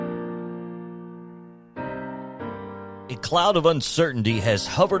A cloud of uncertainty has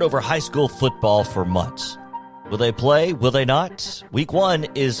hovered over high school football for months. Will they play? Will they not? Week 1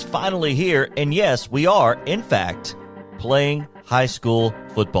 is finally here, and yes, we are, in fact, playing high school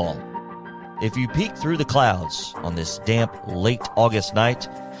football. If you peek through the clouds on this damp, late August night,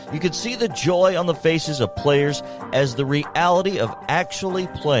 you can see the joy on the faces of players as the reality of actually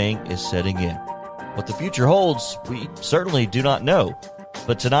playing is setting in. What the future holds, we certainly do not know.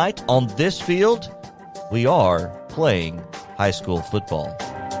 But tonight, on this field, we are playing high school football.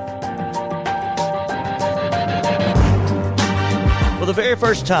 For the very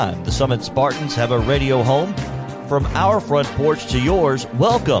first time, the Summit Spartans have a radio home. From our front porch to yours,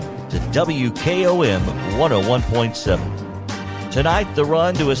 welcome to WKOM 101.7. Tonight, the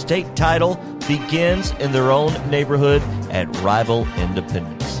run to a state title begins in their own neighborhood at rival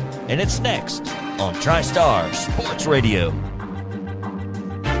Independence. And it's next on TriStar Sports Radio.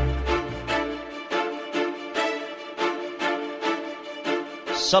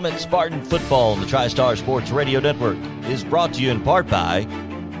 Summit Spartan Football on the TriStar Sports Radio Network is brought to you in part by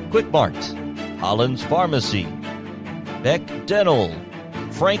Quick Mart, Holland's Pharmacy, Beck Dental,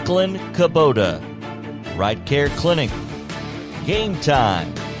 Franklin Kubota, Right Care Clinic, Game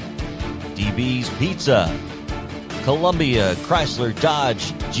Time, DB's Pizza, Columbia Chrysler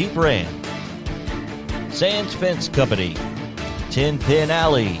Dodge Jeep Ram, Sands Fence Company, Tin Pin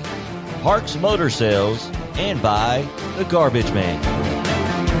Alley, Parks Motor Sales, and by The Garbage Man.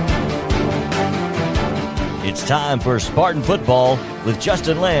 It's time for Spartan Football with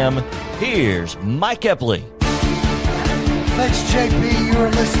Justin Lamb. Here's Mike Epley. Thanks, JP. You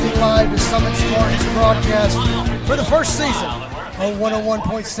are listening live to Summit Spartans broadcast for the first season on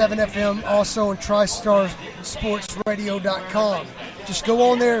 101.7 FM, also on TriStarSportsRadio.com. Just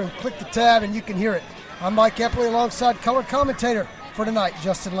go on there and click the tab and you can hear it. I'm Mike Epley alongside color commentator for tonight,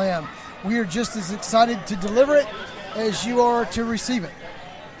 Justin Lamb. We are just as excited to deliver it as you are to receive it.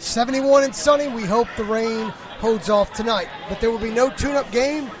 71 and sunny. We hope the rain holds off tonight. But there will be no tune-up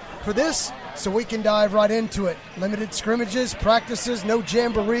game for this, so we can dive right into it. Limited scrimmages, practices, no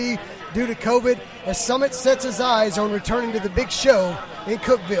jamboree due to COVID, as Summit sets his eyes on returning to the big show in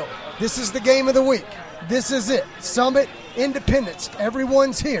Cookeville. This is the game of the week. This is it. Summit, Independence.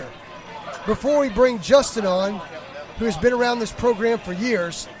 Everyone's here. Before we bring Justin on, who has been around this program for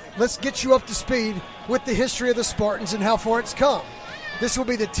years, let's get you up to speed with the history of the Spartans and how far it's come. This will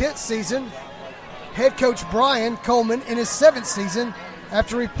be the 10th season. Head coach Brian Coleman in his 7th season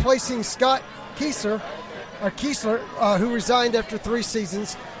after replacing Scott Kiesler, who resigned after 3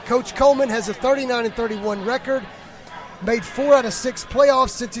 seasons. Coach Coleman has a 39-31 record, made 4 out of 6 playoffs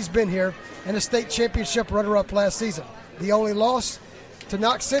since he's been here, and a state championship runner-up last season. The only loss to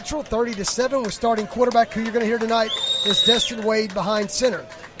Knox Central, 30-7, with starting quarterback, who you're going to hear tonight, is Destin Wade behind center.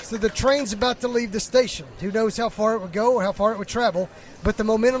 So the train's about to leave the station. Who knows how far it would go or how far it would travel, but the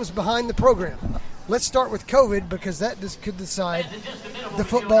momentum's behind the program. Let's start with COVID, because that could decide the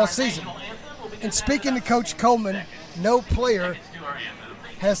football season. And speaking to Coach Coleman, no player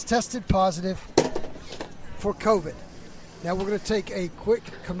has tested positive for COVID. Now we're going to take a quick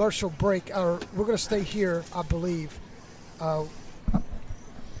commercial break. We're going to stay here, I believe. We're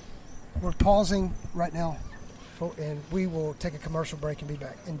pausing right now, and we will take a commercial break and be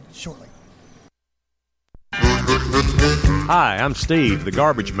back shortly. Hi, I'm Steve, the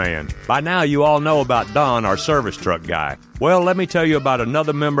Garbage Man. By now you all know about Don, our service truck guy. Well, let me tell you about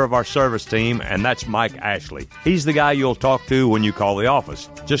another member of our service team, and that's Mike Ashley. He's the guy you'll talk to when you call the office.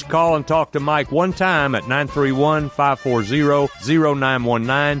 Just call and talk to Mike one time at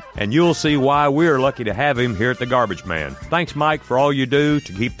 931-540-0919, and you'll see why we're lucky to have him here at the Garbage Man. Thanks, Mike, for all you do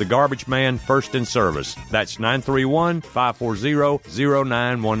to keep the Garbage Man first in service. That's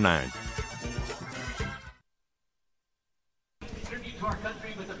 931-540-0919. Our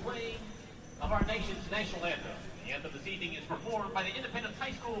country with the playing of our nation's national anthem. The anthem this evening is performed by the Independence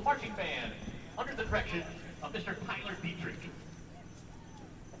High School Marching Band under the direction of Mr. Tyler Dietrich.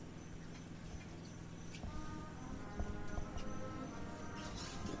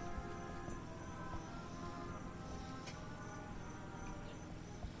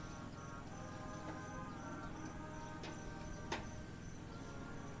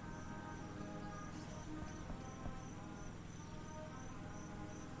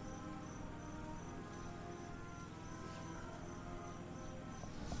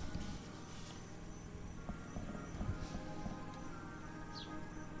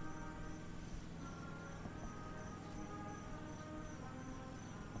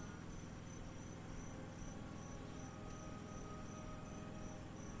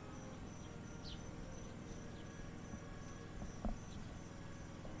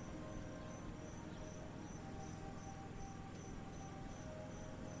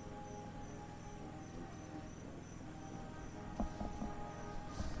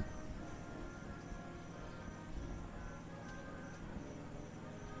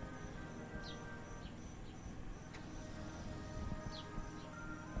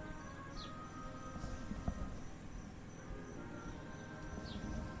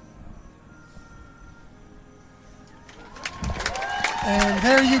 And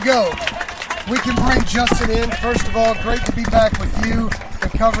there you go. We can bring Justin in. First of all, great to be back with you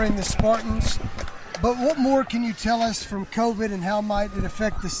and covering the Spartans. But what more can you tell us from COVID and how might it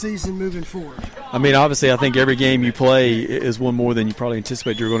affect the season moving forward? I mean, obviously, I think every game you play is one more than you probably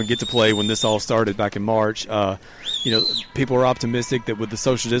anticipate you're going to get to play when this all started back in March. People are optimistic that with the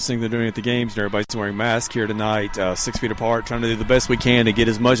social distancing they're doing at the games, and everybody's wearing masks here tonight, 6 feet apart, trying to do the best we can to get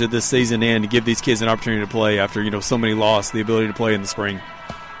as much of this season in to give these kids an opportunity to play after, so many lost the ability to play in the spring.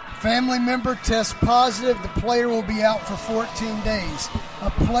 Family member tests positive. The player will be out for 14 days. A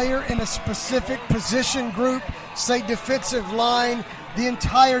player in a specific position group, say defensive line, the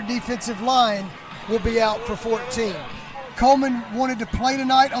entire defensive line will be out for 14. Coleman wanted to play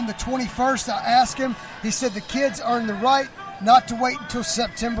tonight on the 21st. I asked him. He said the kids earned the right not to wait until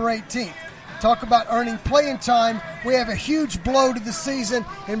September 18th. Talk about earning playing time. We have a huge blow to the season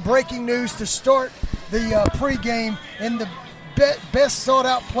in breaking news to start the pregame, and the best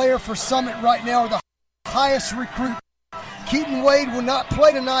sought-out player for Summit right now, or the highest recruit. Keaton Wade will not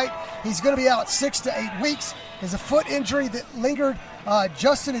play tonight. He's going to be out 6 to 8 weeks. Has a foot injury that lingered.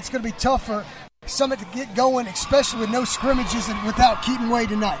 Justin, it's going to be tough for Summit to get going, especially with no scrimmages and without Keaton Wade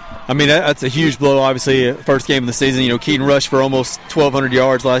tonight. I mean, that's a huge blow, obviously, first game of the season. Keaton rushed for almost 1,200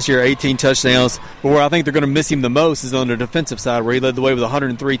 yards last year, 18 touchdowns. But where I think they're going to miss him the most is on the defensive side, where he led the way with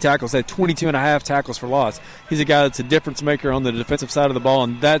 103 tackles, had 22.5 tackles for loss. He's a guy that's a difference maker on the defensive side of the ball,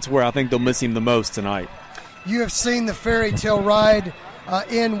 and that's where I think they'll miss him the most tonight. You have seen the fairy tale ride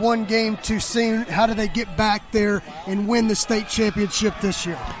in one game too soon. How do they get back there and win the state championship this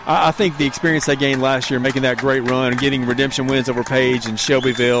year? I think the experience they gained last year, making that great run and getting redemption wins over Page and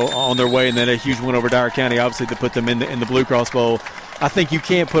Shelbyville on their way, and then a huge win over Dyer County, obviously, to put them in the Blue Cross Bowl. I think you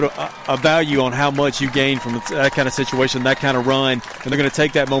can't put a value on how much you gain from that kind of situation, that kind of run, and they're going to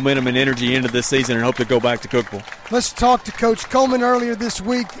take that momentum and energy into this season and hope to go back to Cookeville. Let's talk to Coach Coleman earlier this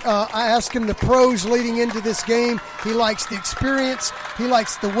week. I asked him the pros leading into this game. He likes the experience. He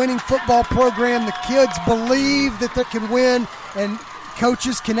likes the winning football program. The kids believe that they can win, and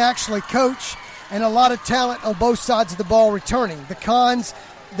coaches can actually coach, and a lot of talent on both sides of the ball returning. The cons,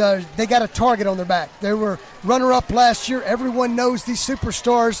 they got a target on their back. They were runner-up last year. Everyone knows these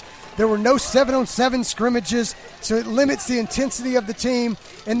superstars. There were no 7-on-7 scrimmages, so it limits the intensity of the team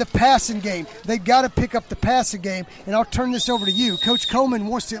in the passing game. They've got to pick up the passing game, and I'll turn this over to you. Coach Coleman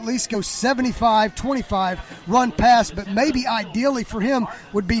wants to at least go 75-25 run-pass, but maybe ideally for him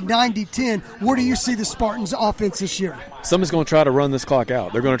would be 90-10. Where do you see the Spartans' offense this year? Someone's going to try to run this clock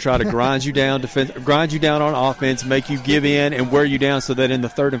out. They're going to try to grind you down on offense, make you give in and wear you down so that in the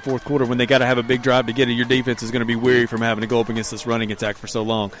third and fourth quarter when they got to have a big drive to get it, your defense is going to be weary from having to go up against this running attack for so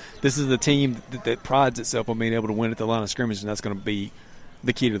long. This is a team that prides itself on being able to win at the line of scrimmage, and that's going to be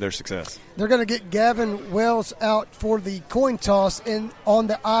the key to their success. They're going to get Gavin Wells out for the coin toss on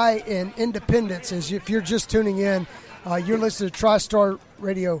the I in Independence. As if you're just tuning in, you're listening to TriStar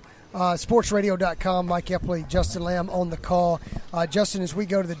Radio, sportsradio.com. Mike Epley, Justin Lamb on the call. Justin, as we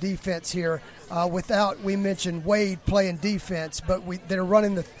go to the defense here, we mentioned Wade playing defense, but they're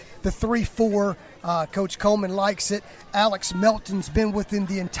running the 3-4. Coach Coleman likes it. Alex Melton's been with him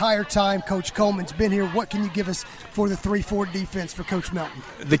the entire time Coach Coleman's been here. What can you give us for the 3-4 defense for Coach Melton?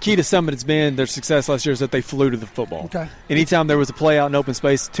 The key to Summit has been their success last year is that they flew to the football. Okay. Anytime there was a play out in open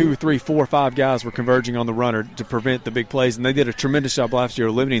space, 2, 3, 4, 5 guys were converging on the runner to prevent the big plays, and they did a tremendous job last year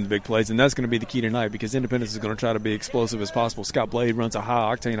of limiting the big plays, and that's going to be the key tonight because Independence is going to try to be explosive as possible. Scott Blade runs a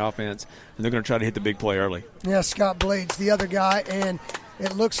high-octane offense, and they're going to try to hit the big play early. Yeah, Scott Blade's the other guy, and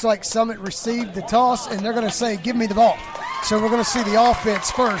it looks like Summit received the toss, and they're going to say, give me the ball. So we're going to see the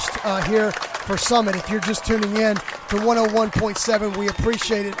offense first here for Summit. If you're just tuning in to 101.7, we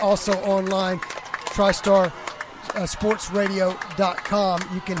appreciate it. Also online, TriStar sportsradio.com.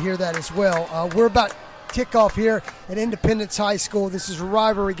 You can hear that as well. We're about kickoff here at Independence High School. This is a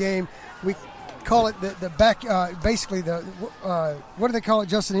rivalry game. We call it the back, basically the, what do they call it,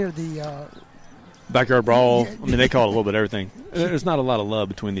 Justin, here? The backyard brawl. I mean, they call it a little bit of everything. There's not a lot of love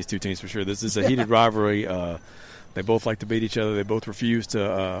between these two teams for sure. This is a heated rivalry. They both like to beat each other. They both refuse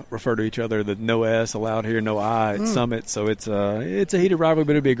to refer to each other. The no S allowed here, no I at Summit. So it's a heated rivalry,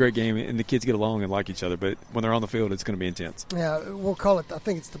 but it'll be a great game, and the kids get along and like each other. But when they're on the field, it's going to be intense. Yeah, we'll call it, I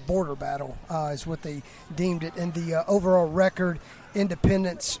think it's the border battle is what they deemed it. And the overall record,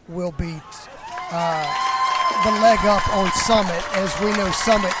 Independence will beat the leg up on Summit. As we know,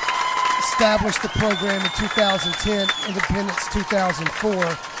 Summit established the program in 2010, Independence 2004.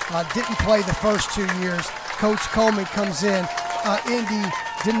 Didn't play the first 2 years. Coach Coleman comes in. Indy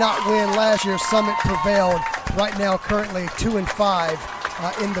did not win last year. Summit prevailed. Right now, currently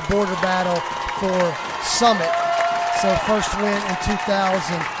 2-5 in the border battle for Summit. So first win in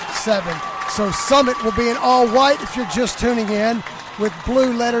 2007. So Summit will be in all white if you're just tuning in, with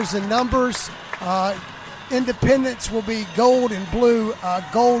blue letters and numbers. Independence will be gold and blue,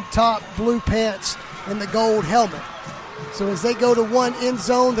 gold top, blue pants, and the gold helmet. So as they go to one end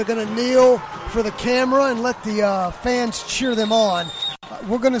zone, they're going to kneel for the camera and let the fans cheer them on.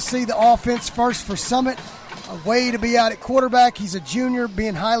 We're going to see the offense first for Summit. Wade to be out at quarterback. He's a junior,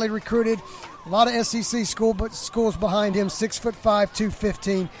 being highly recruited. A lot of SEC schools behind him, 6'5",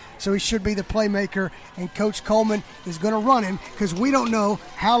 215. So he should be the playmaker. And Coach Coleman is going to run him because we don't know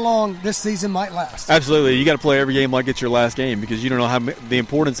how long this season might last. Absolutely. You got to play every game like it's your last game because you don't know how the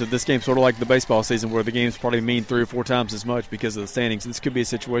importance of this game, sort of like the baseball season where the games probably mean 3 or 4 times as much because of the standings. This could be a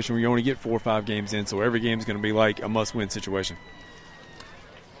situation where you only get 4 or 5 games in, so every game is going to be like a must-win situation.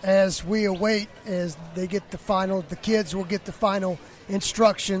 As we await, as they get the final, the kids will get the final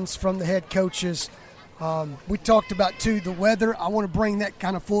instructions from the head coaches. We talked about, too, the weather. I want to bring that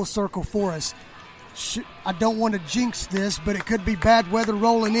kind of full circle for us. I don't want to jinx this, but it could be bad weather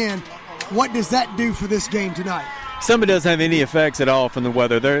rolling in. What does that do for this game tonight? Summit doesn't have any effects at all from the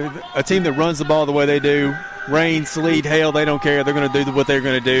weather. They're a team that runs the ball the way they do. Rain, sleet, hail, they don't care. They're going to do what they're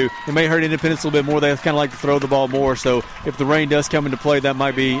going to do. It may hurt Independence a little bit more. They kind of like to throw the ball more. So if the rain does come into play, that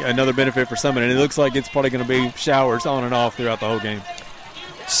might be another benefit for Summit. And it looks like it's probably going to be showers on and off throughout the whole game.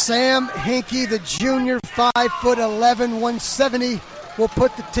 Sam Hinkie, the junior, 5'11", 170, will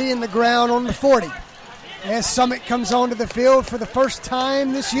put the tee in the ground on the 40 as Summit comes onto the field for the first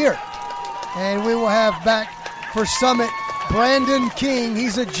time this year. And we will have back for Summit Brandon King.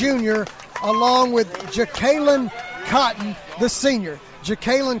 He's a junior, along with Jacalen Cotton, the senior.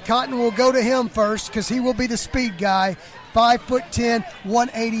 Jacalen Cotton will go to him first because he will be the speed guy, 5'10",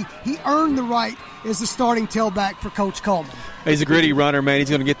 180. He earned the right as the starting tailback for Coach Coleman. He's a gritty runner, man. He's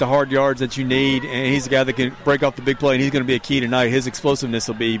going to get the hard yards that you need, and he's a guy that can break off the big play, and he's going to be a key tonight. His explosiveness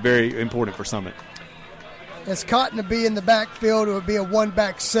will be very important for Summit. As Cotton to be in the backfield, it would be a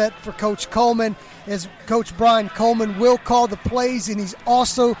one-back set for Coach Coleman, as Coach Brian Coleman will call the plays, and he's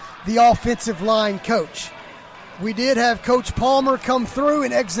also the offensive line coach. We did have Coach Palmer come through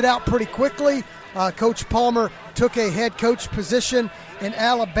and exit out pretty quickly. Coach Palmer took a head coach position in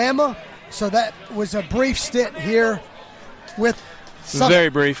Alabama, so that was a brief stint here with Summit. Very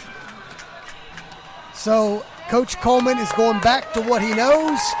brief. So Coach Coleman is going back to what he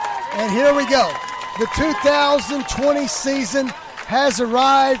knows, and here we go. The 2020 season has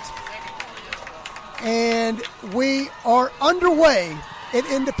arrived, and we are underway at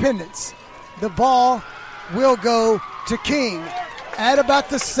Independence. The ball will go to King at about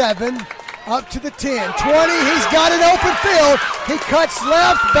the 7, up to the 10, 20. He's got an open field. He cuts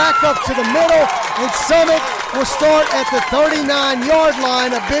left, back up to the middle, and Summit will start at the 39-yard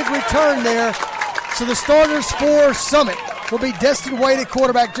line. A big return there. So the starters for Summit will be Destin Wade at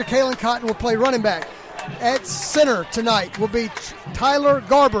quarterback. Jacalen Cotton will play running back. At center tonight will be Tyler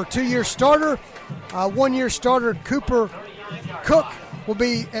Garber, 2-year starter. 1-year starter Cooper Cook will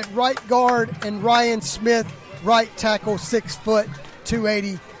be at right guard, and Ryan Smith, right tackle, 6 foot,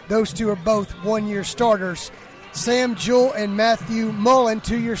 280. Those two are both 1-year starters. Sam Jewell and Matthew Mullen,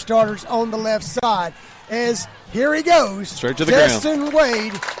 2-year starters on the left side. As here he goes, straight to the Destin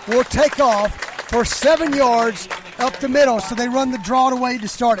Wade will take off for 7 yards up the middle. So they run the draw to Wade to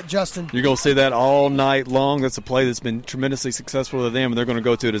start it, Justin. You're going to see that all night long. That's a play that's been tremendously successful to them, and they're going to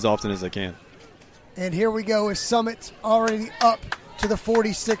go to it as often as they can. And here we go as Summit's already up to the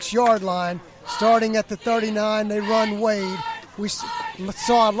 46-yard line. Starting at the 39, they run Wade. We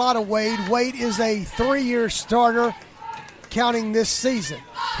saw a lot of Wade. Wade is a 3-year starter counting this season.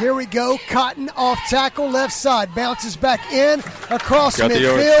 Here we go. Cotton off tackle, left side. Bounces back in across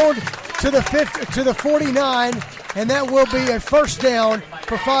midfield to the 50, to the 49, and that will be a first down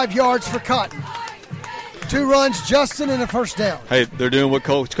for 5 yards for Cotton. 2 runs, Justin, and a first down. Hey, they're doing what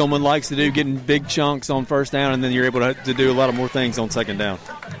Coach Coleman likes to do, getting big chunks on first down, and then you're able to do a lot of more things on second down.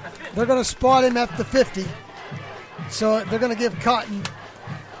 They're going to spot him at the 50. So they're going to give Cotton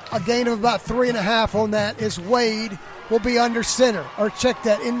a gain of about 3.5 on that, as Wade will be under center. Or check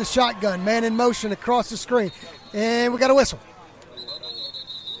that, in the shotgun. Man in motion across the screen. And we got a whistle.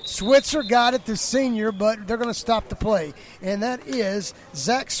 Switzer got it, the senior, but they're going to stop the play. And that is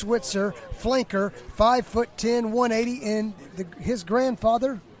Zach Switzer, flanker, 5'10", 180, and his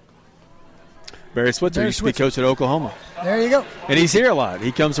grandfather, Barry Switzer used to be coach at Oklahoma. There you go. And he's here a lot.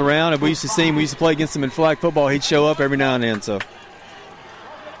 He comes around, and we used to see him. We used to play against him in flag football. He'd show up every now and then. So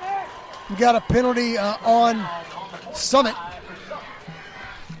we got a penalty on Summit.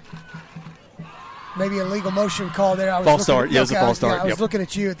 Maybe a legal motion call there. False start. Yeah, it was a false start. I was looking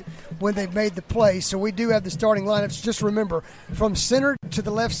at you. when they've made the play. So we do have the starting lineups. Just remember, from center to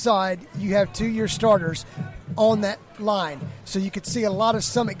the left side, you have 2-year starters on that line. So you could see a lot of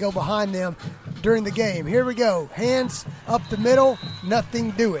Summit go behind them during the game. Here we go. Hands up the middle,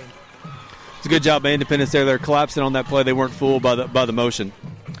 nothing doing. It's a good job by Independence there. They're collapsing on that play. They weren't fooled by the motion.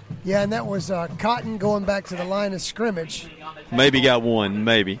 Yeah, and that was Cotton going back to the line of scrimmage. Maybe got one,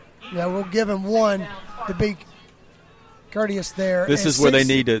 maybe. Yeah, we'll give him one to be courteous there. This is where they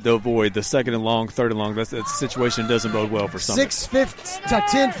need to avoid the second and long, third and long. That's a situation that doesn't bode well for Summit.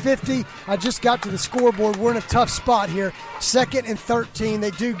 10:50. I just got to the scoreboard. We're in a tough spot here. 2nd and 13.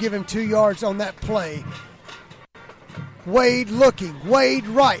 They do give him 2 yards on that play. Wade looking. Wade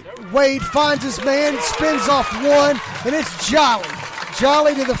right. Wade finds his man, spins off one, and it's Jolly.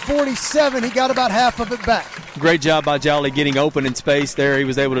 Jolly to the 47. He got about half of it back. Great job by Jolly getting open in space there. He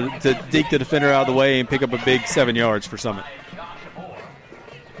was able to deke the defender out of the way and pick up a big 7 yards for Summit.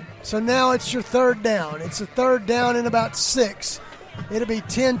 So now it's your third down. It's a third down in about 6. It'll be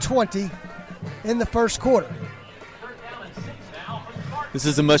 10-20 in the first quarter. This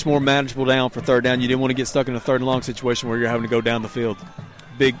is a much more manageable down for third down. You didn't want to get stuck in a third and long situation where you're having to go down the field.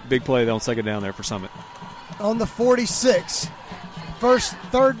 Big play on second down there for Summit. On the 46,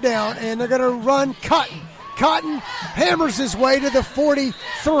 third down, and they're going to run Cotton. Cotton hammers his way to the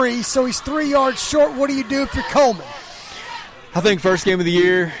 43, so he's 3 yards short. What do you do if you're Coleman? I think first game of the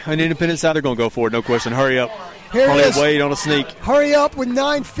year on the Independence side, they're going to go for it, no question. Hurry up. Here Probably it is. Wade on a sneak. Hurry up with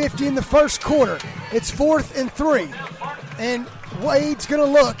 9:50 in the first quarter. It's 4th and 3. And Wade's going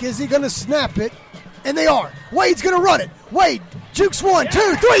to look. Is he going to snap it? And they are. Wade's going to run it. Wade jukes 1, 2,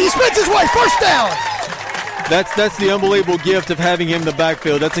 3. He spins his way. First down. That's the unbelievable gift of having him in the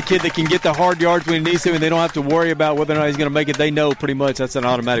backfield. That's a kid that can get the hard yards when he needs to, and they don't have to worry about whether or not he's going to make it. They know pretty much that's an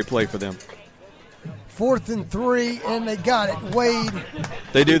automatic play for them. 4th and 3, and they got it. Wade.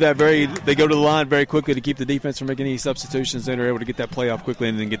 They do that they go to the line very quickly to keep the defense from making any substitutions. Then they're able to get that play off quickly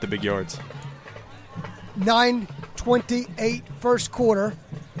and then get the big yards. 9:28 first quarter.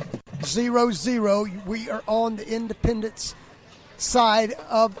 0-0. We are on the Independence side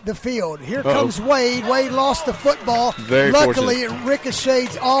of the field. Here comes Wade. Wade lost the football. Luckily, it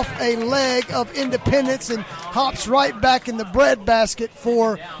ricochets off a leg of Independence and hops right back in the breadbasket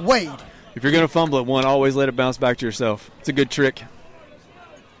for Wade. If you're going to fumble at one, always let it bounce back to yourself. It's a good trick.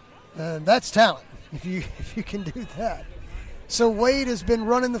 That's talent, if you can do that. So Wade has been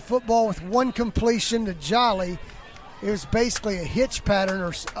running the football with one completion to Jolly. It was basically a hitch pattern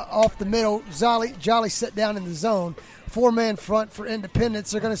or off the middle. Jolly set down in the zone. 4-man front for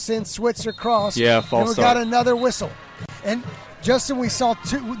Independence. They're going to send Switzer across. Yeah, false and we start. got another whistle. And Justin, we saw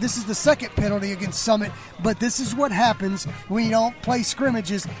two. This is the second penalty against Summit, but this is what happens when you don't play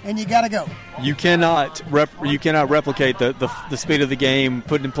scrimmages and you got to go. You cannot replicate the speed of the game,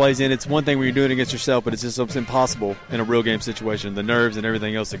 putting plays in. It's one thing when you're doing it against yourself, but it's just it's impossible in a real game situation. The nerves and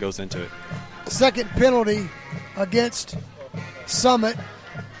everything else that goes into it. Second penalty against Summit.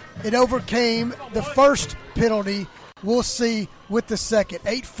 It overcame the first penalty. We'll see with the second.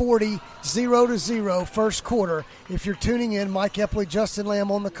 8:40, 0-0, first quarter. If you're tuning in, Mike Epley, Justin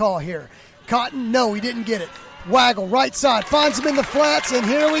Lamb on the call here. Cotton, no, he didn't get it. Waggle, right side, finds him in the flats, and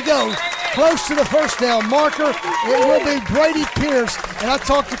here we go. Close to the first down marker. It will be Brady Pierce, and I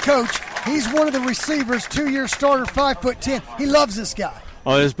talked to Coach. He's one of the receivers, 2-year starter, 5'10". He loves this guy.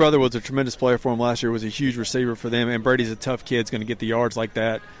 Oh, his brother was a tremendous player for him last year, was a huge receiver for them, and Brady's a tough kid. He's going to get the yards like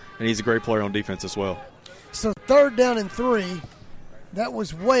that, and he's a great player on defense as well. So 3rd down and 3. That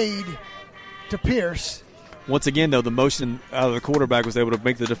was Wade to Pierce. Once again, though, the motion out of the quarterback was able to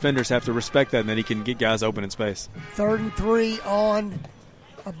make the defenders have to respect that, and then he can get guys open in space. 3rd and 3 on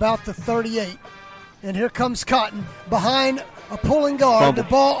about the 38. And here comes Cotton behind a pulling guard. Fumble. The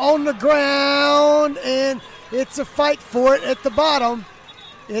ball on the ground, and it's a fight for it at the bottom.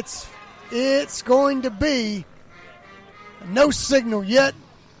 It's going to be no signal yet.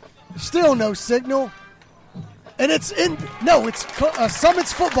 Still no signal. And it's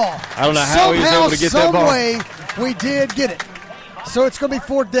Summit's football. I don't know how he was able to get that ball. Some way we did get it. So it's going to be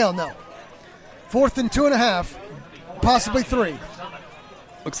 4th down now. 4th and 2.5, possibly 3.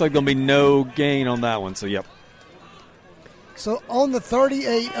 Looks like there'll be no gain on that one, so yep. So on the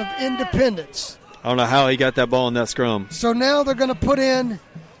 38 of Independence. I don't know how he got that ball in that scrum. So now they're going to put in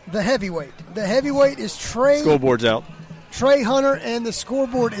the heavyweight. The heavyweight is Scoreboard's out. Trey Hunter, and the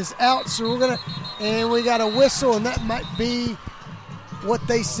scoreboard is out. So we got a whistle, and that might be what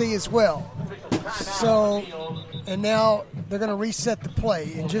they see as well. So, and now they're going to reset the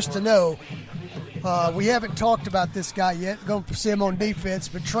play. And just to know, we haven't talked about this guy yet. Going to see him on defense,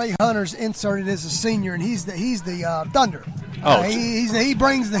 but Trey Hunter's inserted as a senior, and he's the Thunder. Oh, he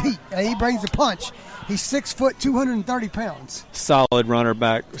brings the heat. He brings the punch. He's 6 foot, 230 pounds. Solid running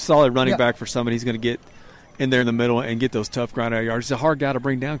back for somebody. He's going to get in there in the middle and get those tough ground out yards. He's a hard guy to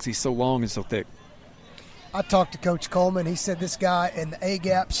bring down because he's so long and so thick. I talked to Coach Coleman. He said this guy in the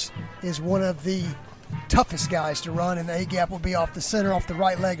A-gaps is one of the toughest guys to run, and the A-gap will be off the center, off the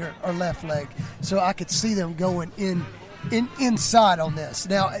right leg or left leg. So I could see them going inside on this.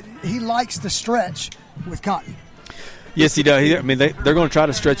 Now, he likes to stretch with Cotton. Yes, he does. They're going to try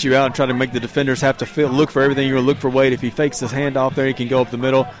to stretch you out and try to make the defenders have to look for everything. You're going to look for Wade. If he fakes his handoff there, he can go up the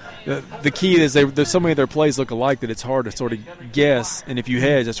middle. The key is there's so many of their plays look alike that it's hard to sort of guess, and if you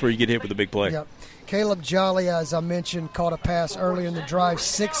hedge, that's where you get hit with a big play. Yep. Caleb Jolly, as I mentioned, caught a pass earlier in the drive,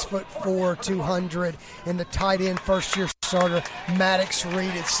 6'4", 200, and the tight end first-year starter, Maddox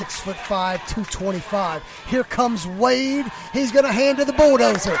Reed at 6'5", 225. Here comes Wade. He's going to hand to the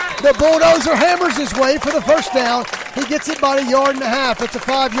Bulldozer. The Bulldozer hammers his way for the first down. He gets it by 1.5 yards. It's a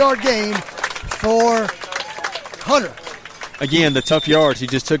 5-yard gain for Hunter. Again, the tough yards. He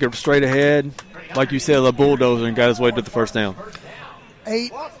just took it straight ahead, like you said, the Bulldozer, and got his way to the first down.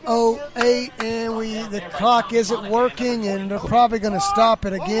 8:08, and the clock isn't working, and they're probably going to stop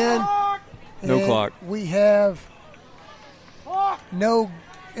it again. No clock. We have no,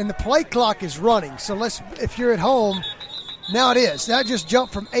 and the play clock is running. So if you're at home, now it is. That just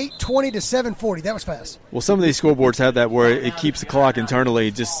jumped from 8:20 to 7:40. That was fast. Well, some of these scoreboards have that where it keeps the clock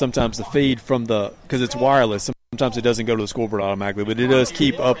internally. Just sometimes the feed from because it's wireless. Sometimes it doesn't go to the scoreboard automatically, but it does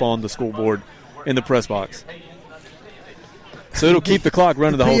keep up on the scoreboard in the press box. So it'll keep the clock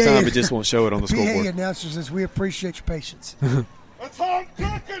running the whole time. It just won't show it on the scoreboard. PA announcer says, "We appreciate your patience." That's hard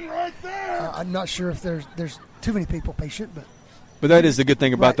kicking right there. I'm not sure if there's too many people patient, but that is the good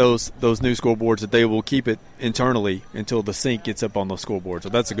thing about those new scoreboards, that they will keep it internally until the sync gets up on the scoreboard. So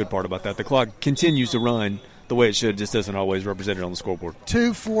that's a good part about that. The clock continues to run the way it should, just doesn't always represent it on the scoreboard.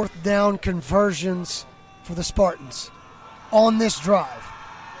 2 4th-down conversions for the Spartans on this drive.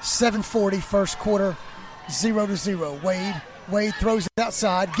 7:40 first quarter, 0-0. Wade throws it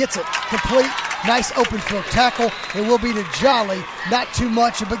outside, gets it complete. Nice open field tackle. It will be to Jolly. Not too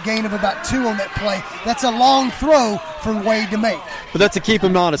much of a gain of about 2 on that play. That's a long throw for Wade to make. But that's a keep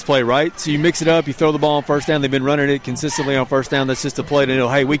him honest play, right? So you mix it up, you throw the ball on first down. They've been running it consistently on first down. That's just a play to know,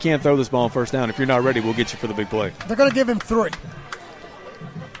 hey, we can't throw this ball on first down. If you're not ready, we'll get you for the big play. They're going to give him 3.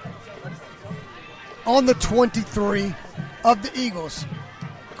 On the 23 of the Eagles,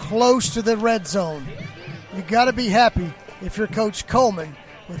 close to the red zone. You got to be happy if you're Coach Coleman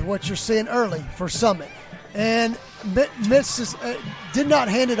with what you're seeing early for Summit. And did not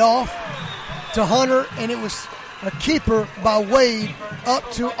hand it off to Hunter, and it was a keeper by Wade up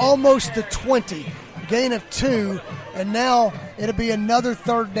to almost the 20. Gain of 2, and now it'll be another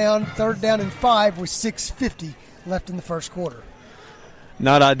third down and 5 with 6:50 left in the first quarter.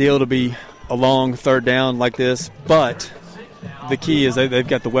 Not ideal to be a long third down like this, but the key is they've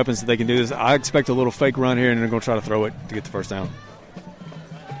got the weapons that they can do this. I expect a little fake run here, and they're going to try to throw it to get the first down.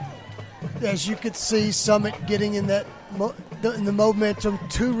 As you could see, Summit getting in the momentum.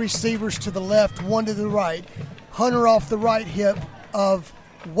 2 receivers to the left, 1 to the right. Hunter off the right hip of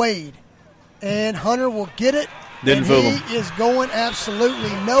Wade. And Hunter will get it. Didn't fool him. He is going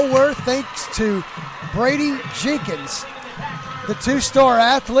absolutely nowhere thanks to Brady Jenkins. The 2-star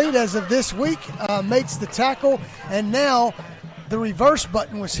athlete as of this week makes the tackle, and now the reverse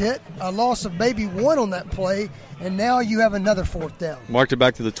button was hit, a loss of maybe 1 on that play, and now you have another 4th down. Marked it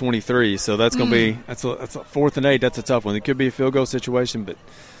back to the 23, so that's going to be that's a 4th and 8. That's a tough one. It could be a field goal situation, but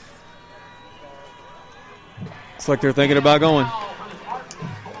it's like they're thinking about going.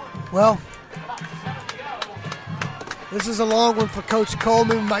 Well, this is a long one for Coach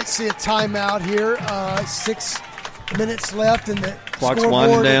Coleman. We might see a timeout here. 6 minutes left, and the clock's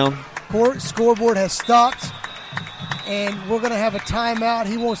winding down. Scoreboard has stopped, and we're going to have a timeout.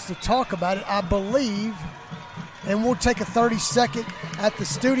 He wants to talk about it, I believe, and we'll take a 30-second at the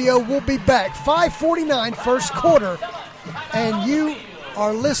studio. We'll be back. 5:49 first quarter, and you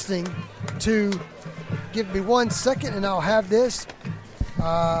are listening to, give me 1 second, and I'll have this,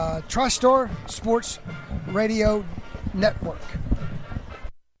 TriStar Sports Radio Network.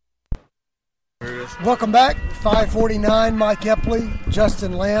 Welcome back. 5:49, Mike Epley,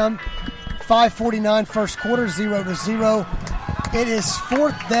 Justin Lamb. 5:49 first quarter, 0-0. It is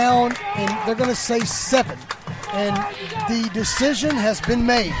 4th down, and they're going to say 7. And the decision has been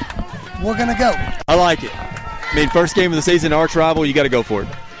made. We're going to go. I like it. I mean, first game of the season, arch rival, you got to go for it.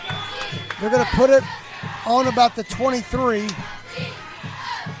 They're going to put it on about the 23.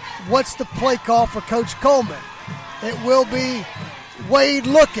 What's the play call for Coach Coleman? It will be Wade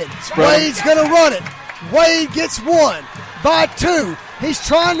looking. Wade's going to run it. Wade gets 1. by 2. He's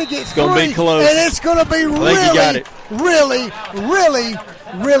trying to get 3. It's going to be close. And it's going to be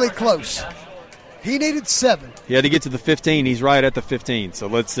really close. He needed 7. He had to get to the 15. He's right at the 15, so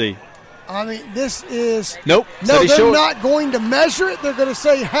let's see. I mean, this is – Nope. No, they're not going to measure it. They're going to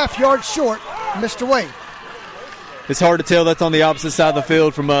say half yard short, Mr. Wade. It's hard to tell. That's on the opposite side of the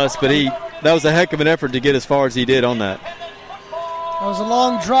field from us, but that was a heck of an effort to get as far as he did on that. That was a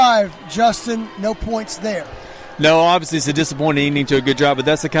long drive, Justin. No points there. No, obviously it's a disappointing ending to a good drive, but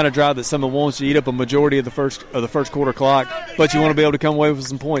that's the kind of drive that someone wants to eat up a majority of the first quarter clock. But you want to be able to come away with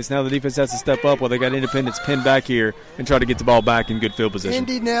some points. Now the defense has to step up while they got Independence pinned back here and try to get the ball back in good field position.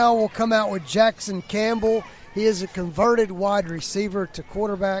 Indy now will come out with Jackson Campbell. He is a converted wide receiver to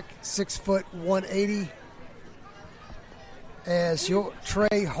quarterback, 6 foot 180. As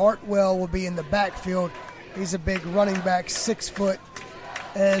Trey Hartwell will be in the backfield. He's a big running back, 6 foot.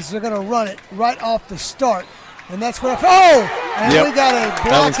 As they're going to run it right off the start. And that's what we got a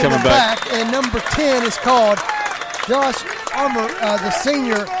block in the back. And number 10 is called. Josh Armour, the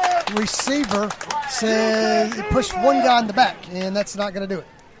senior receiver, said he pushed one guy in the back, and that's not going to do it.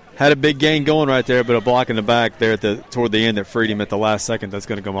 Had a big gain going right there, but a block in the back there toward the end that freed him at the last second. That's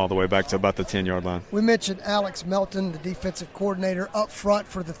going to come all the way back to about the 10-yard line. We mentioned Alex Melton, the defensive coordinator, up front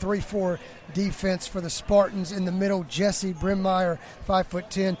for the 3-4 defense for the Spartans. In the middle, Jesse Brimmeyer, 5'10",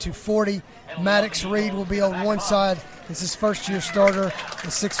 240. Maddox Reed will be on one side. It's his first-year starter, the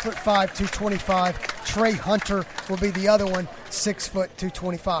 6'5", 225. Trey Hunter will be the other one, 6 foot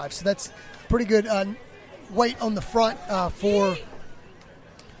 225. So that's pretty good weight on the front for.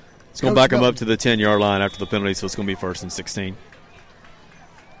 It's going to back him up to the 10-yard line after the penalty, so it's going to be 1st and 16.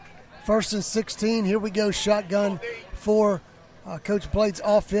 1st and 16. Here we go, shotgun for Coach Blade's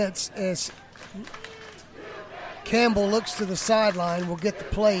offense as Campbell looks to the sideline. Will get the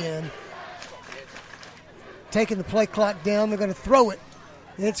play in. Taking the play clock down. They're going to throw it.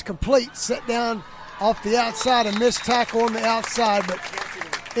 It's complete. Set down off the outside. A missed tackle on the outside, but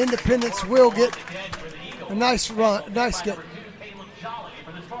Independence will get a nice run. Nice get.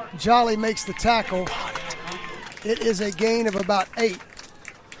 Jolly makes the tackle. It is a gain of about 8.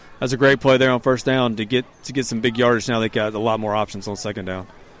 That's a great play there on first down to get some big yardage. Now they got a lot more options on second down.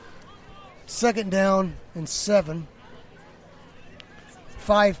 2nd down and 7.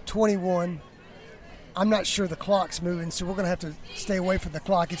 5:21. I'm not sure the clock's moving, so we're going to have to stay away from the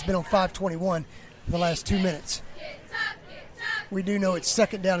clock. It's been on 5:21 for the last 2 minutes. We do know it's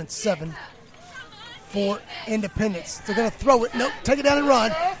 2nd down and 7 for Independence. They're going to throw it. Nope, take it down and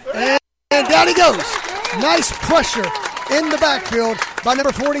run. And down he goes. Nice pressure in the backfield by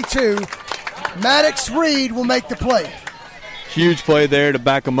number 42. Maddox Reed will make the play. Huge play there to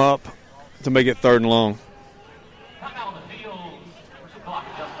back him up to make it 3rd and long.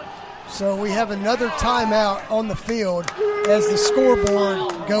 So we have another timeout on the field as the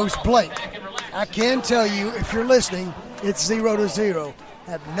scoreboard goes blank. I can tell you, if you're listening, it's 0-0.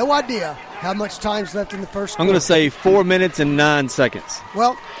 I have no idea how much time's left in the first quarter. I'm going to say 4 minutes and 9 seconds.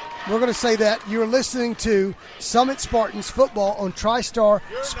 Well, we're going to say that. You're listening to Summit Spartans football on TriStar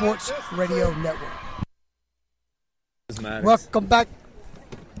Sports Radio Network. Welcome back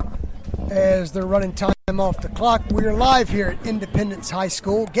as they're running time off the clock. We're live here at Independence High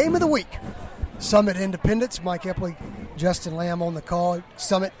School. Game of the week. Summit Independence. Mike Epley, Justin Lamb on the call.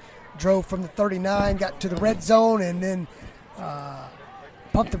 Summit drove from the 39, got to the red zone, and then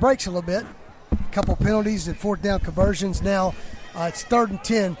pumped the brakes a little bit. A couple penalties and 4th down conversions. Now it's 3rd and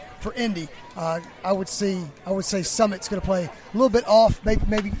 10 for Indy. I would say Summit's going to play a little bit off,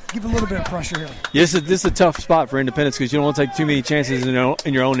 maybe give a little bit of pressure here. Yes, this is a tough spot for Independence because you don't want to take too many chances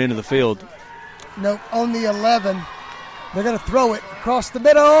in your own end of the field. Nope, on the 11, they're going to throw it across the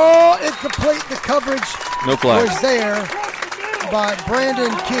middle. Oh, incomplete. The coverage was there by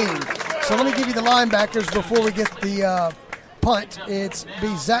Brandon King. So let me give you the linebackers before we get the punt. It's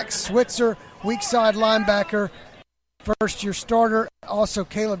be Zach Switzer, weak side linebacker, first-year starter. Also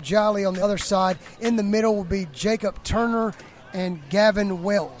Caleb Jolly on the other side. In the middle will be Jacob Turner and Gavin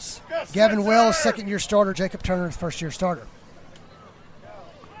Wells. Gavin Wells, second-year starter. Jacob Turner, first-year starter.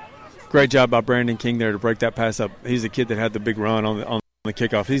 Great job by Brandon King there to break that pass up. He's the kid that had the big run on the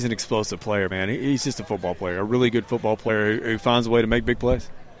kickoff. He's an explosive player, man. He's just a football player, a really good football player who finds a way to make big plays.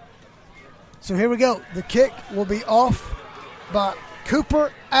 So here we go. The kick will be off by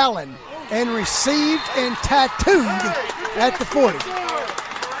Cooper Allen and received and tattooed at the 40.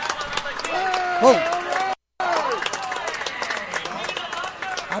 Whoa.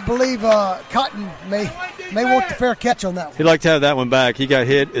 I believe Cotton may want the fair catch on that one. He'd like to have that one back. He got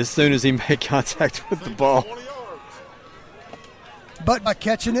hit as soon as he made contact with the ball. But by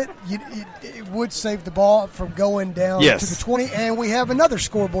catching it, it would save the ball from going down Yes. to the 20. And we have another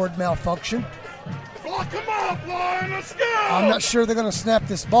scoreboard malfunction. Block him up, Lion. Let's go. I'm not sure they're going to snap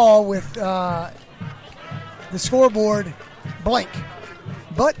this ball with the scoreboard blank.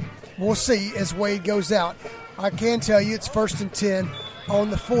 But we'll see as Wade goes out. I can tell you it's 1st and 10 on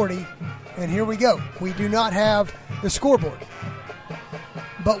the 40. And here we go. We do not have the scoreboard.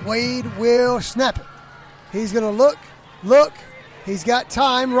 But Wade will snap it. He's going to look. He's got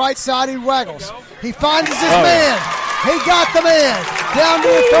time. Right side, he waggles. He finds his man. He got the man down to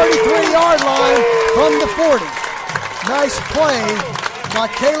the 33-yard line from the 40. Nice play by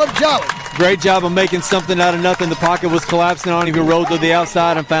Caleb Jolly. Great job of making something out of nothing. The pocket was collapsing on him. He rolled to the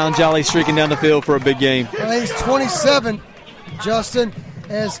outside and found Jolly streaking down the field for a big game. Well, he's 27, Justin,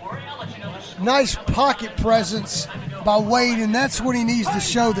 as nice pocket presence by Wade, and that's what he needs to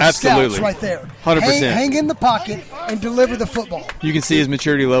show the Absolutely. scouts right there. 100%. Hang in the pocket and deliver the football. You can see his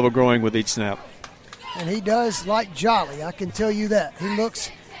maturity level growing with each snap. And he does like Jolly, I can tell you that. He looks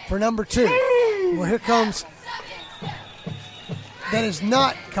for number 2. Well, here comes, that is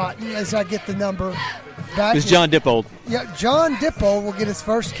not Cotton as I get the number back. It's John Dippold. Yeah, John Dippold will get his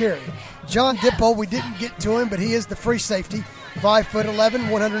first carry. John Dippold, we didn't get to him, but he is the free safety.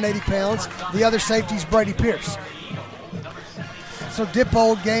 5'11", 180 pounds. The other safety is Brady Pierce. So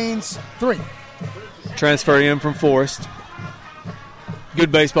Dippold gains 3. Transfer in from Forrest.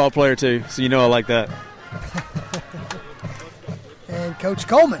 Good baseball player, too, so you know I like that. And Coach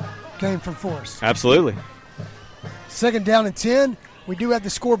Coleman came from Forrest. Absolutely. 2nd down and 10. We do have the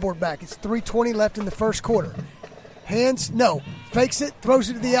scoreboard back. It's 3:20 left in the first quarter. Hands, no. Fakes it, throws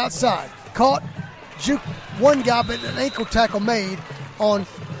it to the outside. Caught, juke one guy, but an ankle tackle made on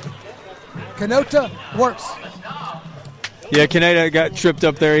Kanota. Works. Yeah, Kaneda got tripped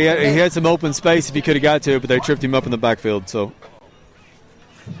up there. He had some open space if he could have got to it, but they tripped him up in the backfield. So.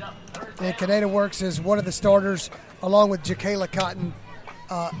 And Kaneda Works is one of the starters, along with Jacayla Cotton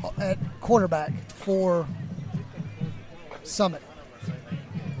at quarterback for Summit.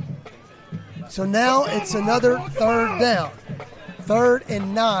 So now it's another 3rd down. 3rd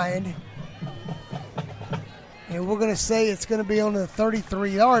and 9. And we're going to say it's going to be on the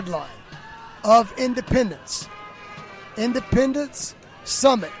 33-yard line of Independence. Independence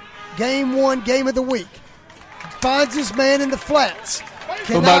Summit. Game 1, game of the week. Finds his man in the flats.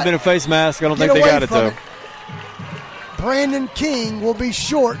 It might have been a face mask. I don't think they got it, though. Brandon King will be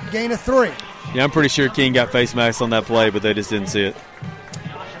short, gain of 3. Yeah, I'm pretty sure King got face masks on that play, but they just didn't see it.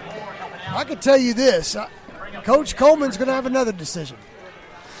 I can tell you this. Coach Coleman's going to have another decision.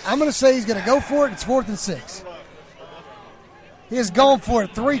 I'm going to say he's going to go for it. It's 4th and 6. He has gone for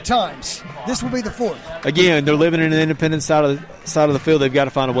it 3 times. This will be the 4th. Again, they're living in an independent side of the field. They've got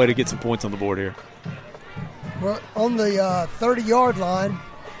to find a way to get some points on the board here. Well, on the 30-yard line,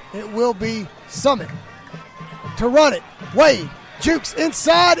 it will be Summit to run it. Wade jukes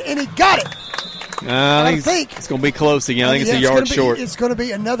inside, and he got it. I think it's going to be close again. I think it's a yard short. It's going to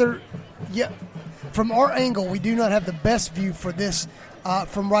be another. Yeah, from our angle, we do not have the best view for this.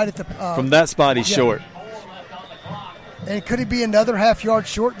 From right at the from that spot, he's short. And could he be another half-yard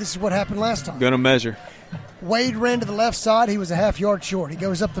short? This is what happened last time. Going to measure. Wade ran to the left side. He was a half-yard short. He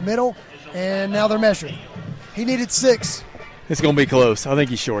goes up the middle, and now they're measuring. He needed 6. It's going to be close. I think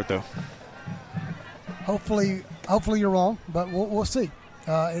he's short, though. Hopefully you're wrong, but we'll see.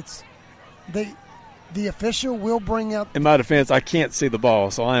 It's the official will bring out. In my defense, I can't see the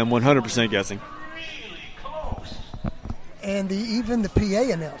ball, so I am 100% guessing. And even the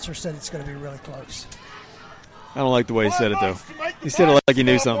PA announcer said it's going to be really close. I don't like the way he said it, though. He said it like he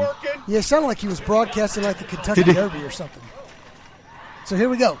knew something. Yeah, it sounded like he was broadcasting like the Kentucky Derby or something. So here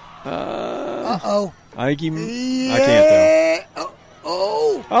we go. Uh-oh. I think I can't tell.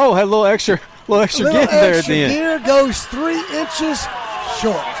 Oh, had a little extra gear there at the end. Gear goes 3 inches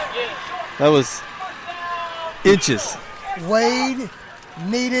short. That was inches. Wade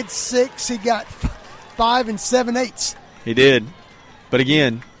needed 6. He got 5 7/8. He did. But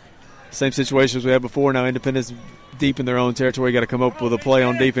again, same situation as we had before. Now Independence deep in their own territory. Got to come up with a play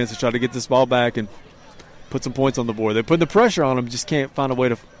on defense to try to get this ball back and put some points on the board. They're putting the pressure on them, just can't find a way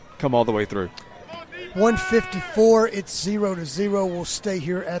to come all the way through. 1:54. It's 0-0. We'll stay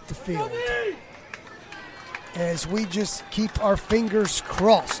here at the field as we just keep our fingers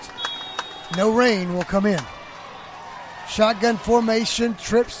crossed. No rain will come in. Shotgun formation,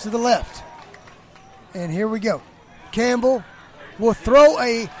 trips to the left. And here we go. Campbell will throw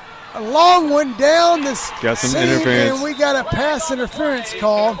a long one down this got some seam, interference. and we got a pass interference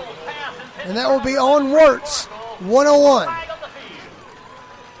call, and that will be on Wirtz, 101.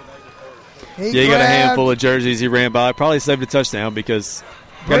 He got a handful of jerseys he ran by. Probably saved a touchdown because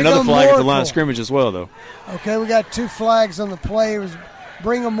got another flag at the line of scrimmage as well, though. Okay, we got 2 flags on the play. It was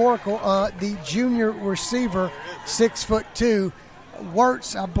Brigham Oracle, the junior receiver, 6'2".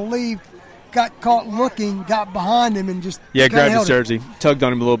 Wirtz, I believe, got caught looking, got behind him, and just grabbed his jersey, tugged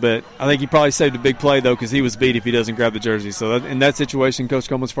on him a little bit. I think he probably saved a big play, though, because he was beat if he doesn't grab the jersey. So in that situation, Coach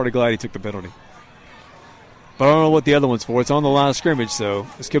Coleman's pretty glad he took the penalty. But I don't know what the other one's for. It's on the line of scrimmage, so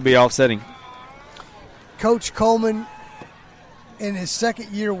this could be offsetting. Coach Coleman, in his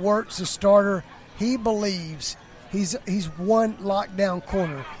second year, Wirtz a starter. He believes he's one lockdown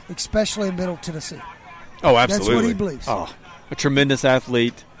corner, especially in Middle Tennessee. Oh, absolutely. That's what he believes. Oh, a tremendous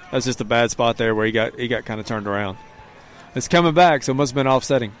athlete. That's just a bad spot there where he got kind of turned around. It's coming back, so it must have been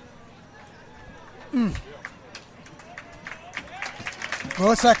offsetting. Well,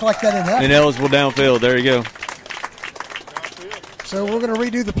 let's act like that didn't happen. Ineligible downfield. There you go. So we're going to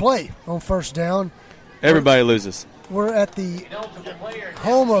redo the play on first down. Everybody loses. We're at the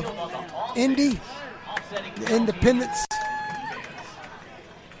home of Indy, the Independence.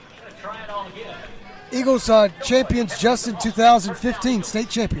 Eagles champions, Justin, 2015 state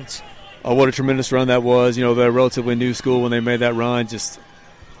champions. Oh, what a tremendous run that was. You know, they're a relatively new school when they made that run. Just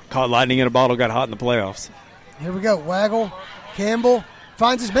caught lightning in a bottle, got hot in the playoffs. Here we go. Waggle, Campbell,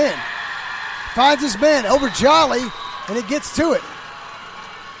 finds his man. Finds his man over Jolly, and it gets to it.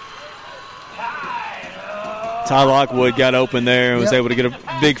 Ty Lockwood got open there and was able to get a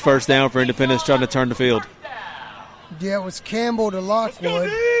big first down for Independence, trying to turn the field. Yeah, it was Campbell to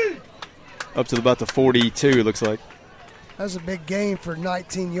Lockwood. Up to about the 42, it looks like. That was a big gain for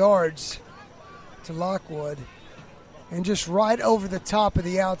 19 yards to Lockwood. And just right over the top of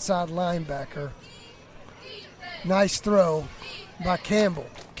the outside linebacker. Nice throw by Campbell.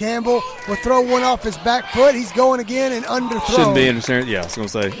 Campbell will throw one off his back foot. He's going again and underthrown. Shouldn't be underthrown. Yeah, I was going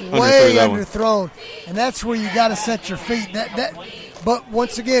to say. Way underthrown. And that's where you got to set your feet. But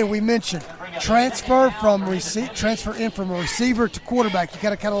once again, we mentioned transfer in from a receiver to quarterback. You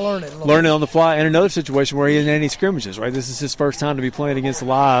got to kind of learn it. Learn it on the fly. And another situation where he hasn't had any scrimmages, right? This is his first time to be playing against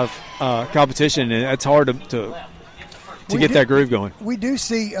live competition, and it's hard to get that groove going. We do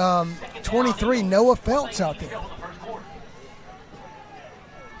see 23 Noah Feltz out there.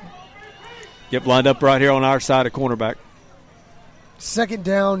 Yep, lined up right here on our side at cornerback. Second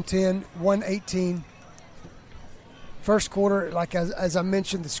down, 10, 1:18. First quarter, like as I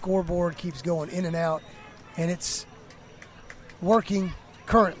mentioned, the scoreboard keeps going in and out, and it's working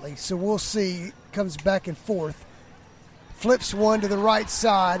currently. So we'll see. It comes back and forth. Flips one to the right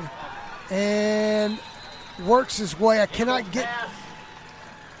side and works his way. I cannot get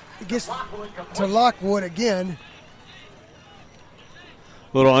 – it gets to Lockwood again.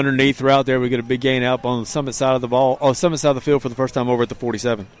 A little underneath route there. We get a big gain out on the summit side of the ball. Oh, summit side of the field for the first time over at the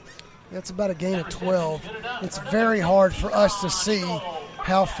 47. That's about a gain of 12. It's very hard for us to see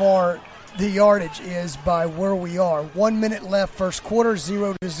how far the yardage is by where we are. 1 minute left, first quarter,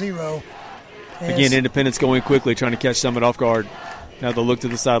 0-0. Again, Independence going quickly, trying to catch Summit off guard. Now they'll look to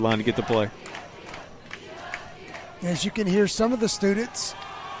the sideline to get the play. As you can hear, some of the students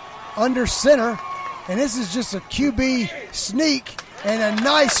under center, and this is just a QB sneak. And a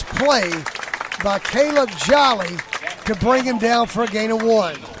nice play by Caleb Jolly to bring him down for a gain of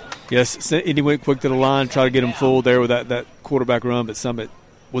 1. Yes, Indy went quick to the line, tried to get him full there with that quarterback run, but Summit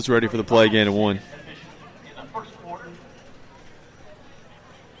was ready for the play, gain of 1.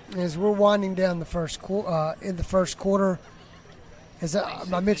 As we're winding down the first quarter, as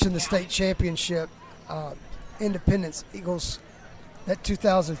I mentioned the state championship, Independence Eagles, that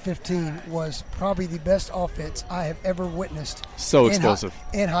 2015 was probably the best offense I have ever witnessed. So explosive.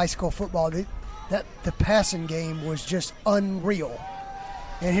 In high school football. The passing game was just unreal.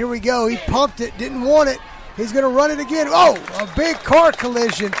 And here we go. He pumped it, didn't want it. He's going to run it again. Oh, a big car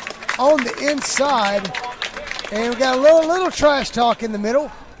collision on the inside. And we got a little trash talk in the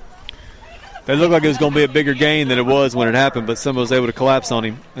middle. It looked like it was going to be a bigger gain than it was when it happened, but someone was able to collapse on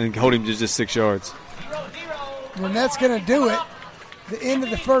him and hold him to just 6 yards. And that's going to do it. The end of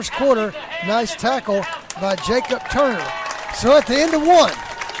the first quarter, nice tackle by Jacob Turner. So at the end of 1,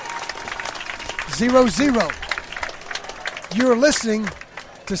 0-0. You're listening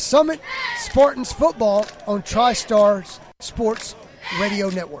to Summit Spartans football on TriStar Sports Radio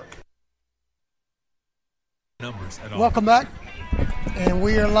Network. Welcome back. And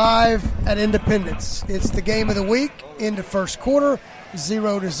we are live at Independence. It's the game of the week, end of first quarter,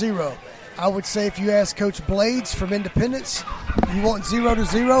 0-0. I would say if you ask Coach Blades from Independence, you want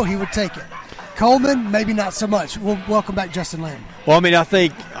 0-0, he would take it. Coleman, maybe not so much. Welcome back, Justin Lamb. Well, I mean, I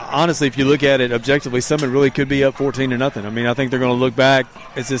think honestly, if you look at it objectively, Summit really could be up 14-0. I mean, I think they're going to look back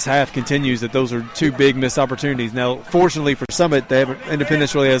as this half continues that those are two big missed opportunities. Now, fortunately for Summit,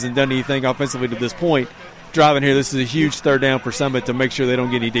 Independence really hasn't done anything offensively to this point. Driving here, this is a huge third down for Summit to make sure they don't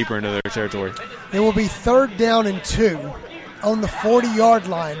get any deeper into their territory. It will be 3rd down and 2 on the 40-yard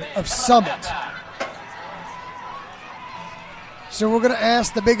line of Summit. So we're going to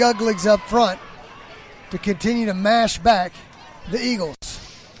ask the Big Uglies up front to continue to mash back the Eagles.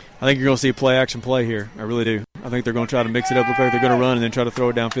 I think you're going to see a play-action play here. I really do. I think they're going to try to mix it up, look like they're going to run, and then try to throw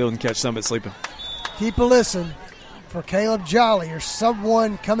it downfield and catch Summit sleeping. Keep a listen for Caleb Jolly or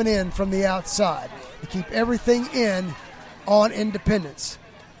someone coming in from the outside to keep everything in on Independence.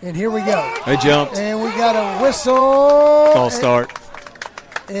 And here we go. They jumped. And we got a whistle. False start.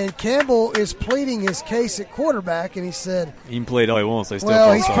 And Campbell is pleading his case at quarterback, and he said, he can play it all he wants. They still well,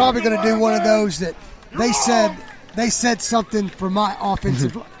 false he's start. probably going to do one of those that they said something for my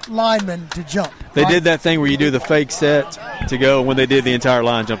offensive lineman to jump. They right? did that thing where you do the fake set to go when they did the entire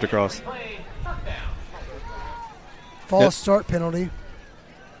line jumped across. False start penalty.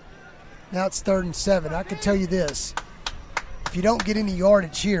 Now it's 3rd and 7. I can tell you this. If you don't get any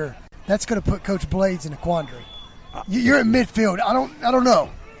yardage here, that's going to put Coach Blades in a quandary. You're at midfield. I don't know.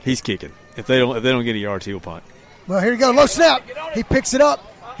 He's kicking. If they don't get a yard, he will punt. Well, here you go. Low snap. He picks it up.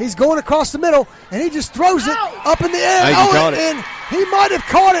 He's going across the middle, and he just throws it up in the air. I think he caught it. And he might have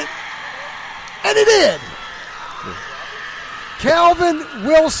caught it, and he did. Calvin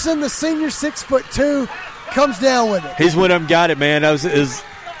Wilson, the senior 6'2", comes down with it. He's one of them got it, man. That was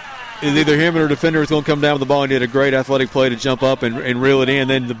either him or a defender was going to come down with the ball and did a great athletic play to jump up and reel it in.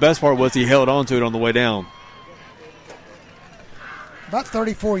 Then the best part was he held on to it on the way down. About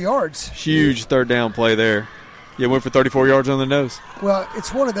 34 yards. Huge third down play there. Yeah, went for 34 yards on the nose. Well,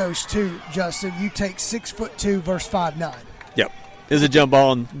 it's one of those, too, Justin. You take 6'2" versus 5'9". Yep. It's a jump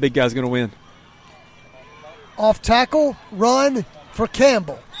ball, and the big guy's going to win. Off tackle, run for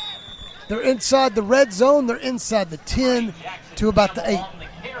Campbell. They're inside the red zone. They're inside the 10 to about the 8.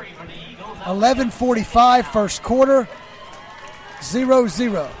 11:45 first quarter,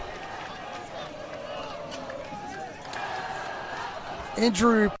 0-0.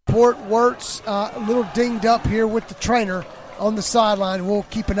 Injury report, Wirtz a little dinged up here with the trainer on the sideline. We'll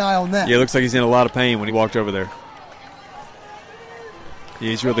keep an eye on that. Yeah, it looks like he's in a lot of pain when he walked over there. Yeah,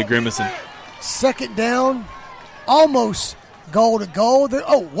 he's really grimacing. 2nd down, almost goal to goal.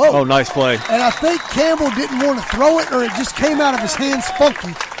 Oh, whoa. Oh, nice play. And I think Campbell didn't want to throw it, or it just came out of his hands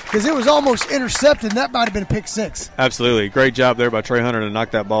funky because it was almost intercepted, and that might have been a pick 6. Absolutely. Great job there by Trey Hunter to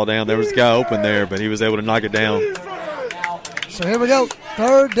knock that ball down. There was a guy open there, but he was able to knock it down. So here we go.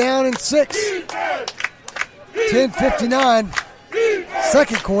 3rd down and 6. 10:59.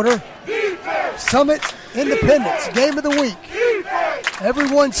 Second quarter. Summit Independence. Game of the week.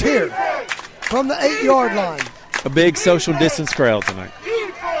 Everyone's here from the 8-yard line. A big social distance crowd tonight.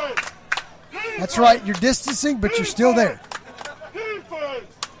 That's right. You're distancing, but you're still there.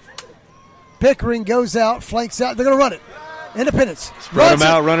 Pickering goes out, flanks out. They're going to run it. Independence. Spread him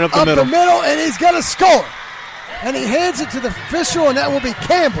out, running up the middle. And he's going to score. And he hands it to the official, and that will be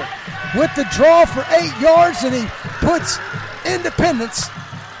Campbell with the draw for 8 yards, and he puts Independence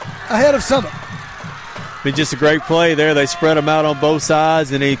ahead of Summit. I mean, just a great play there. They spread them out on both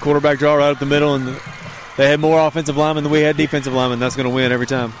sides, and a quarterback draw right up the middle, and they had more offensive linemen than we had defensive linemen. That's going to win every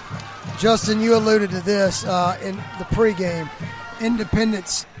time. Justin, you alluded to this in the pregame.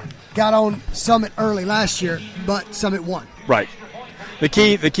 Independence got on Summit early last year, but Summit won. Right. The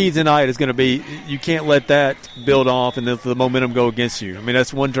key tonight is going to be you can't let that build off and the momentum go against you. I mean,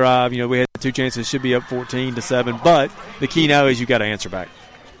 that's one drive. You know, we had 2 chances, should be up 14-7, but the key now is you got to answer back.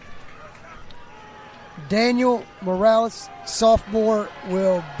 Daniel Morales, sophomore,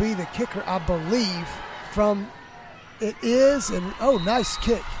 will be the kicker, I believe. It is, and nice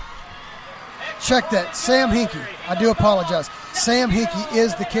kick. Check that, Sam Hinkie. I do apologize. Sam Hinkie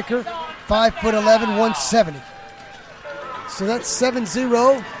is the kicker, 5'11", 170. So that's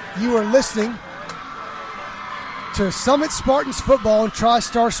 7-0. You are listening to Summit Spartans football on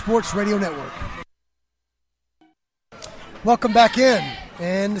TriStar Sports Radio Network. Welcome back in,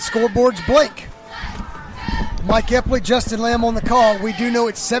 and the scoreboard's blank. Mike Epley, Justin Lamb on the call. We do know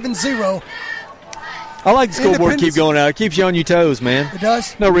it's 7-0. I like the scoreboard keep going out. It keeps you on your toes, man. It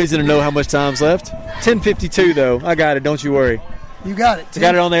does? No reason to know how much time's left. 10:52, though. I got it. Don't you worry. You got it. I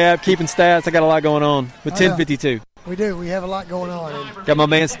got it on the app, keeping stats. I got a lot going on with 10:52. We do. We have a lot going on. Got my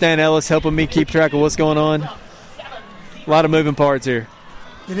man Stan Ellis helping me keep track of what's going on. A lot of moving parts here.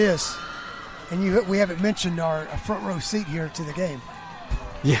 It is. And we haven't mentioned our front row seat here to the game.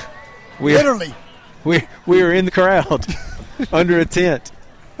 Yeah. Literally. We are in the crowd under a tent.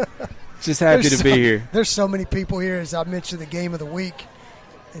 Just happy to be here. There's so many people here. As I mentioned, the game of the week.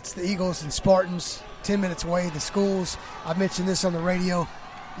 It's the Eagles and Spartans, 10 minutes away, the schools. I mentioned this on the radio,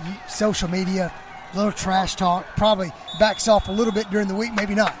 social media, a little trash talk. Probably backs off a little bit during the week,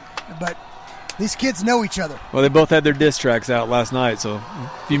 maybe not. But these kids know each other. Well, they both had their diss tracks out last night, so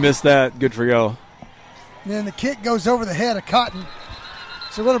if you missed that, good for y'all. And then the kick goes over the head of Cotton.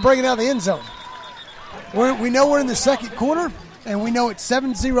 So we're going to bring it out of the end zone. We know we're in the second quarter, and we know it's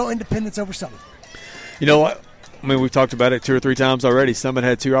 7-0 Independence over Summit. You know what? I mean, we've talked about it 2 or 3 times already. Summit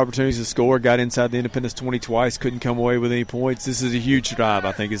had 2 opportunities to score, got inside the Independence 20 twice, couldn't come away with any points. This is a huge drive,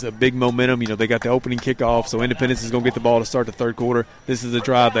 I think. It's a big momentum. You know, they got the opening kickoff, so Independence is going to get the ball to start the third quarter. This is a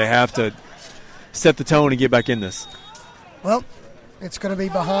drive they have to set the tone and get back in this. Well, it's going to be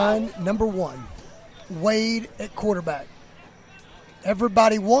behind number 1, Wade at quarterback.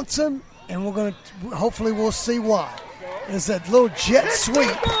 Everybody wants him, and we're going to hopefully we'll see why. Is that little jet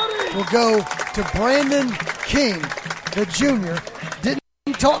sweep will go to Brandon King, the junior. Didn't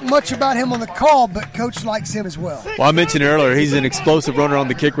talk much about him on the call, but Coach likes him as well. Well, I mentioned earlier, he's an explosive runner on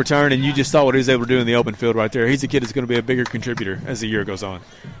the kick return, and you just saw what he was able to do in the open field right there. He's a kid that's going to be a bigger contributor as the year goes on.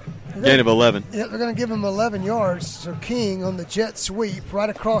 Gain of 11. Yeah, they're going to give him 11 yards. So King on the jet sweep right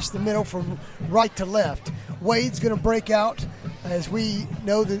across the middle from right to left. Wade's going to break out. As we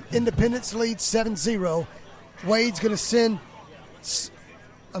know, the Independence leads 7-0. Wade's going to send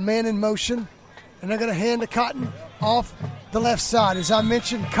a man in motion, and they're going to hand to Cotton off the left side. As I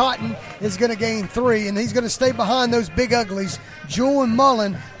mentioned, Cotton is going to gain 3, and he's going to stay behind those big uglies, Jewel and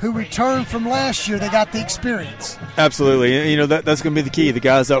Mullen, who returned from last year. They got the experience. Absolutely. You know, that's going to be the key. The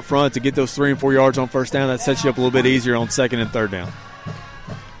guys up front to get those 3 and 4 yards on first down, that sets you up a little bit easier on second and third down.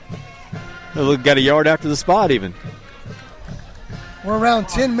 Look, got a yard after the spot even. We're around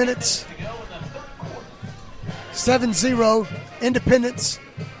 10 minutes. 7-0 Independence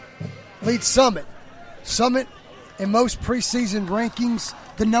leads Summit. Summit, in most preseason rankings,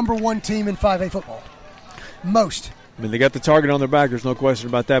 the number 1 team in 5A football. Most. I mean, they got the target on their back. There's no question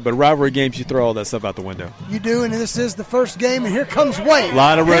about that. But rivalry games, you throw all that stuff out the window. You do, and this is the first game, and here comes Wade.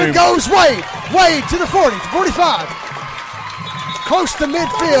 Line of room. Here goes Wade. Wade to the 40, to 45. Close to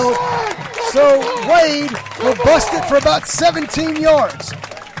midfield. So Wade will bust it for about 17 yards.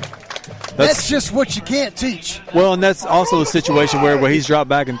 That's just what you can't teach. Well, and that's also a situation where he's dropped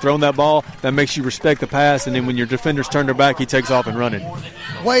back and thrown that ball. That makes you respect the pass, and then when your defenders turn their back, he takes off and running.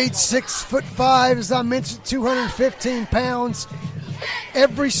 Wade, 6'5", as I mentioned, 215 pounds.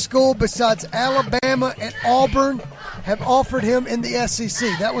 Every school besides Alabama and Auburn have offered him in the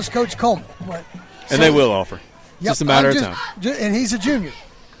SEC. That was Coach Coleman. And they will offer. Yep, just a matter of time. And he's a junior.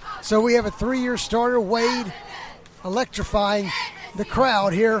 So we have a 3-year starter, Wade, electrifying the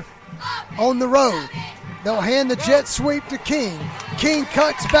crowd here on the road. They'll hand the jet sweep to King. King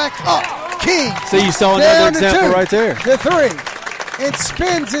cuts back up. King. So you saw another example right there. The 3. It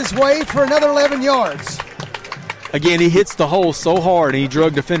spins his way for another 11 yards. Again, he hits the hole so hard, and he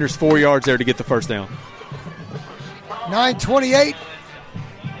drug defenders 4 yards there to get the first down. 9:28.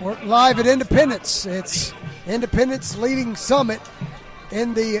 We're live at Independence. It's Independence leading Summit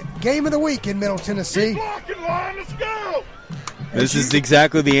in the game of the week in Middle Tennessee. Let's go. This is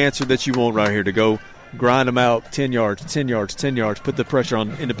exactly the answer that you want right here, to go grind them out 10 yards, 10 yards, 10 yards, put the pressure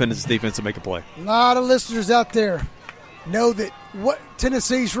on Independence's defense to make a play. A lot of listeners out there know that what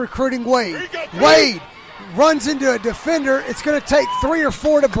Tennessee's recruiting Wade. Wade runs into a defender. It's going to take 3 or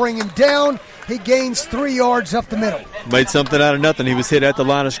 4 to bring him down. He gains 3 yards up the middle. Made something out of nothing. He was hit at the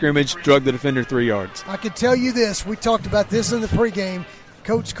line of scrimmage, drug the defender 3 yards. I can tell you this. We talked about this in the pregame.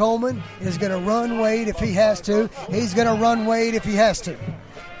 Coach Coleman is going to run Wade if he has to. He's going to run Wade if he has to,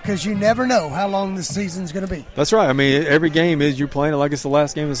 because you never know how long this season's going to be. That's right. I mean, every game is you're playing it like it's the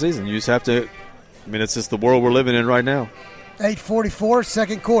last game of the season. You just have to – I mean, it's just the world we're living in right now. 8:44,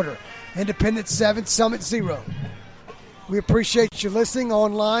 second quarter. Independence 7, Summit 0. We appreciate you listening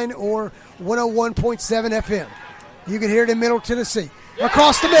online or 101.7 FM. You can hear it in Middle Tennessee.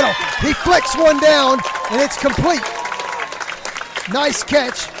 Across the middle. He flicks one down, and it's complete. Nice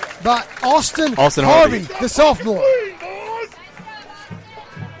catch by Austin Harvey, the sophomore.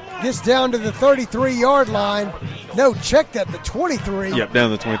 Gets down to the 33-yard line. No, check that, the 23. Yep,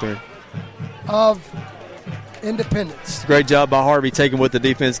 down to the 23. Of Independence. Great job by Harvey taking what the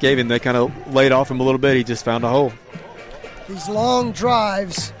defense gave him. They kind of laid off him a little bit. He just found a hole. These long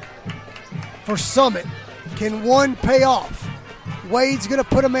drives for Summit, can one pay off? Wade's going to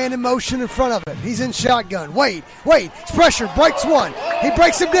put a man in motion in front of him. He's in shotgun. Wade, it's pressure, breaks 1. He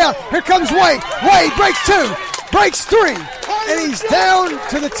breaks him down. Here comes Wade. Wade breaks 2, breaks 3, and he's down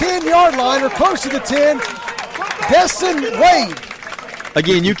to the 10-yard line or close to the 10. Destin Wade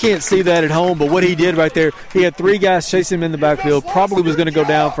Again, you can't see that at home, but what he did right there, he had 3 guys chasing him in the backfield, probably was going to go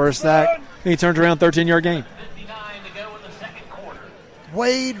down for a sack, and he turns around, 13-yard game.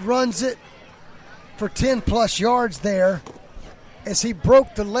 Wade runs it for 10-plus yards there as he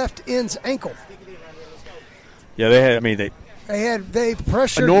broke the left end's ankle. Yeah, they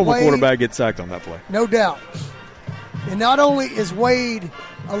pressured a normal Wade. Quarterback gets sacked on that play. No doubt. And not only is Wade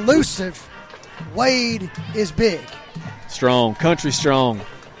elusive, Wade is big. Strong, country strong.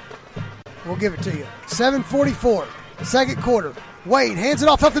 We'll give it to you. 7:44, second quarter. Wade hands it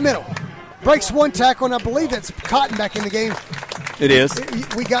off up the middle. Breaks 1 tackle, and I believe that's Cotton back in the game. It is.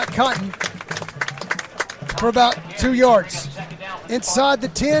 We got Cotton for about 2 yards. Inside the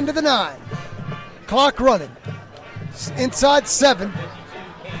 10 to the 9. Clock running. Inside 7.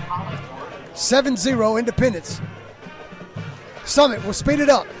 7-0 Independence. Summit will speed it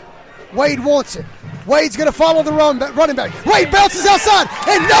up. Wade wants it. Wade's going to follow the running back. Wade bounces outside,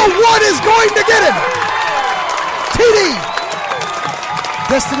 and no one is going to get him. TD.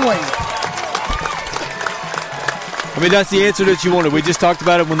 Destin Wade. I mean, that's the answer that you wanted. We just talked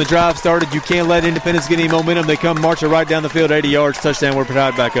about it when the drive started. You can't let Independence get any momentum. They come marching right down the field, 80 yards, touchdown. We're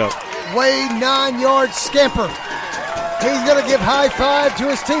tied back up. Wade, 9-yard scamper. He's going to give high five to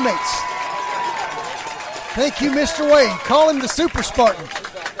his teammates. Thank you, Mr. Wade. Call him the Super Spartan.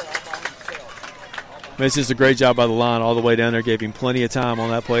 It's just a great job by the line all the way down there. Gave him plenty of time on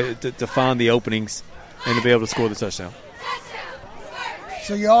that play to find the openings and to be able to score the touchdown.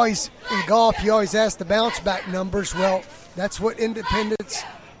 So you always, in golf, you always ask the bounce back numbers. Well, that's what Independence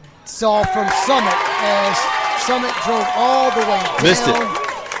saw from Summit as Summit drove all the way down. Missed it.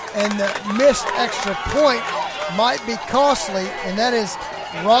 And the missed extra point might be costly, and that is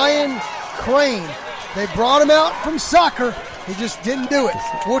Ryan Crane. They brought him out from soccer. He just didn't do it.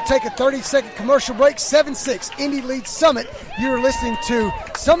 We'll take a 30-second commercial break. 7-6, Indy leads Summit. You're listening to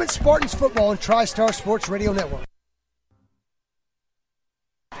Summit Spartans Football on TriStar Sports Radio Network.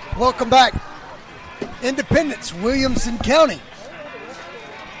 Welcome back. Independence, Williamson County.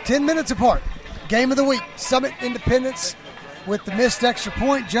 10 minutes apart. Game of the week. Summit Independence with the missed extra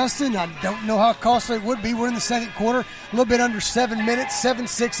point. Justin, I don't know how costly it would be. We're in the second quarter. A little bit under 7 minutes.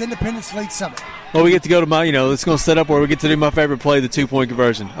 7-6, Independence leads Summit. Well, we get to go to my, it's going to set up where we get to do my favorite play, the 2-point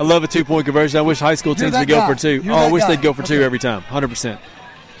conversion. I love a 2-point conversion. I wish high school teams would go for 2. I wish they'd go for 2 every time, 100%.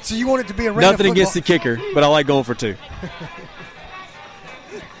 So you want it to be a Nothing football against the kicker, but I like going for 2.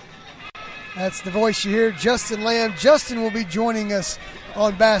 That's the voice you hear, Justin Lamb. Justin will be joining us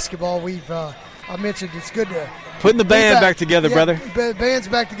on basketball. I mentioned it's good to putting the band back together, brother. Band's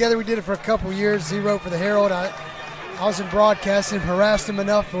back together. We did it for a couple years. He wrote for the Herald. I was in broadcasting, harassed him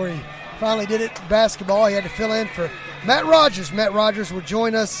enough where he finally did it. Basketball, he had to fill in for Matt Rogers. Matt Rogers will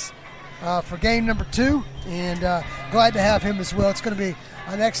join us for game number 2, and glad to have him as well. It's going to be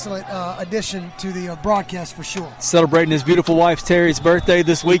an excellent addition to the broadcast for sure. Celebrating his beautiful wife Terry's birthday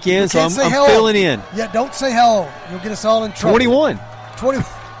this weekend, so I'm filling in. Yeah, don't say how old. You'll get us all in trouble. 21.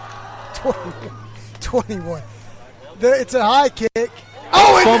 21. It's a high kick.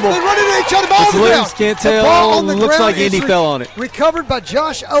 Oh, and they run into each other. Ball on the ground. Can't tell. Looks like Indy fell on it. Recovered by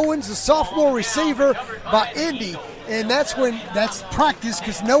Josh Owens, the sophomore receiver by Indy. And that's practice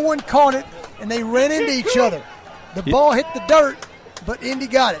because no one caught it, and they ran into each other. The ball hit the dirt, but Indy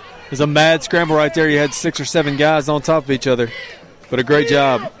got it. There's a mad scramble right there. You had 6 or 7 guys on top of each other. But a great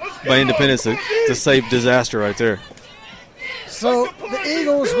job by Independence to save disaster right there. So the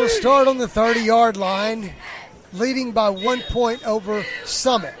Eagles will start on the 30-yard line, leading by 1 point over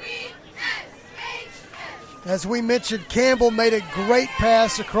Summit. As we mentioned, Campbell made a great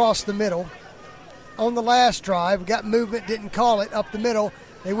pass across the middle. On the last drive, got movement, didn't call it up the middle.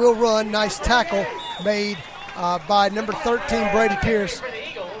 They will run. Nice tackle made by number 13, Brady Pierce.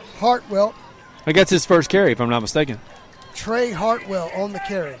 Hartwell. I think that's his first carry, if I'm not mistaken. Trey Hartwell on the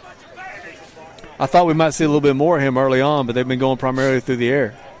carry. I thought we might see a little bit more of him early on, but they've been going primarily through the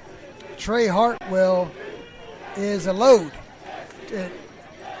air. Trey Hartwell is a load. At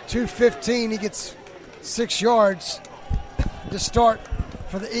 2:15, he gets 6 yards to start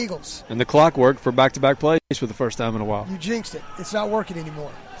for the Eagles. And the clock worked for back-to-back plays for the first time in a while. You jinxed it. It's not working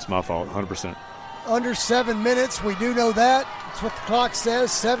anymore. It's my fault, 100%. Under 7 minutes, we do know that. That's what the clock says,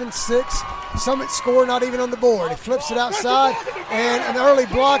 7-6. Summit score not even on the board. He flips it outside, and an early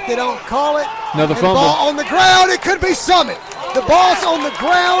block. They don't call it. Another fumble. Ball on the ground. It could be Summit. The ball's on the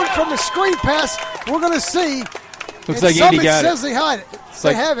ground from the screen pass. We're going to see. Looks like Indy got it. Summit says they hide it.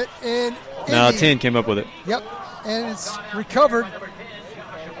 They have it, and no, 10 came up with it. Yep, and it's recovered.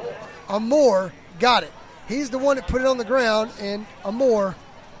 Amore got it. He's the one that put it on the ground, and Amore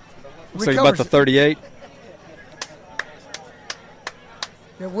looks like about the 38.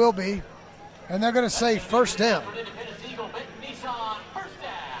 It will be. And they're going to say first down.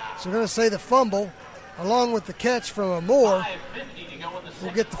 So they're going to say the fumble, along with the catch from Moore,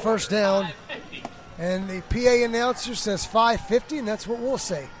 will get the first down. And the PA announcer says 5:50, and that's what we'll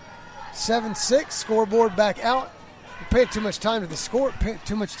say. 7-6, scoreboard back out. We're paying too much time to the scoreboard,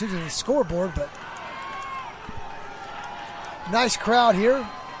 but nice crowd here.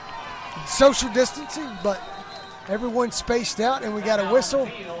 Social distancing, but everyone's spaced out, and we got a whistle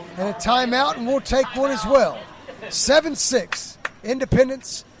and a timeout, and we'll take one as well. 7-6,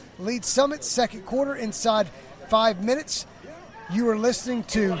 Independence leads Summit, second quarter, inside 5 minutes. You are listening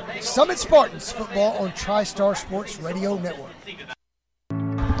to Summit Spartans football on TriStar Sports Radio Network.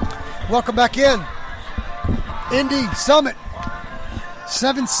 Welcome back in. Indy, Summit.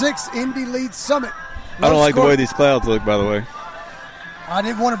 7-6, Indy leads Summit. I don't like the way these clouds look, by the way. I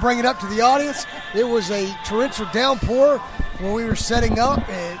didn't want to bring it up to the audience. It was a torrential downpour when we were setting up.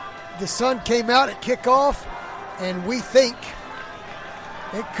 The sun came out at kickoff, and we think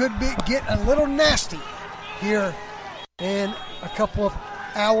it could get a little nasty here in a couple of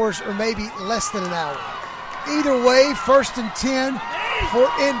hours or maybe less than an hour. Either way, 1st and 10 for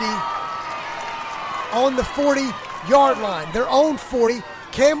Indy on the 40-yard line. Their own 40.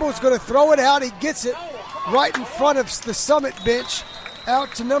 Campbell's going to throw it out. He gets it right in front of the Summit bench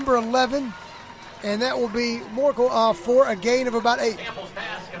out to number 11, and that will be Morkel for a gain of about 8.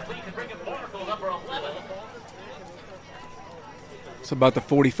 It's about the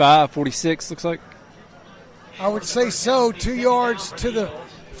 45, 46, looks like. I would say so. 2 yards to the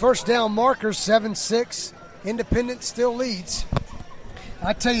first down marker, 7-6. Independence still leads.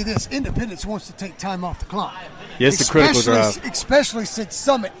 I tell you this, Independence wants to take time off the clock. Yes, the critical drive. Especially since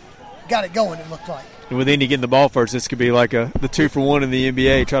Summit got it going, it looked like. And with Indy getting the ball first, this could be like the 2-for-1 in the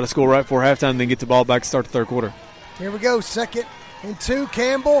NBA. Try to score right before halftime, then get the ball back to start the third quarter. Here we go, 2nd and 2.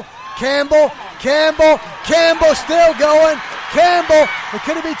 Campbell still going. Campbell,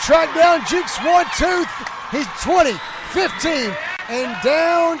 could he be tracked down? Jukes 1, 2, he's 20, 15, and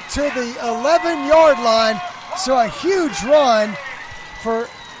down to the 11-yard line. So a huge run for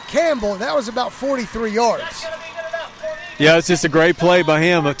Campbell. That was about 43 yards. Yeah, it's just a great play by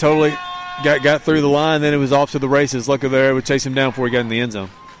him. It totally got through the line, then it was off to the races. Luckily there, it would chase him down before he got in the end zone.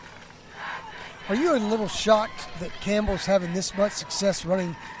 Are you a little shocked that Campbell's having this much success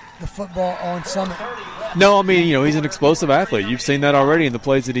running the football on Summit? No, I mean, he's an explosive athlete. You've seen that already in the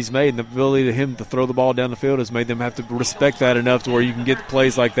plays that he's made, and the ability to him to throw the ball down the field has made them have to respect that enough to where you can get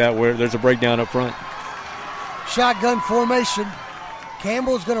plays like that where there's a breakdown up front. Shotgun formation.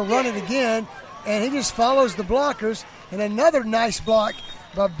 Campbell's going to run it again, and he just follows the blockers. And another nice block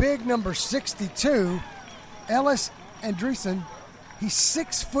by big number 62, Ellis Andreessen. He's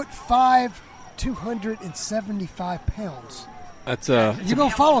 6'5", 275 pounds. That's you're going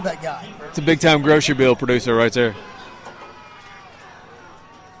to follow that guy. It's a big-time grocery bill producer right there.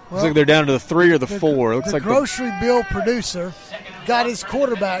 Well, looks like they're down to the 3 or the 4. Looks the like grocery bill producer got his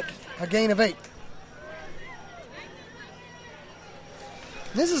quarterback a gain of 8.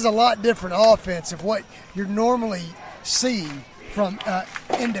 This is a lot different offense of what you're normally seeing from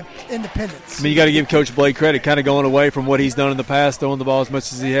Independence. I mean, you got to give Coach Blake credit, kind of going away from what he's done in the past, throwing the ball as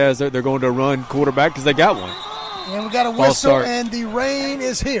much as he has. They're going to run quarterback because they got one. And we got a whistle, and the rain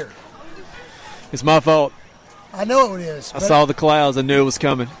is here. It's my fault. I know it is. I saw the clouds. I knew it was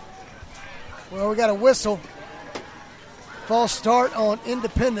coming. Well, we got a whistle. False start on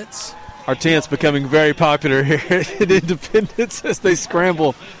Independence. Our tent's becoming very popular here at Independence as they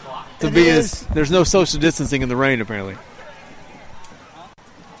scramble to be as – there's no social distancing in the rain, apparently.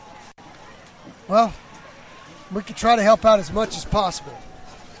 Well, we can try to help out as much as possible.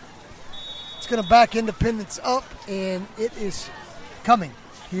 It's going to back Independence up, and it is coming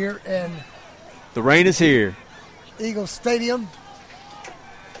here in the rain is here. Eagle Stadium.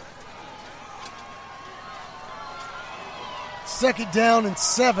 Second down and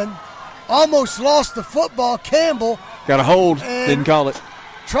 7. Almost lost the football. Campbell got a hold, didn't call it.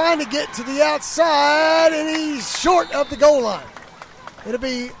 Trying to get to the outside, and he's short of the goal line. It'll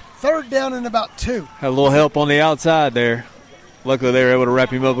be third down and about 2. Had a little help on the outside there. Luckily, they were able to wrap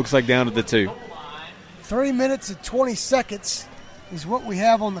him up. Looks like down to the 2. 3 minutes and 20 seconds is what we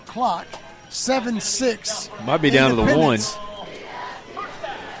have on the clock. 7-6. Might be down to the 1.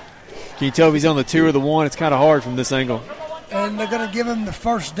 Can you tell if he's on the 2 or the 1? It's kind of hard from this angle. And they're going to give him the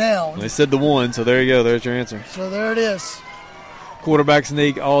first down. They said the 1, so there you go. There's your answer. So there it is. Quarterback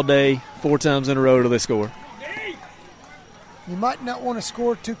sneak all day, 4 times in a row till they score. You might not want to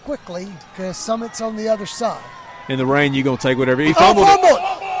score too quickly because Summit's on the other side. In the rain, you're going to take whatever. He fumbled.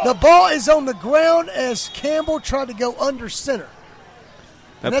 The ball is on the ground as Campbell tried to go under center.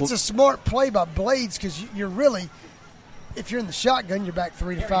 And that's a smart play by Blades because you're really, if you're in the shotgun, you're back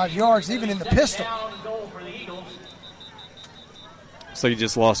 3 to 5 yards, even in the pistol. So you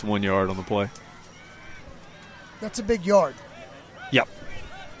just lost 1 yard on the play. That's a big yard. Yep.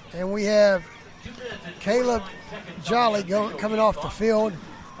 And we have Caleb Jolly coming off the field.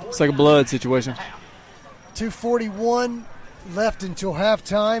 It's like a blood situation. 2:41 left until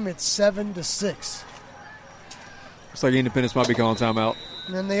halftime. It's 7-6. Looks like Independence might be calling timeout.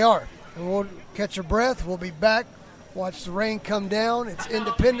 And they are. And we'll catch our breath. We'll be back. Watch the rain come down. It's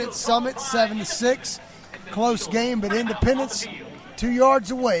Independence Summit, 7-6. Close game, but Independence 2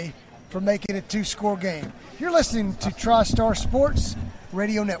 yards away from making a 2-score game. You're listening to TriStar Sports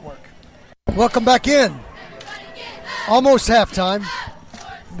Radio Network. Welcome back in. Almost halftime.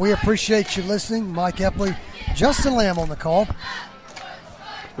 We appreciate you listening. Mike Epley, Justin Lamb on the call.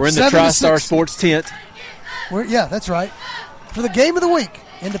 We're in the TriStar Sports tent. Yeah, that's right. For the game of the week,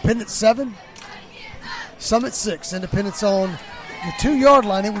 Independence 7, Summit 6. Independence on the 2-yard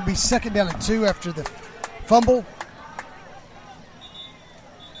line. It would be second down and 2 after the fumble.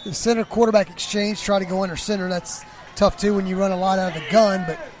 The center quarterback exchange, try to go under center. That's tough too when you run a lot out of the gun,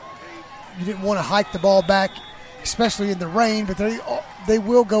 but you didn't want to hike the ball back, especially in the rain. But they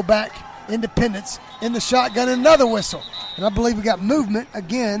will go back. Independence in the shotgun, another whistle. And I believe we got movement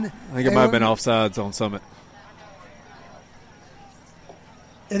again. I think it might have been offsides on Summit.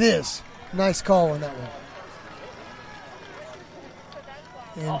 It is. Nice call on that one.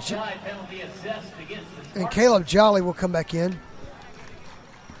 And Caleb Jolly will come back in.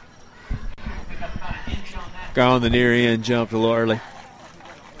 Guy on the near end jumped a little early.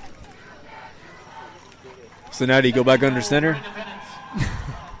 So now do you go back under center?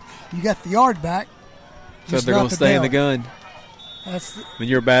 You got the yard back. So they're going to stay in the gun.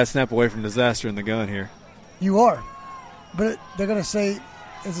 You're a bad snap away from disaster in the gun here. You are. But they're going to say,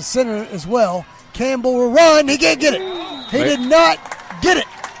 as a center as well, Campbell will run. He can't get it. He did not get it.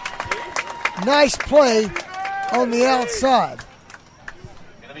 Nice play on the outside.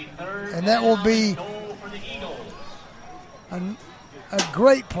 And that will be a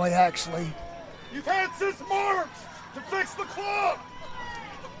great play, actually. You've had 6 marks to fix the clock.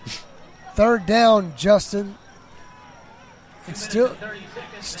 Third down, Justin. It's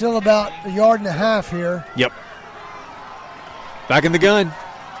still about a yard and a half here. Yep. Back in the gun.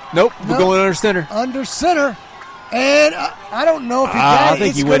 Nope, we're going under center. Under center. And I don't know if he got it. I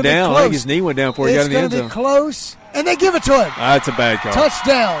think he went down. I think his knee went down before he got in the end zone. It's going to be close. And they give it to him. That's a bad call.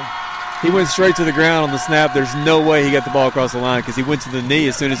 Touchdown. He went straight to the ground on the snap. There's no way he got the ball across the line because he went to the knee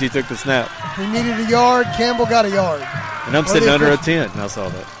as soon as he took the snap. He needed a yard. Campbell got a yard. And I'm sitting under a tent, and I saw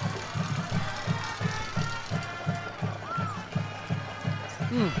that.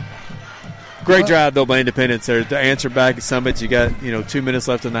 Great drive, though, by Independence there to answer back at Summit. You got 2 minutes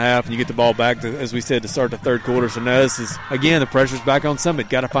left in the half, and you get the ball back, as we said, to start the third quarter. So now this is, again, the pressure's back on Summit.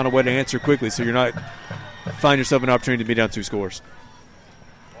 Got to find a way to answer quickly so you're not find yourself an opportunity to be down 2 scores.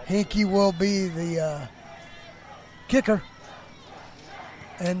 Hinkie will be the kicker.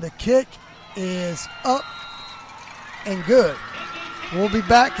 And the kick is up and good. We'll be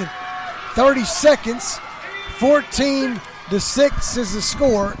back in 30 seconds. 14-6 is the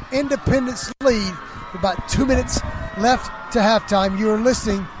score. Independence lead. About 2 minutes left to halftime. You are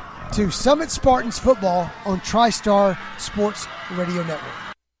listening to Summit Spartans football on TriStar Sports Radio Network.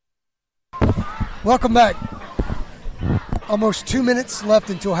 Welcome back. Almost 2 minutes left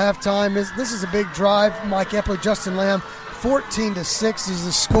until halftime. This is a big drive. Mike Epley, Justin Lamb. 14-6 is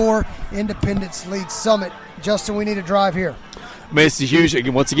the score. Independence leads Summit. Justin, we need a drive here. I mean, it's a huge,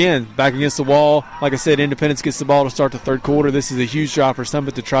 once again, back against the wall. Like I said, Independence gets the ball to start the third quarter. This is a huge drive for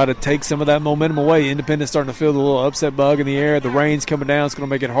Summit to try to take some of that momentum away. Independence starting to feel the little upset bug in the air. The rain's coming down. It's going to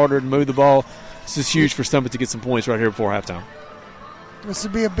make it harder to move the ball. This is huge for Summit to get some points right here before halftime. This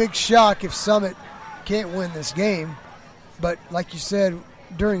would be a big shock if Summit can't win this game. But like you said,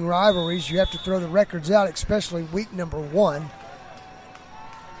 during rivalries, you have to throw the records out, especially week number 1.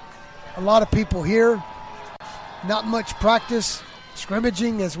 A lot of people here, not much practice,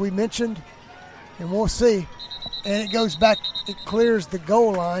 scrimmaging, as we mentioned, and we'll see. And it goes back, it clears the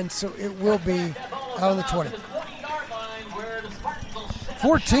goal line, so it will be out on the 20.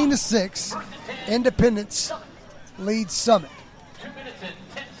 14-6, Independence leads Summit.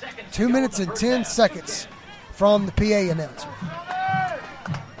 2 minutes and 10 seconds from the PA announcer.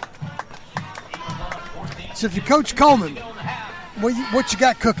 So if you're Coach Coleman, what you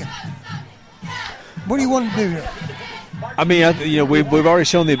got cooking? What do you want to do here? I mean, we've already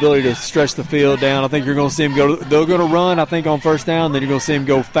shown the ability to stretch the field down. I think you're going to see them go. They're going to run, I think, on first down. Then you're going to see them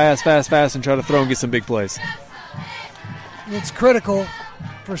go fast, and try to throw and get some big plays. It's critical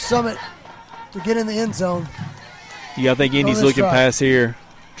for Summit to get in the end zone. Yeah, I think Indy's looking past here.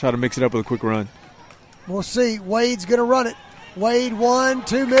 Try to mix it up with a quick run. We'll see. Wade's going to run it. Wade 1,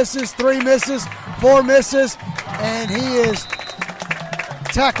 2 misses, 3 misses, 4 misses, and he is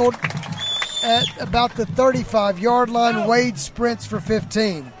tackled at about the 35-yard line. Wade sprints for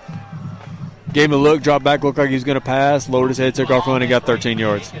 15. Gave him a look, dropped back, looked like he was going to pass, lowered his head, took off run, and got 13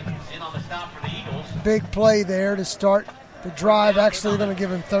 yards. Big play there to start the drive. Actually, going to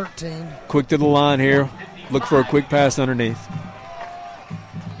give him 13. Quick to the line here. Look for a quick pass underneath.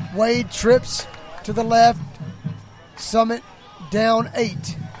 Wade trips to the left. Summit down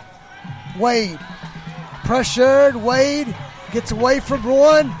 8. Wade pressured. Wade gets away from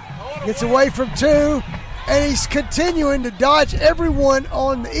 1, gets away from 2, and he's continuing to dodge everyone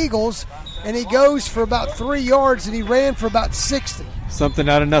on the Eagles, and he goes for about 3 yards, and he ran for about 60. Something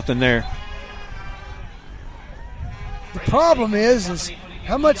out of nothing there. The problem is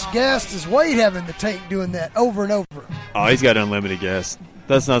how much gas does Wade have in the tank doing that over and over? Oh, he's got unlimited gas.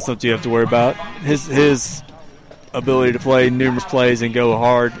 That's not something you have to worry about. His ability to play numerous plays and go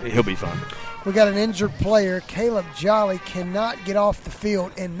hard, he'll be fine. We got an injured player. Caleb Jolly cannot get off the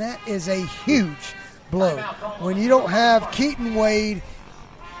field, and that is a huge blow. When you don't have Keaton Wade,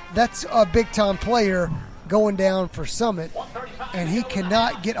 that's a big-time player going down for Summit, and he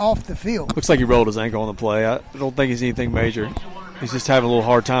cannot get off the field. Looks like he rolled his ankle on the play. I don't think it's anything major. He's just having a little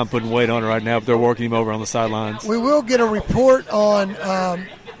hard time putting weight on it right now, but they're working him over on the sidelines. We will get a report on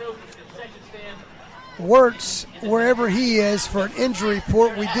Wirtz, wherever he is, for an injury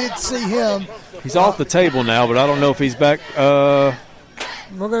report. We did see him. He's off the table now, but I don't know if he's back. We're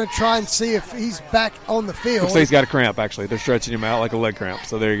going to try and see if he's back on the field. Looks like he's got a cramp, actually. They're stretching him out like a leg cramp,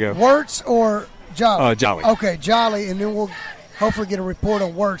 so there you go. Wirtz or Jolly? Jolly. Okay, Jolly, and then we'll hopefully get a report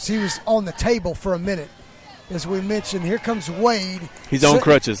on Wirtz. He was on the table for a minute, as we mentioned. Here comes Wade. He's on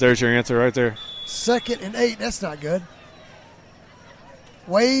crutches. There's your answer right there. 2nd and 8. That's not good.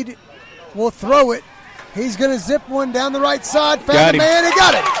 Wade will throw it. He's going to zip one down the right side. Found the man. He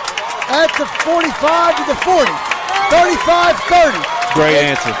got it. At the 45 to the 40. 35-30. Great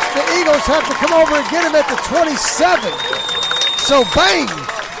answer. The Eagles have to come over and get him at the 27. So, bang.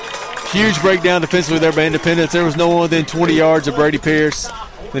 Huge breakdown defensively there by Independence. There was no one within 20 yards of Brady Pierce.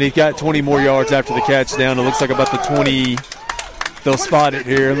 Then he got 20 more yards after the catch down. It looks like about the 20. They'll spot it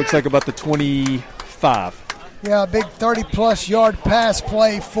here. It looks like about the 25. Yeah, a big 30-plus yard pass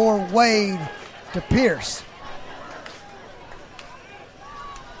play for Wade to Pierce.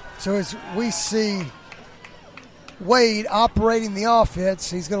 So as we see Wade operating the offense,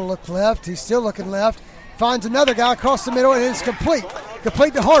 he's going to look left. He's still looking left. Finds another guy across the middle, and it's complete.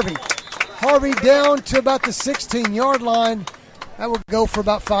 Complete to Harvey. Harvey down to about the 16-yard line. That will go for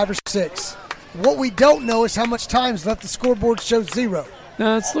about 5 or 6. What we don't know is how much time's left. The scoreboard shows 0.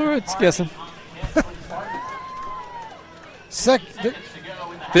 No, it's guessing.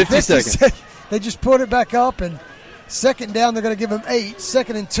 50 seconds. They just put it back up, and 2nd down, they're going to give him 8.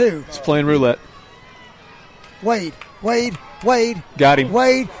 2nd and 2. It's playing roulette. Wade. Got him.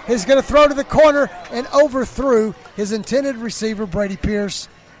 Wade is going to throw to the corner and overthrew his intended receiver, Brady Pierce.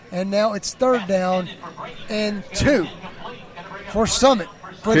 And now it's 3rd down and 2 for Summit.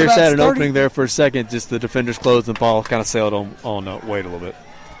 Pierce had an opening there for a second. Just the defenders closed and ball kind of sailed on Wade a little bit.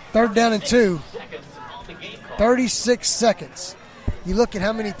 3rd down and 2. 36 seconds. You look at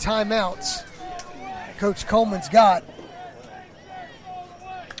how many timeouts Coach Coleman's got.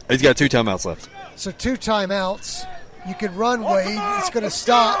 He's got 2 timeouts left. So 2 timeouts. You could run Wade. It's going to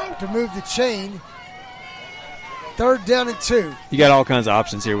stop to move the chain. 3rd down and 2. You got all kinds of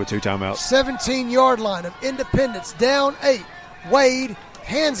options here with 2 timeouts. 17-yard line of Independence. Down 8. Wade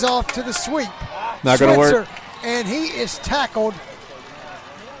hands off to the sweep. Not going to work. And he is tackled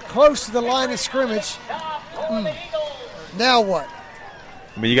close to the line of scrimmage. Now what?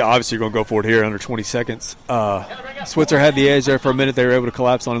 I mean, obviously you're going to go for it here under 20 seconds. Switzer had the edge there for a minute. They were able to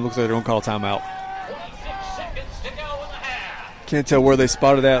collapse on him. Looks like they're going to call a timeout. Can't tell where they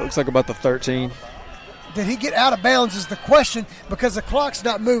spotted that. Looks like about the 13. Did he get out of bounds is the question, because the clock's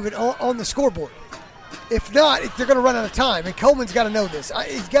not moving on the scoreboard. If not, they're going to run out of time, and Coleman's got to know this.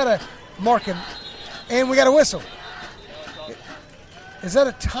 He's got to mark him, and we got a whistle. Is that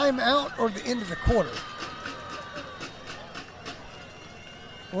a timeout or the end of the quarter?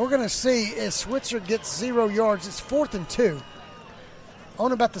 We're going to see as Switzer gets 0 yards. It's 4th and 2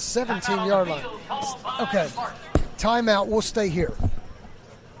 on about the 17-yard line. Okay, timeout. We'll stay here.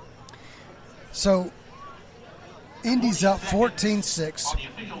 So Indy's up 14-6.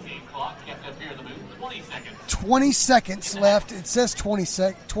 20 seconds left. It says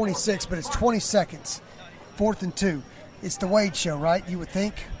 26, but it's 20 seconds. 4th and 2. It's the Wade show, right? You would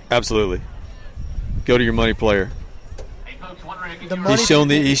think? Absolutely. Go to your money player. He's shown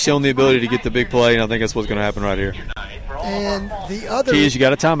the ability to get the big play, and I think that's what's going to happen right here. And the other key is you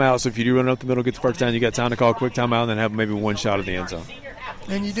got a timeout, so if you do run up the middle, get the first down, you got time to call a quick timeout and then have maybe one shot at the end zone.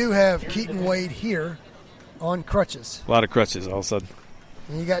 And you do have Keaton Wade here on crutches. A lot of crutches all of a sudden.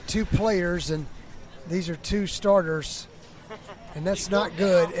 And you got 2 players, and these are 2 starters, and that's not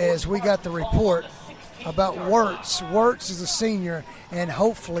good, as we got the report about Wirtz. Wirtz is a senior, and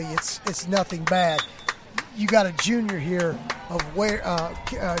hopefully it's nothing bad. You got a junior here of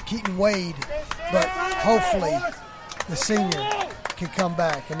Keaton Wade, but hopefully the senior can come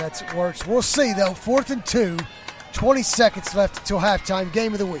back, and that's Wirtz. We'll see, though. 4th and 2, 20 seconds left until halftime.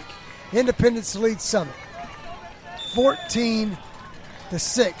 Game of the week. Independence leads Summit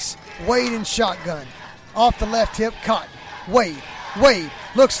 14-6. Wade in shotgun. Off the left hip, Cotton. Wade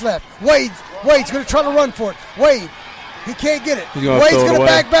looks left. Wade's going to try to run for it. Wade, he can't get it. Wade's going to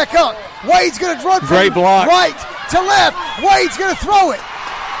back up. Wade's going to run from block. Right to left. Wade's going to throw it.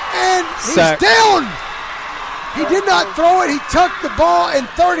 And he's down. He did not throw it. He tucked the ball, and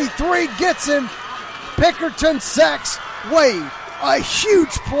 33 gets him. Pickerton sacks Wade. A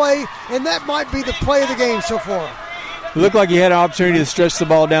huge play, and that might be the play of the game so far. It looked like he had an opportunity to stretch the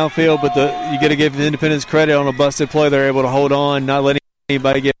ball downfield, but you got to give the Independence credit on a busted play. They're able to hold on, not letting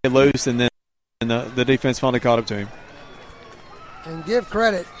anybody get loose, and then the defense finally caught up to him. And give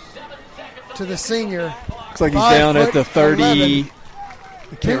credit to the senior. Looks like he's down at the 30. 11.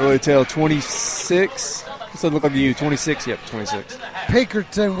 I can't really tell. 26. Does it look like you? 26. Yep, 26.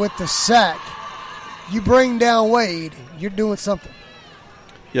 Pinkerton with the sack. You bring down Wade, you're doing something.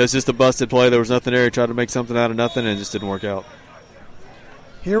 Yeah, it's just a busted play. There was nothing there. He tried to make something out of nothing, and it just didn't work out.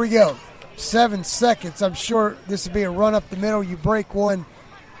 Here we go. 7 seconds. I'm sure this will be a run up the middle. You break one,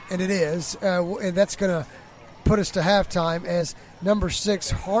 and it is. And that's going to put us to halftime as number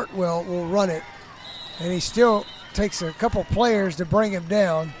 6, Hartwell, will run it. And he still takes a couple players to bring him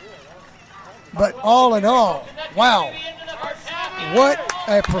down. But all in all, wow, what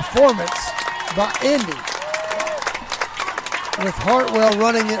a performance by Indy. With Hartwell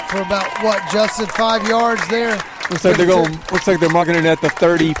running it for about, Justin, 5 yards there? Looks like they're marking it at the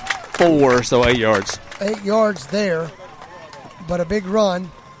 34, so 8 yards. 8 yards there, but a big run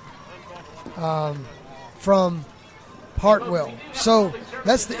from Hartwell. So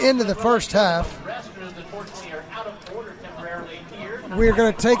that's the end of the first half. We're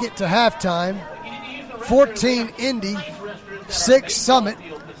going to take it to halftime. 14 Indy, 6 Summit.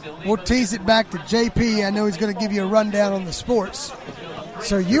 We'll tease it back to JP. I know he's going to give you a rundown on the sports.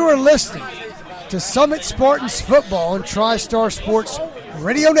 So you are listening to Summit Spartans football on TriStar Sports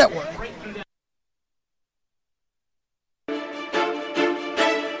Radio Network.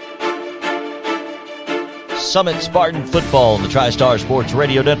 Summit Spartan football on the TriStar Sports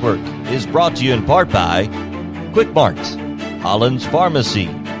Radio Network is brought to you in part by Quick Mart, Holland's Pharmacy,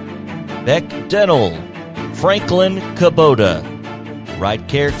 Beck Dental, Franklin Kubota, Right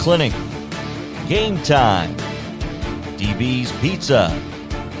Care Clinic, Game Time, DB's Pizza,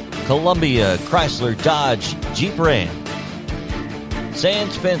 Columbia Chrysler Dodge Jeep Ram,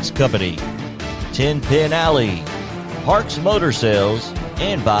 Sands Fence Company, Tin Pin Alley, Parks Motor Sales,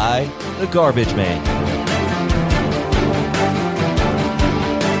 and by The Garbage Man.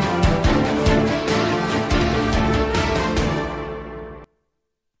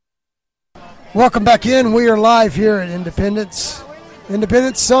 Welcome back in. We are live here at Independence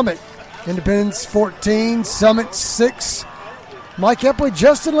Summit. Independence 14, Summit 6. Mike Epley,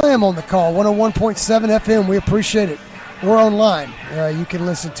 Justin Lamb on the call, 101.7 FM. We appreciate it. We're online. You can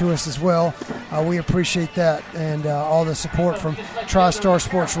listen to us as well. We appreciate that and all the support from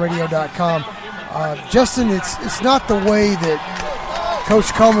TriStarSportsRadio.com. Justin, it's not the way that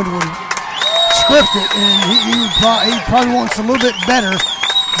Coach Coleman would script it, and he probably wants a little bit better.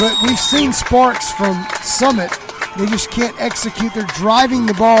 But we've seen sparks from Summit. They just can't execute. They're driving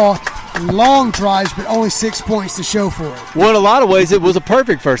the ball, long drives, but only 6 points to show for it. Well, in a lot of ways, it was a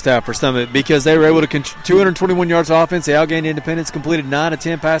perfect first half for Summit because they were able to 221 yards of offense. They outgained Independence, completed 9 of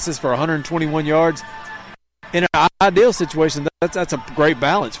 10 passes for 121 yards. In an ideal situation, that's a great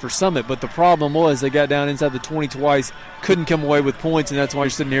balance for Summit. But the problem was they got down inside the 20 twice, couldn't come away with points, and that's why you're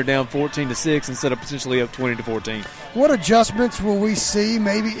sitting here down 14-6 instead of potentially up 20-14. What adjustments will we see?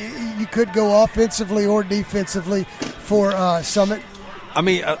 Maybe you could go offensively or defensively for Summit. I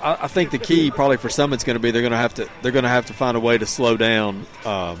mean, I think the key probably for Summit's going to be they're going to have to find a way to slow down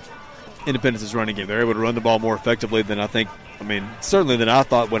Independence's running game. They're able to run the ball more effectively than certainly than I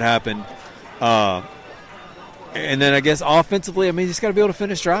thought would happen. And then I guess offensively, you just got to be able to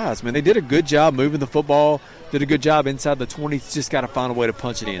finish drives. They did a good job moving the football, did a good job inside the 20. Just got to find a way to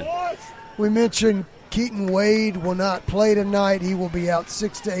punch it in. We mentioned Keaton Wade will not play tonight. He will be out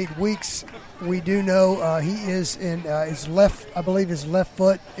 6 to 8 weeks. We do know he is in his left, I believe his left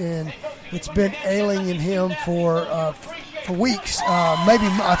foot, and it's been ailing in him for weeks, maybe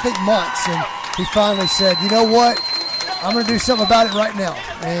I think months. And he finally said, you know what, I'm going to do something about it right now.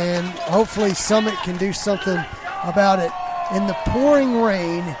 And hopefully Summit can do something about it. In the pouring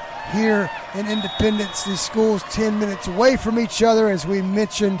rain here in Independence, these schools 10 minutes away from each other, as we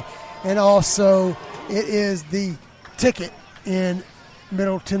mentioned, and also it is the ticket in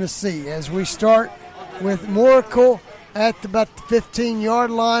Middle Tennessee. As we start with Moracle at about the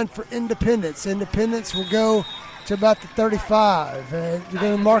 15-yard line for Independence. Independence will go to about the 35. You're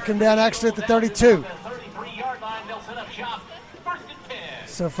going to mark him down actually at the 32.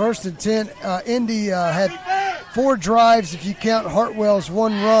 So 1st and 10. Indy had 4 drives, if you count Hartwell's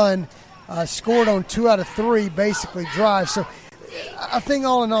 1 run, scored on 2 out of 3 basically drives. So I think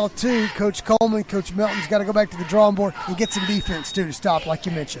all in all, too, Coach Coleman, Coach Melton's got to go back to the drawing board and get some defense, too, to stop, like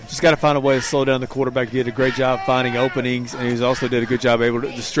you mentioned. Just got to find a way to slow down the quarterback. He did a great job finding openings, and he also did a good job able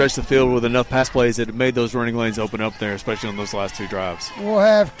to stretch the field with enough pass plays that made those running lanes open up there, especially on those last 2 drives. We'll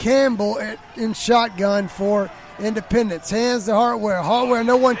have Campbell in shotgun for Independence. Hands to Hartwell. Hartwell,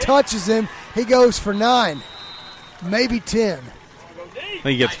 no one touches him. He goes for 9, maybe 10. I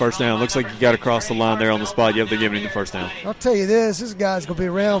think he gets the first down. Looks like you got to cross the line there on the spot. You have to give him the first down. I'll tell you this guy's going to be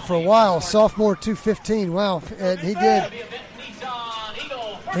around for a while. Sophomore 215. Wow, and he did.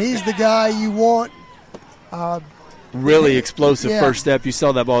 He's the guy you want. Really explosive first step. You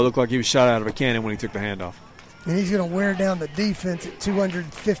saw that ball. It looked like he was shot out of a cannon when he took the handoff. And he's going to wear down the defense at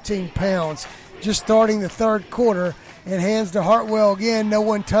 215 pounds. Just starting the 3rd quarter. And hands to Hartwell again. No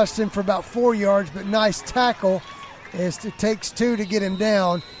one touched him for about 4 yards, but nice tackle. As it takes 2 to get him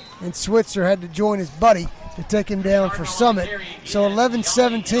down, and Switzer had to join his buddy to take him down for Summit. So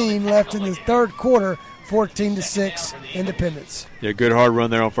 11-17 left in the 3rd quarter, 14-6 Independence. Yeah, good hard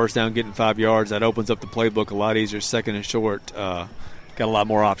run there on first down, getting 5 yards. That opens up the playbook a lot easier. 2nd and short, got a lot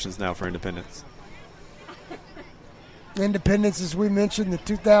more options now for Independence. Independence, as we mentioned, the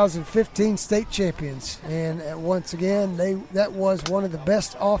 2015 state champions, and once again, that was one of the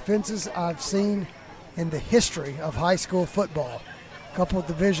best offenses I've seen in the history of high school football. A couple of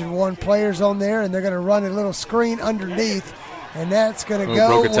Division I players on there, and they're going to run a little screen underneath, and that's going to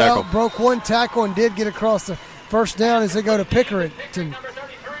go. Broke 1 tackle and did get across the first down as they go to Pickering.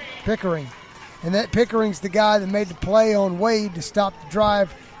 And that Pickering's the guy that made the play on Wade to stop the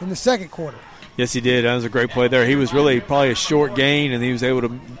drive in the 2nd quarter. Yes, he did. That was a great play there. He was really probably a short gain, and he was able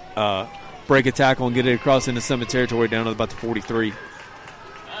to break a tackle and get it across into Summit territory down to about the 43.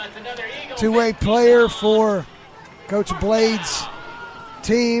 Two-way player for Coach Blade's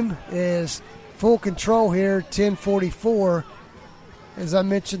team is full control here, 10:44. As I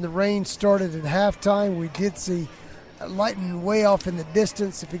mentioned, the rain started at halftime. We did see lightning way off in the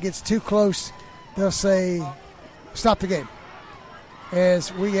distance. If it gets too close, they'll say, stop the game.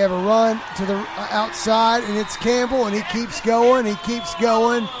 As we have a run to the outside, and it's Campbell, and he keeps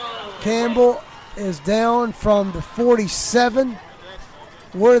going. Campbell is down from the 47.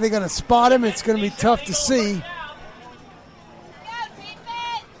 Where are they going to spot him? It's going to be tough to see.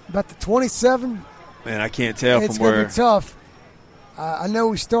 About the 27. Man, I can't tell it's from where. It's going to be tough. I know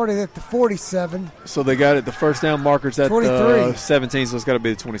we started at the 47. So they got it. The first down marker's at 23. 17, so it's got to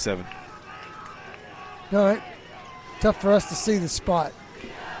be the 27. All right. Tough for us to see the spot.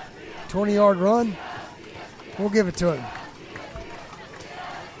 20-yard run. We'll give it to him.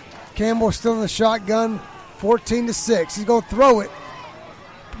 Campbell still in the shotgun. 14-6. He's going to throw it.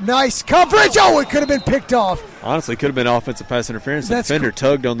 Nice coverage. Oh, it could have been picked off. Honestly, could have been offensive pass interference. The defender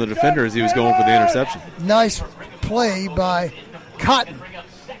tugged on the defender as he was going for the interception. Nice play by Cotton.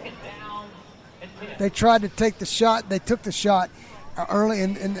 They tried to take the shot. They took the shot early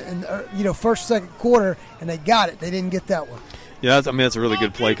in first, 2nd quarter, and they got it. They didn't get that one. Yeah, that's a really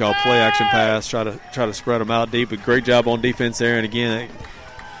good play call. Play action pass. Try to spread them out deep. A great job on defense there, and again,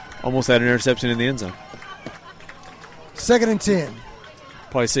 almost had an interception in the end zone. 2nd and 10.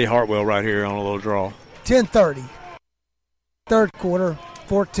 Probably see Hartwell right here on a little draw. 10:30. 3rd quarter,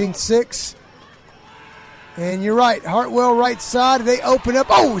 14-6. And you're right, Hartwell right side. They open up.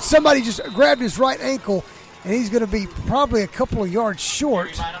 Oh, somebody just grabbed his right ankle, and he's going to be probably a couple of yards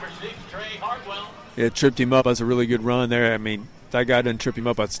short. Yeah, tripped him up. That's a really good run there. I mean, if that guy doesn't trip him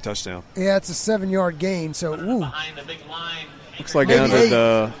up, that's a touchdown. Yeah, it's a 7-yard gain. So, looks like down to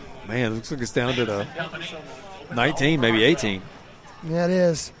the – man, looks like it's down to the 19, maybe 18. Yeah, it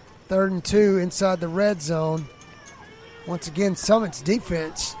is. 3rd and 2 inside the red zone. Once again, Summit's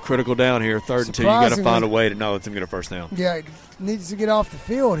defense. Critical down here, 3rd and 2. You got to find a way to not let them get a first down. Yeah, he needs to get off the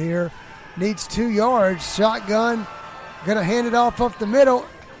field here. Needs 2 yards. Shotgun, going to hand it off up the middle.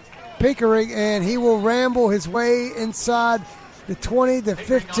 Pickering, and he will ramble his way inside the 20, the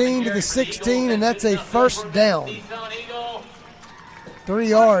 15 to the 16, and that's a first down. 3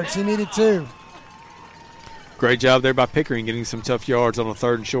 yards. He needed 2. Great job there by Pickering getting some tough yards on a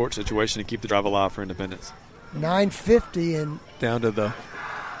 3rd and short situation to keep the drive alive for Independence. 9:50 and down to the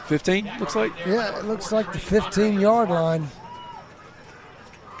 15, looks like. Yeah, it looks like the 15-yard line.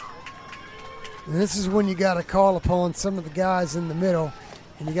 And this is when you got to call upon some of the guys in the middle,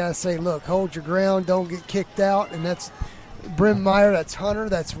 and you got to say, look, hold your ground, don't get kicked out. And that's Brimmeyer, that's Hunter,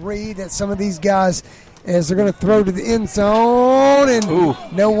 that's Reed, that's some of these guys as they're going to throw to the end zone, and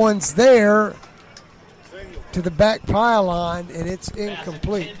no one's there to the back pylon, and it's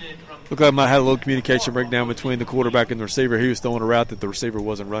incomplete. Looked like I might have had a little communication breakdown between the quarterback and the receiver. He was throwing a route that the receiver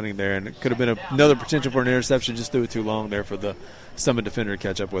wasn't running there, and it could have been another potential for an interception. Just threw it too long there for the Summit defender to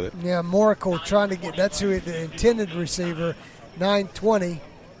catch up with it. Yeah, Moracle trying to get – that's who the intended receiver. 9:20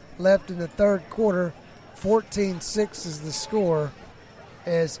 left in the 3rd quarter. 14-6 is the score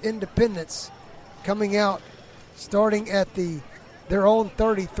as Independence coming out, starting at their own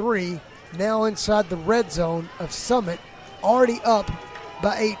 33, now inside the red zone of Summit, already up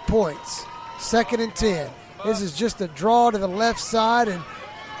by 8 points. 2nd and 10. This is just a draw to the left side, and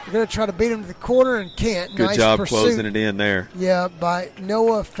they're going to try to beat him to the corner and can't. Good nice job pursuit. Closing it in there. Yeah, by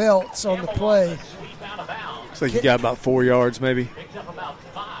Noah Feltz on the play. Looks like you got about 4 yards maybe.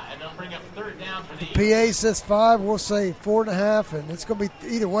 The PA says 5. We'll say 4.5, and it's going to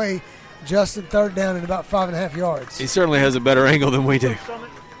be either way. Justin 3rd down and about 5.5 yards. He certainly has a better angle than we do.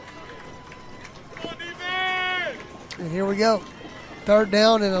 And here we go. 3rd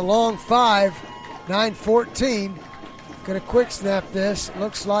down and a long 5. 9:14. Going to quick snap this.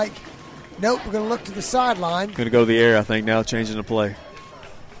 Looks like, nope, we're going to look to the sideline. Going to go to the air, I think, now, changing the play.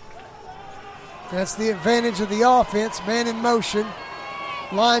 That's the advantage of the offense. Man in motion.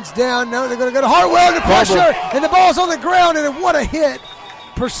 Lines down. No, they're going to go to Hartwell under pressure. And the ball's on the ground, and what a hit.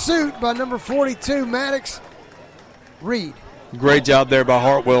 Pursuit by number 42, Maddox Reed. Great job there by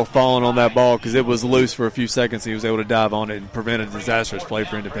Hartwell falling on that ball because it was loose for a few seconds. He was able to dive on it and prevent a disastrous play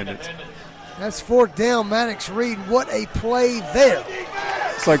for Independence. That's 4th down, Maddox Reed. What a play there.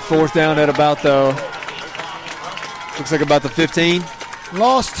 It's like 4th down at about the, looks like about the 15.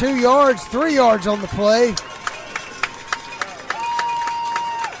 Lost 2 yards, 3 yards on the play.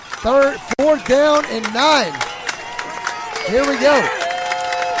 4th down and 9. Here we go.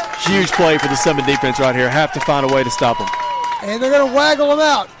 Huge play for the Summit defense right here. Have to find a way to stop them. And they're going to waggle them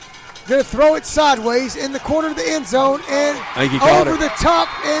out. Going to throw it sideways in the corner of the end zone and over the top,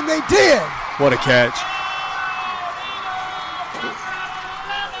 and they did. What a catch.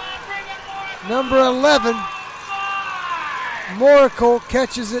 Number 11, Moracle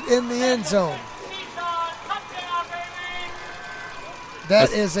catches it in the end zone.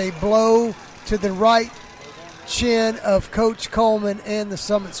 That is a blow to the right chin of Coach Coleman and the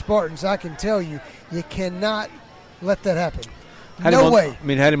Summit Spartans. I can tell you, you cannot let that happen. No way.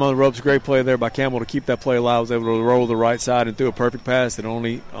 Had him on the ropes. Great play there by Campbell to keep that play alive. Was able to roll the right side and threw a perfect pass that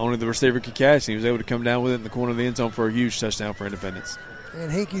only the receiver could catch. And he was able to come down with it in the corner of the end zone for a huge touchdown for Independence.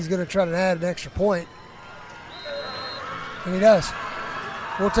 And Hickey's going to try to add an extra point. And he does.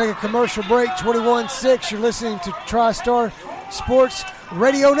 We'll take a commercial break. 21-6. You're listening to TriStar Sports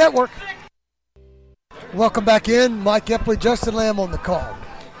Radio Network. Welcome back in. Mike Epley, Justin Lamb on the call.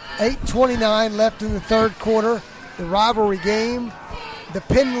 8:29 left in the 3rd quarter. The rivalry game. The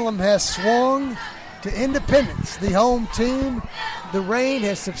pendulum has swung to Independence, the home team. The rain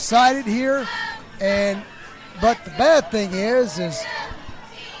has subsided here, but the bad thing is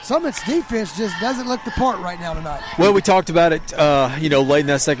Summit's defense just doesn't look the part right now tonight. Well, we talked about it, late in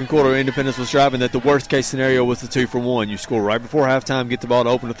that 2nd quarter. Independence was driving that the worst-case scenario was the 2-for-1. You score right before halftime, get the ball to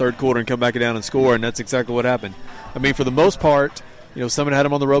open the 3rd quarter, and come back down and score, and that's exactly what happened. For the most part, Summit had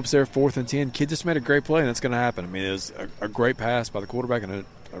him on the ropes there, 4th and 10. Kid just made a great play, and that's going to happen. It was a great pass by the quarterback and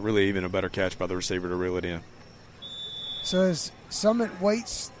a really even a better catch by the receiver to reel it in. So as Summit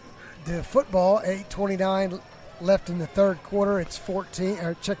waits the football, 8:29 left in the 3rd quarter. It's 14.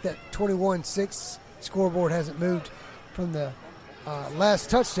 Or check that 21-6. Scoreboard hasn't moved from the last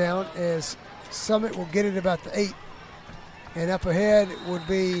touchdown as Summit will get it about the 8. And up ahead would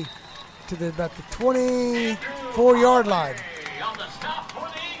be to about the 24-yard line.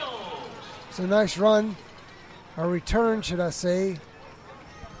 So nice run, or return, should I say,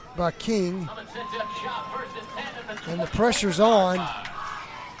 by King. And the pressure's on.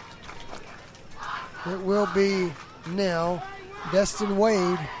 It will be now Destin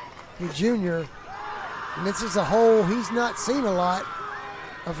Wade, the junior, and this is a hole he's not seen a lot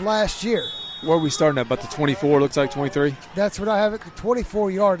of last year. Where are we starting at? About the 24, looks like 23? That's what I have at the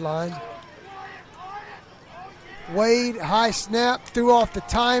 24-yard line. Wade, high snap, threw off the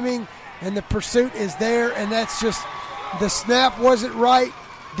timing, and the pursuit is there, and that's just the snap wasn't right,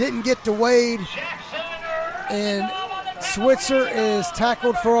 didn't get to Wade, and Switzer is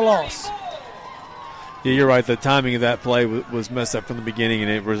tackled for a loss. Yeah, you're right. The timing of that play was messed up from the beginning, and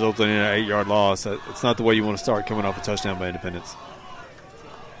it resulted in an 8-yard loss. It's not the way you want to start coming off a touchdown by Independence.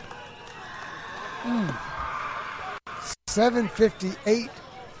 7:58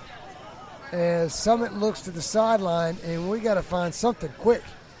 as Summit looks to the sideline, and we got to find something quick.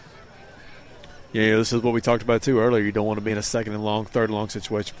 Yeah, this is what we talked about, too, earlier. You don't want to be in a second and long, third and long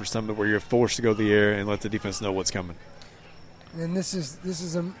situation for Summit where you're forced to go to the air and let the defense know what's coming. And this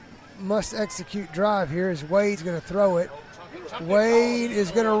is a must-execute drive here as Wade's going to throw it. Wade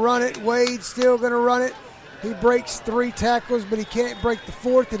is going to run it. Wade's still going to run it. He breaks 3 tackles, but he can't break the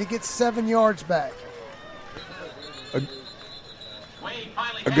 4th, and he gets 7 yards back.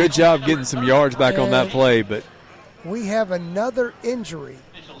 A good job getting some yards back on that play, but we have another injury.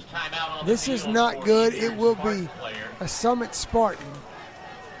 This is not good. It will be a Summit Spartan.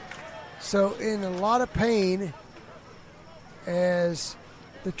 So in a lot of pain as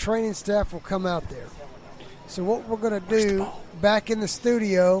the training staff will come out there. So what we're going to do back in the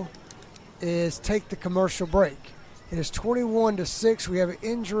studio is take the commercial break. It is 21-6. We have an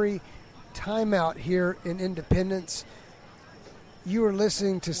injury timeout here in Independence. You are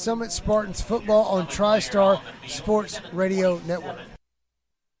listening to Summit Spartans football on TriStar Sports Radio Network.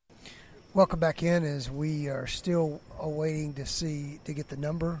 Welcome back in as we are still awaiting to get the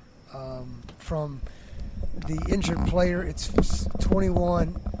number from the injured player. It's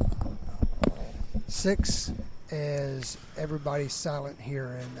 21-6 as everybody's silent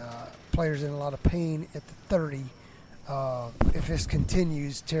here, and players in a lot of pain at the 30. If this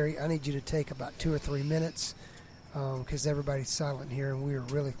continues, Terry, I need you to take about 2 or 3 minutes because everybody's silent here, and we are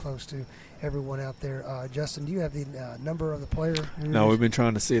really close to everyone out there. Justin, do you have the number of the player? No, we've been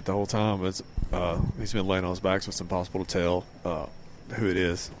trying to see it the whole time. He's been laying on his back, so it's impossible to tell who it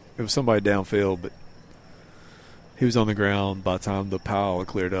is. It was somebody downfield, but he was on the ground. By the time the pile had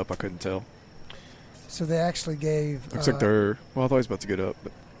cleared up, I couldn't tell. So they actually gave – looks like they're – well, I thought he was about to get up.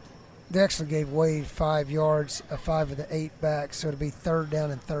 But they actually gave Wade 5 yards, 5 of the 8 back, so it'll be 3rd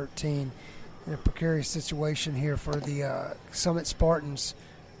down and 13. In a precarious situation here for the Summit Spartans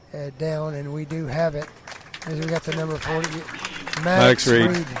down, and we do have it as we got the number 40. Max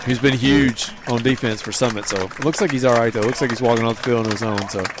Reed, who's been huge on defense for Summit, so it looks like he's all right, though. It looks like he's walking off the field on his own.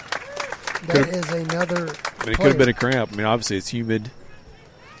 So that is another it could have been a cramp. I mean, obviously it's humid.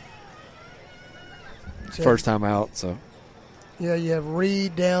 First time out, so. Yeah, you have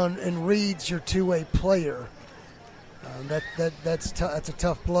Reed down, and Reed's your two-way player. That's a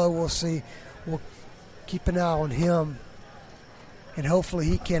tough blow. We'll see. We'll keep an eye on him, and hopefully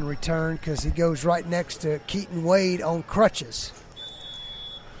he can return because he goes right next to Keaton Wade on crutches.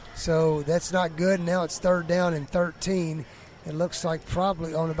 So that's not good. Now it's 3rd down and 13. It looks like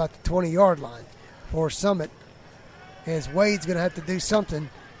probably on about the 20-yard line for Summit, as Wade's going to have to do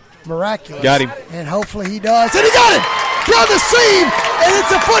something miraculous. Got him. And hopefully he does. And he got it! Down the seam, and it's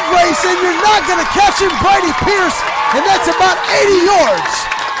a foot race, and you're not going to catch him, Brady Pierce, and that's about 80 yards.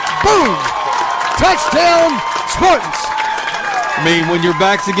 Boom! Touchdown, Spartans. I mean, when your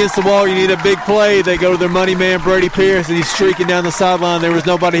back's against the wall, you need a big play. They go to their money man, Brady Pierce, and he's streaking down the sideline. There was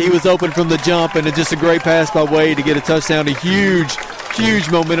nobody. He was open from the jump, and it's just a great pass by Wade to get a touchdown. A huge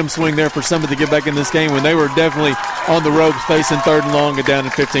momentum swing there for Summit to get back in this game when they were definitely on the ropes facing 3rd and long and down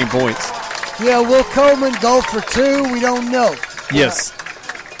at 15 points. Yeah, will Coleman go for 2? We don't know. Yes.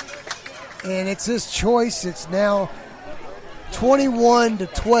 And it's his choice. It's now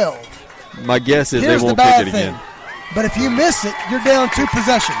 21-12. My guess is Here's they won't the bad kick it thing. again. But if you miss it, you're down 2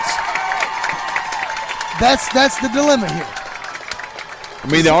 possessions. That's the dilemma here. I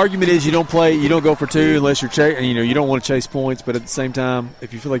mean, the argument is you don't go for 2 unless you're you don't want to chase points. But at the same time,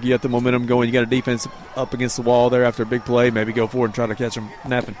 if you feel like you got the momentum going, you got a defense up against the wall there after a big play, maybe go forward and try to catch them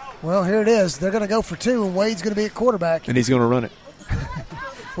napping. Well, here it is. They're going to go for 2, and Wade's going to be at quarterback. And he's going to run it.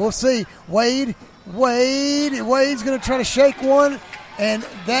 We'll see. Wade's going to try to shake one, and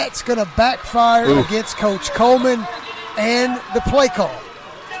that's going to backfire against Coach Coleman and the play call.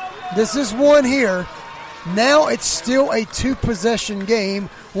 This is one here. Now it's still a 2-possession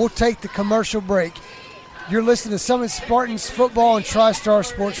game. We'll take the commercial break. You're listening to Summit Spartans football on TriStar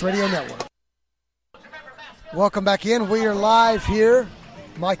Sports Radio Network. Welcome back in. We are live here.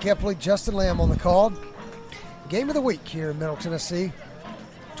 Mike Epley, Justin Lamb on the call. game of the week here in Middle Tennessee,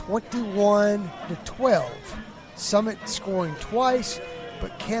 21-12. Summit scoring twice,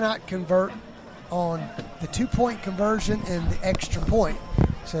 but cannot convert on the 2-point conversion and the extra point.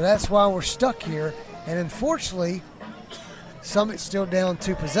 So that's why we're stuck here. And unfortunately, Summit's still down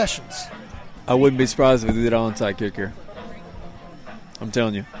 2 possessions. I wouldn't be surprised if they did onside kicker. I'm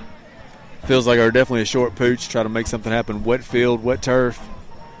telling you. Feels like they're definitely a short pooch, try to make something happen. Wet field, wet turf,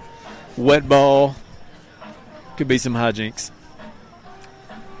 wet ball. Could be some hijinks.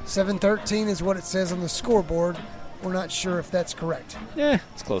 7-13 is what it says on the scoreboard. We're not sure if that's correct. Yeah,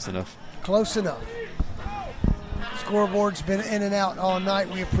 it's close enough. Close enough. Scoreboard's been in and out all night.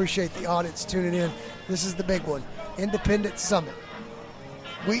 We appreciate the audits tuning in. This is the big one. Independent Summit.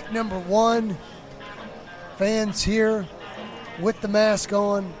 Week number 1. Fans here with the mask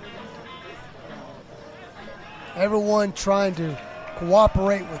on. Everyone trying to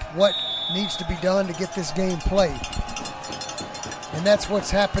cooperate with what needs to be done to get this game played. And that's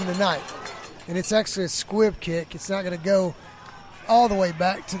what's happened tonight. And it's actually a squib kick. It's not going to go all the way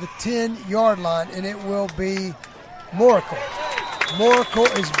back to the 10-yard line, and it will be Moracle. Moracle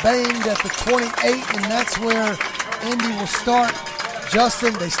is banged at the 28, and that's where Indy will start.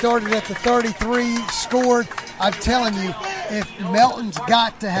 Justin, they started at the 33, scored. I'm telling you, if Melton's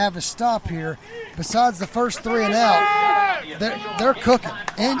got to have a stop here, besides the first 3 and out, they're cooking.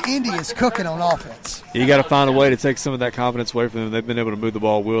 And Indy is cooking on offense. You got to find a way to take some of that confidence away from them. They've been able to move the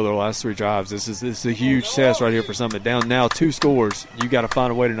ball well their last 3 drives. This is a huge test right here for Summit. Down now 2 scores. You got to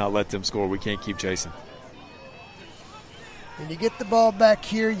find a way to not let them score. We can't keep chasing. When you get the ball back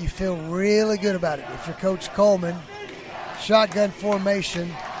here, you feel really good about it. If you're Coach Coleman, shotgun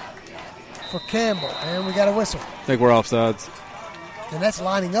formation for Campbell. And we got a whistle. I think we're offsides. And that's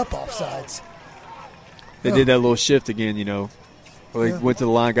lining up offsides. They did that little shift again, you know. Where they went to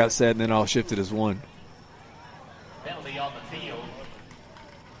the line, got set, and then all shifted as one. Penalty on the field.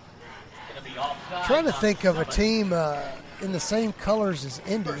 Gonna be offside. Trying to think of a team in the same colors as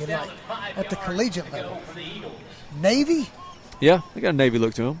Indy, and like at the collegiate level. Navy? Yeah, they got a Navy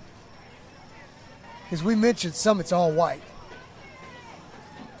look to them. Because we mentioned Summit's all white.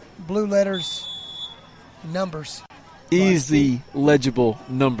 Blue letters, numbers. Easy, legible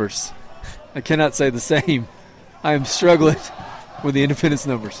numbers. I cannot say the same. I am struggling with the Independence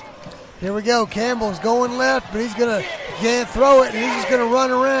numbers. Here we go. Campbell's going left, but he's going to throw it, and he's just going to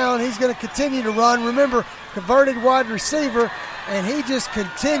run around. He's going to continue to run. Remember, converted wide receiver, and he just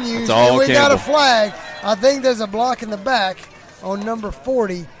continues. And we got a flag. I think there's a block in the back on number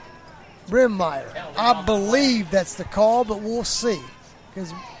 40, Brimmeyer. I believe that's the call, but we'll see.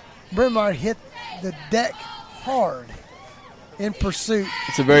 Because Brimmeyer hit the deck hard in pursuit.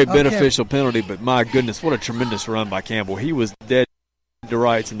 It's a very beneficial penalty, but my goodness, what a tremendous run by Campbell. He was dead to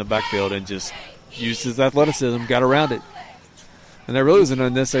rights in the backfield and just used his athleticism, got around it. And there really was an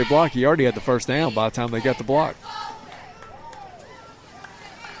unnecessary block. He already had the first down by the time they got the block.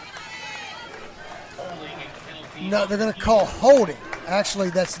 No, they're going to call holding. Actually,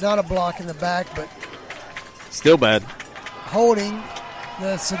 that's not a block in the back, but still bad. Holding.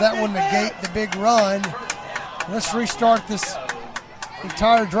 So that will negate the big run. Let's restart this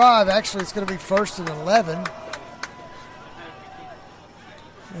entire drive. Actually, it's going to be 1st and 11.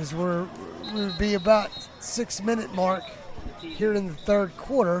 As we'll be about 6-minute mark here in the 3rd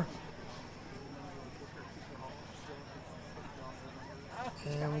quarter.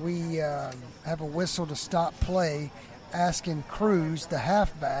 And we have a whistle to stop play, asking Cruz, the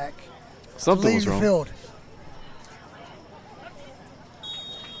halfback, to leave the field.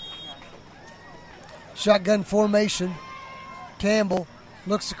 Shotgun formation. Campbell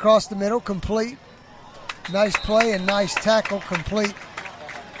looks across the middle, complete. Nice play and nice tackle, complete.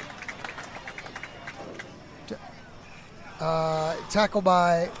 Tackle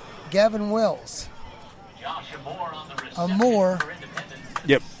by Gavin Wells. Moore.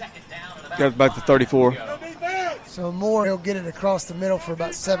 Yep. Got back to 34. So Moore, he'll get it across the middle for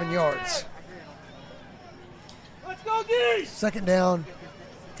about 7 yards. Let's go, Geese! 2nd down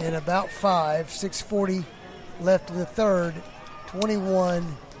and about 5. 6:40 left in the 3rd.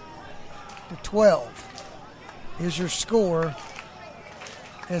 21-12. Here's your score.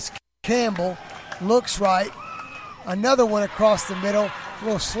 As Campbell looks right. Another one across the middle. A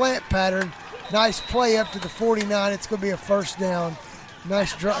little slant pattern. Nice play up to the 49. It's going to be a 1st down.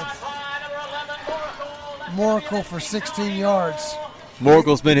 Nice drive. Moracle for 16 yards.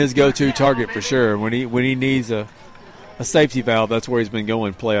 Moracle's been his go-to target for sure. When he needs a safety valve, that's where he's been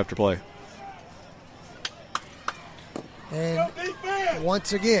going play after play. And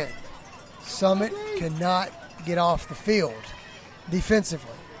once again, Summit cannot get off the field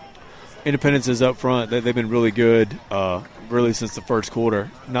defensively. Independence is up front. They've been really good, really since the first quarter.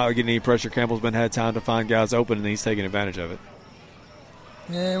 Not getting any pressure. Campbell's had time to find guys open, and he's taking advantage of it.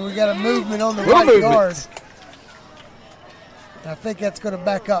 And we got a movement on the right guard. I think that's going to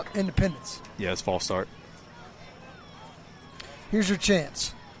back up Independence. Yeah, it's false start. Here's your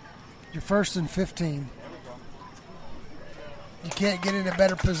chance. You're 1st and 15. You can't get in a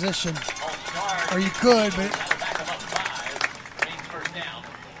better position. Or you could, but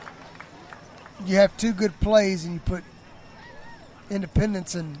you have 2 good plays and you put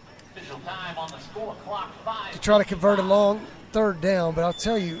Independence in to try to convert a long 3rd down. But I'll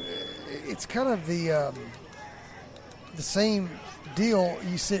tell you, it's kind of the same deal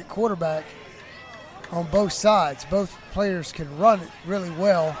you see at quarterback on both sides. Both players can run it really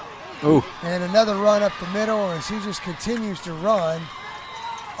well. Ooh. And another run up the middle as he just continues to run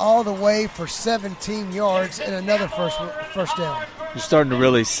all the way for 17 yards and another first down. You're starting to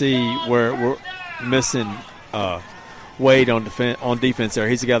really see where we're missing Wade on defense there.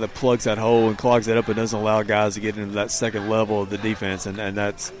 He's the guy that plugs that hole and clogs it up and doesn't allow guys to get into that second level of the defense. And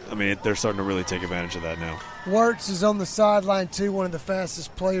that's, they're starting to really take advantage of that now. Wirtz is on the sideline, too, one of the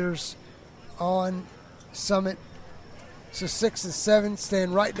fastest players on Summit. So 6 and 7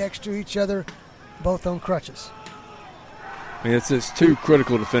 stand right next to each other, both on crutches. It's just 2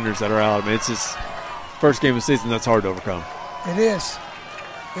 critical defenders that are out. It's just first game of the season that's hard to overcome. It is.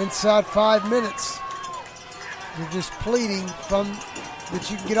 Inside 5 minutes, you're just pleading that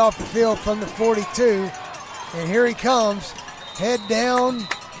you can get off the field from the 42. And here he comes, head down,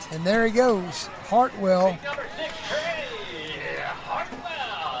 and there he goes. Hartwell.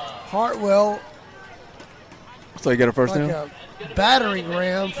 So you got a first down? A battering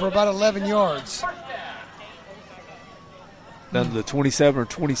ram for about 11 yards. Down to the 27 or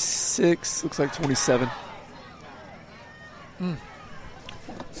 26. Looks like 27.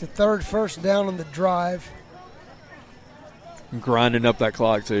 It's the 3rd first down on the drive. Grinding up that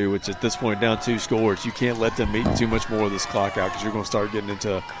clock, too, which at this point down 2 scores. You can't let them eat too much more of this clock out because you're going to start getting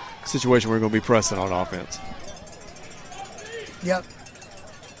into a situation where you're going to be pressing on offense. Yep.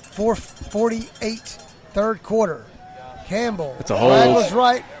 4:48, 3rd quarter. Campbell. It's a hold. Flag was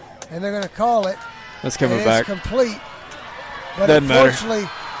right, and they're going to call it. That's coming back. It's complete. But Doesn't unfortunately,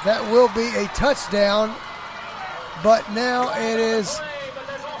 matter. That will be a touchdown. But now it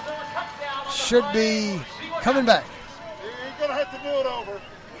should be coming back. You're going to have to do it over.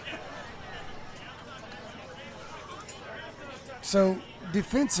 So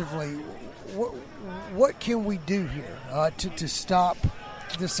defensively, what can we do here to stop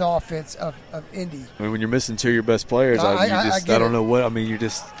this offense of Indy? When you're missing 2 of your best players, I don't know what. You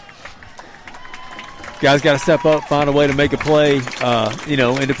just guys got to step up, find a way to make a play.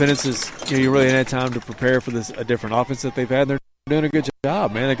 Independence is you really had time to prepare for a different offense that they've had. They're doing a good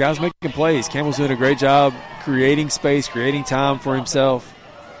job, man. The guy's making plays. Campbell's doing a great job creating space, creating time for himself.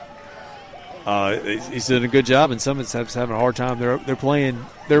 He's doing a good job, and Summit's having a hard time.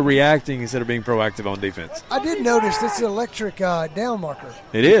 They're reacting instead of being proactive on defense. I did notice this is electric down marker.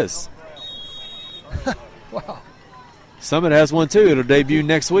 It is. Wow. Summit has one too. It'll debut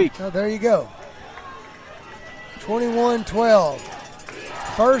next week. Oh, there you go. 21-12.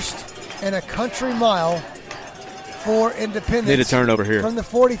 1st and a country mile for Independence. Need a turnover here. From the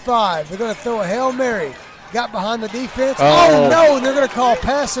 45. They're going to throw a Hail Mary. Got behind the defense. Oh no, and they're going to call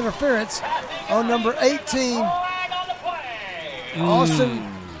pass interference on number 18, Austin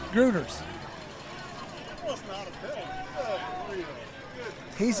Gruters.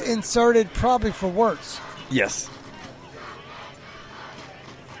 He's inserted probably for Wirtz. Yes.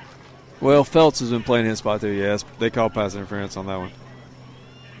 Well, Feltz has been playing his spot too, yes. They call pass interference on that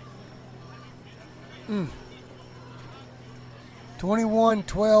one.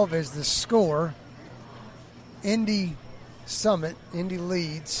 21-12 is the score. Indy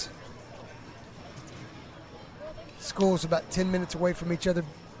leads. Schools about 10 minutes away from each other.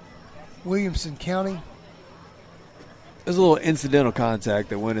 Williamson County. There's a little incidental contact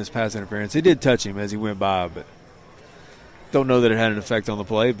that went as pass interference. He did touch him as he went by, but don't know that it had an effect on the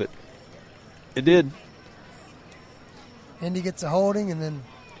play, but it did. Indy gets a holding and then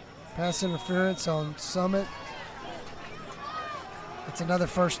pass interference on Summit. It's another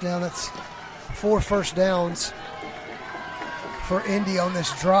first down. That's 4 first downs for Indy on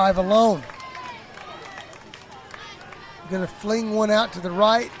this drive alone. Going to fling one out to the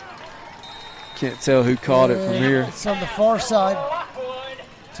right. Can't tell who caught it from here. It's on the far side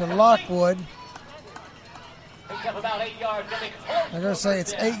to Lockwood. I'm going to say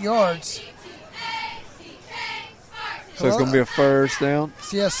it's 8 yards. So it's going to be a first down.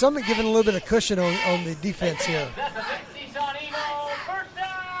 So yeah, Summit giving a little bit of cushion on the defense here.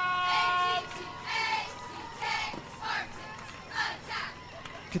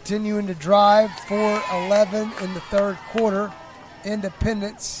 continuing to drive, 4-11 in the third quarter.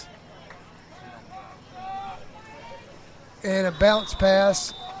 Independence. And a bounce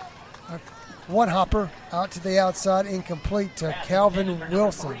pass. One hopper out to the outside, incomplete to Calvin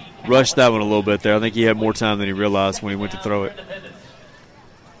Wilson. Rushed that one a little bit there. I think he had more time than he realized when he went to throw it.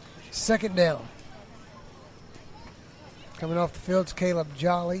 Second down. Coming off the field's Caleb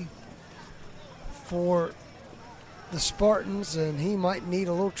Jolly for the Spartans, and he might need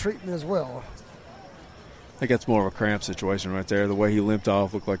a little treatment as well. I think that's more of a cramp situation right there. The way he limped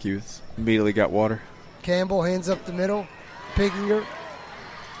off looked like he immediately got water. Campbell hands up the middle. Pickinger.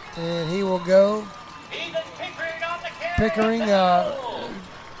 And he will go. Pickering,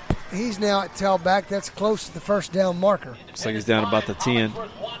 he's now at tailback. That's close to the first down marker. Looks like he's down about the 10.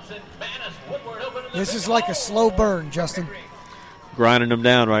 This is like a slow burn, Justin. Grinding him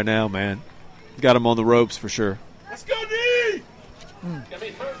down right now, man. Got him on the ropes for sure. Let's go, D!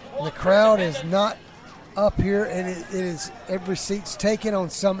 The crowd is not up here, and it is every seat's taken on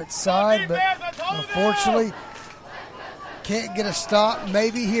Summit's side, but unfortunately can't get a stop.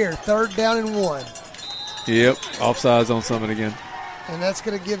 Maybe here, third down and 1. Yep, offsides on Summit again. And that's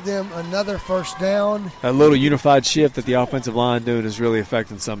going to give them another first down. That little unified shift that the offensive line doing is really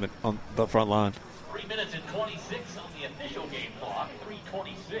affecting Summit on the front line. 3 minutes and 26 on the official game clock.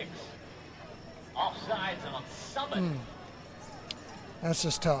 3:26. Offsides on Summit. That's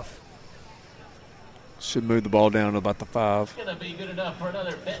just tough. Should move the ball down to about the 5. Going to be good enough for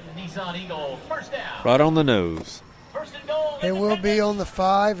another Benton Nissan Eagle first down. Right on the nose. First and goal. It will be on the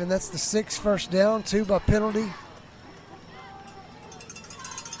 5, and that's the 6th first down, 2 by penalty.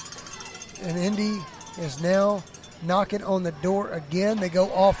 And Indy is now knocking on the door again. They go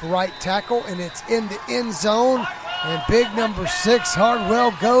off right tackle, and it's in the end zone. And big number 6,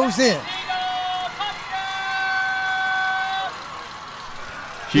 Hardwell, goes in.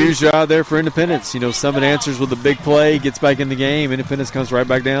 Huge job there for Independence. You know, Summit answers with a big play, gets back in the game. Independence comes right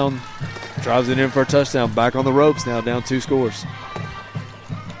back down, drives it in for a touchdown. Back on the ropes now, down 2 scores.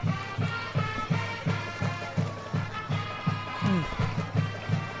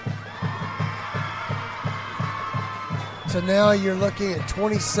 So now you're looking at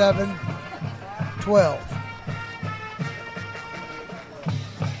 27-12.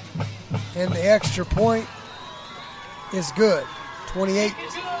 And the extra point is good,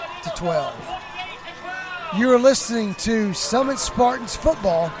 28-12. You are listening to Summit Spartans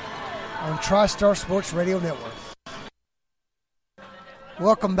football on TriStar Sports Radio Network.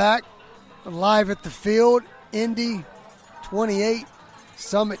 Welcome back. Live at the field, Indy 28,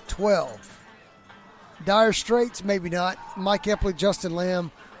 Summit 12. Dire straits, maybe not. Mike Epley, Justin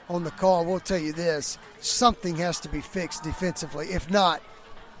Lamb on the call. We'll tell you this. Something has to be fixed defensively. If not,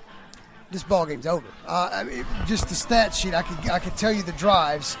 this ball game's over. I mean, just the stat sheet, I could tell you the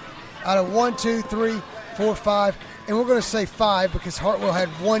drives. Out of 1, 2, 3, 4, 5, and we're going to say 5 because Hartwell had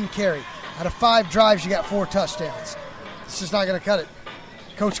 1 carry. Out of 5 drives, you got 4 touchdowns. It's just not going to cut it.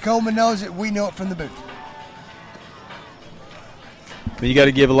 Coach Coleman knows it. We know it from the booth. You got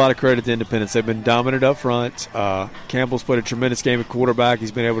to give a lot of credit to Independence. They've been dominant up front. Campbell's played a tremendous game at quarterback.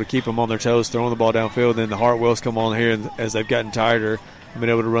 He's been able to keep them on their toes, throwing the ball downfield. Then the Hartwells come on here, and as they've gotten tighter, been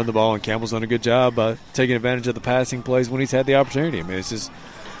able to run the ball, and Campbell's done a good job taking advantage of the passing plays when he's had the opportunity. I mean, it's just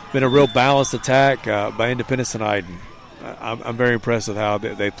been a real balanced attack by Independence tonight, and I'm very impressed with how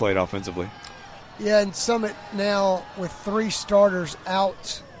they played offensively. Yeah, and Summit now with 3 starters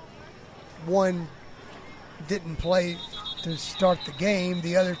out. 1 didn't play to start the game.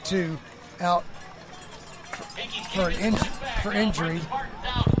 The other 2 out for injury.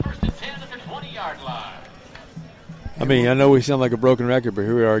 I mean, I know we sound like a broken record, but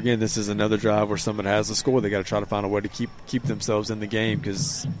here we are again. This is another drive where someone has a score. They got to try to find a way to keep themselves in the game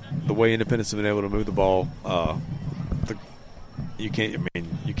because the way Independence have been able to move the ball, you can't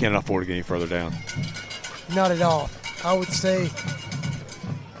afford to get any further down. Not at all, I would say.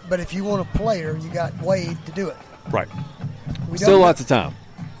 But if you want a player, you got Wade to do it. Right. Still lots of time.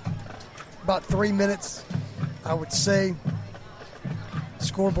 About 3 minutes, I would say.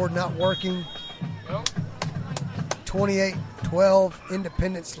 Scoreboard not working. 28-12,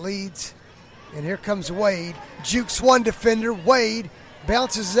 Independence leads. And here comes Wade. Jukes 1 defender. Wade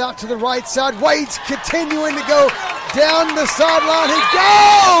bounces out to the right side. Wade's continuing to go down the sideline. He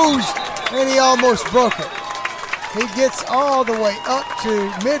goes! And he almost broke it. He gets all the way up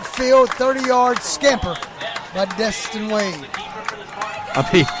to midfield, 30-yard scamper by Destin Wade. I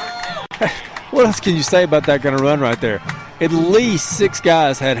mean, what else can you say about that kind of run right there? At least 6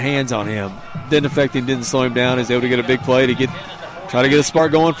 guys had hands on him. Didn't affect him, didn't slow him down. He was able to get a big play to try to get a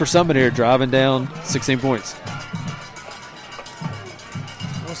spark going for Summit here, driving down 16 points.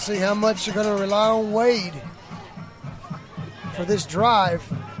 see how much they're going to rely on Wade for this drive.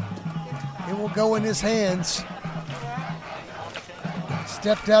 It will go in his hands.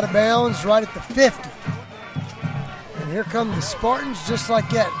 Stepped out of bounds right at the 50. And here come the Spartans just like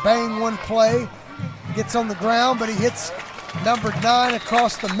that. Bang, one play. Gets on the ground, but he hits number 9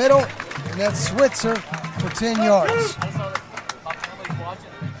 across the middle, and that's Switzer for 10 yards.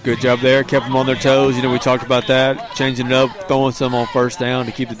 Good job there. Kept them on their toes. We talked about that. Changing it up, throwing some on first down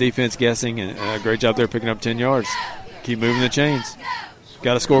to keep the defense guessing. And great job there picking up 10 yards. Keep moving the chains.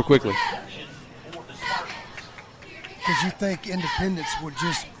 Got to score quickly. Because you think Independence would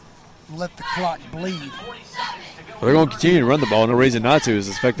just let the clock bleed. Well, they're going to continue to run the ball. No reason not to. As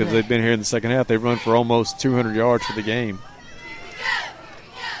effective as they've been here in the second half. They've run for almost 200 yards for the game.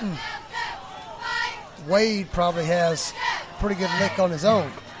 Wade probably has a pretty good lick on his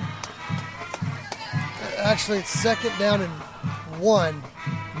own. Actually, it's second down and 1.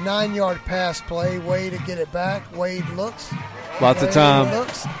 9-yard pass play. Wade to get it back. Wade looks. Lots of time.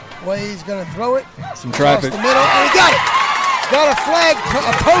 Looks. Wade's going to throw it. Some traffic. Across the middle, and he got it. Got a flag,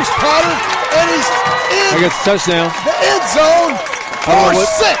 a post pattern, and he's in I got the touchdown. The end zone for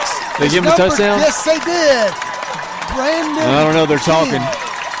 6. They give him a touchdown? Yes, they did. Brandon. I don't know. They're talking.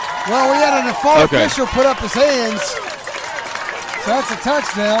 Well, we had an FAR official put up his hands. So that's a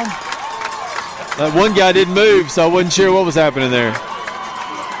touchdown. That one guy didn't move, so I wasn't sure what was happening there.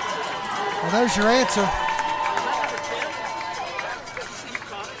 Well, there's your answer.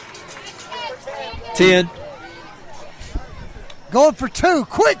 10. Going for 2.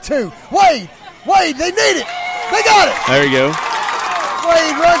 Quick 2. Wade, they need it. They got it. There you go.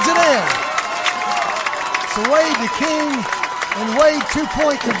 Wade runs it in. So Wade the king, and Wade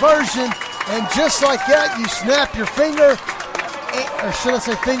 2-point conversion. And just like that, you snap your finger, or should I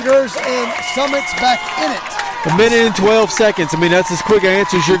say fingers, and Summit's back in it. 1 minute and 12 seconds. That's as quick an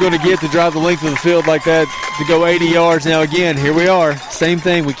answer as you're going to get to drive the length of the field like that to go 80 yards. Now, again, here we are. Same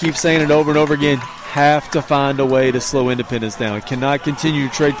thing. We keep saying it over and over again. Have to find a way to slow Independence down. Cannot continue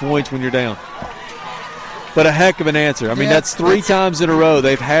to trade points when you're down. But a heck of an answer. That's 3 times in a row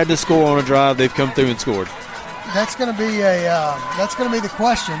they've had to score on a drive. They've come through and scored. That's going to be the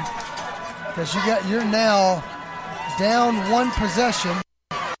question, because you're now down 1 possession,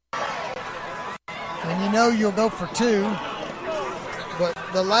 and you'll go for 2. But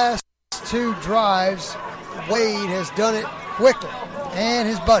the last 2 drives, Wade has done it quickly, and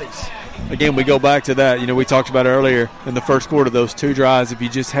his buddies. Again, we go back to that. We talked about earlier in the first quarter, those 2 drives, if you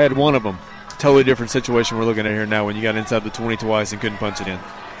just had one of them, totally different situation we're looking at here now when you got inside the 20 twice and couldn't punch it in.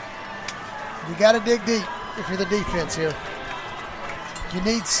 You got to dig deep if you're the defense here. You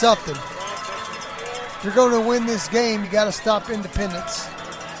need something. If you're going to win this game, you got to stop Independence.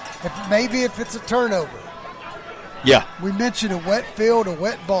 Maybe if it's a turnover. Yeah. We mentioned a wet field, a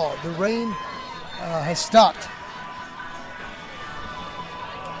wet ball. The rain has stopped.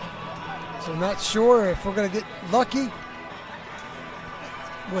 So not sure if we're going to get lucky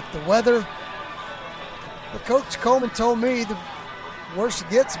with the weather. But Coach Coleman told me the worse it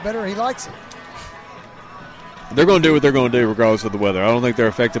gets, the better he likes it. They're going to do what they're going to do regardless of the weather. I don't think they're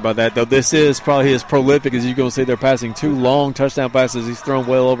affected by that, though. This is probably as prolific as you're going to see. They're passing 2 long touchdown passes. He's thrown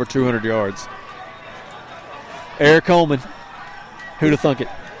well over 200 yards. Eric Coleman, who'd have thunk it?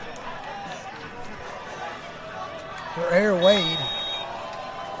 For Air Wade.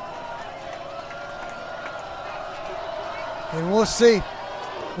 And we'll see.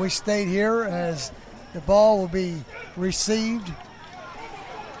 We stayed here as the ball will be received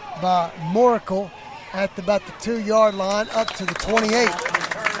by Moracle at about the 2-yard line up to the 28.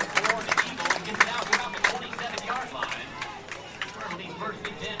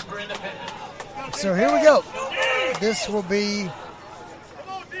 So here we go. This will be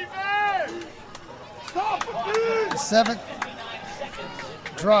the 7th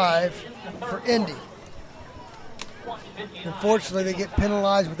drive for Indy. Unfortunately, they get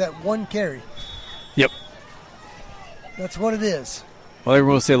penalized with that 1 carry. Yep. That's what it is. Well, they're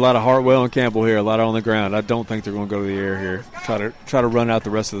going to see a lot of Hartwell and Campbell here, a lot on the ground. I don't think they're going to go to the air here. Try to run out the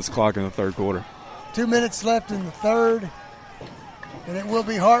rest of this clock in the third quarter. 2 minutes left in the third, and it will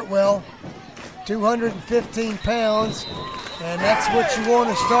be Hartwell, 215 pounds, and that's what you want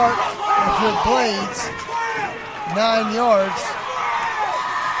to start with your blades, 9 yards.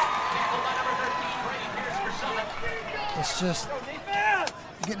 It's just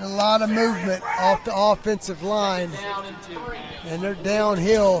getting a lot of movement off the offensive line, and they're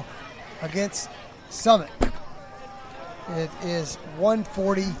downhill against Summit. It is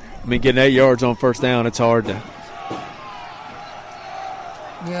 140. Getting 8 yards on first down, it's hard to.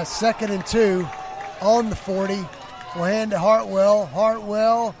 Yeah, 2nd and 2 on the 40. will hand to Hartwell.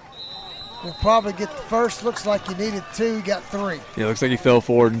 Hartwell will probably get the first. Looks like he needed 2. He got 3. Yeah, looks like he fell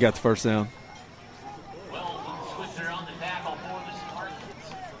forward and got the first down.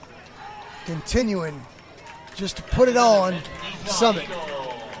 Continuing just to put it on Summit.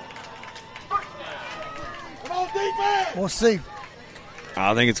 We'll see.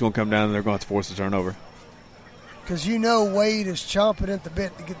 I think it's going to come down and they're going to have to force a turnover. Because you know Wade is chomping at the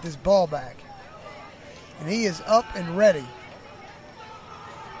bit to get this ball back. And he is up and ready.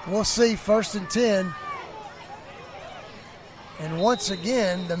 We'll see, 1st and 10. And once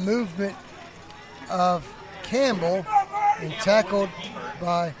again, the movement of Campbell and tackled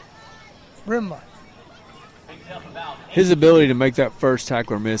by Rimlight. His ability to make that first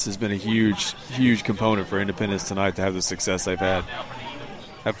tackler miss has been a huge, huge component for Independence tonight to have the success they've had.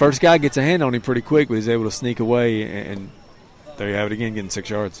 That first guy gets a hand on him pretty quick, but he's able to sneak away, and there you have it again, getting 6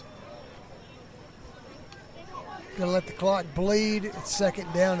 yards. Going to let the clock bleed. It's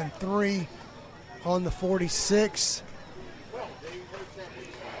 2nd down and 3 on the 46.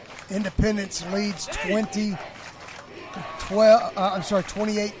 Independence leads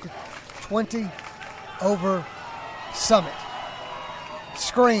 28-20 over Summit.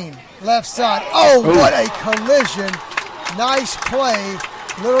 Screen, left side. Oh, what a collision. Nice play.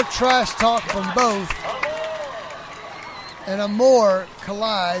 Little trash talk from both. And Amore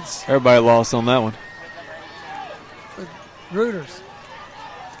collides. Everybody lost on that one. With Reuters.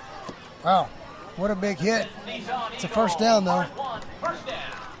 Wow, what a big hit. It's a 1st down, though.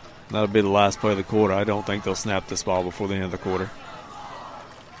 That'll be the last play of the quarter. I don't think they'll snap this ball before the end of the quarter.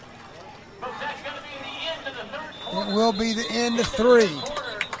 It will be the end of 3.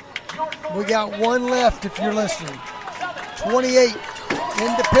 We got 1 left if you're listening. 28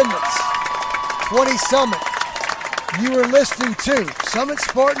 Independence, 20 Summit. You are listening to Summit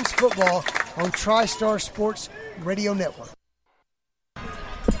Spartans football on TriStar Sports Radio Network.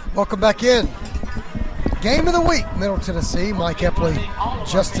 Welcome back in. Game of the week, Middle Tennessee. Mike Epley,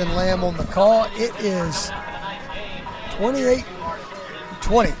 Justin Lamb on the call. It is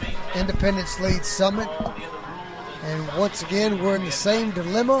 28-20. Independence leads Summit. And once again, we're in the same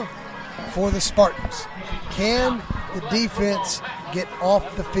dilemma for the Spartans. Can the defense get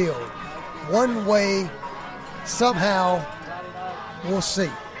off the field? One way, somehow, we'll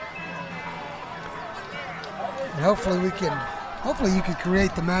see. And hopefully you can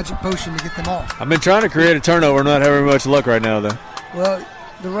create the magic potion to get them off. I've been trying to create a turnover, not having much luck right now, though. Well,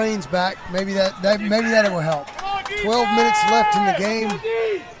 the rain's back. Maybe that will help. 12 minutes left in the game.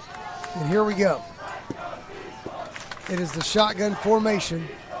 And here we go. It is the shotgun formation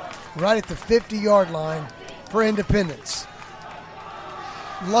right at the 50-yard line for Independence.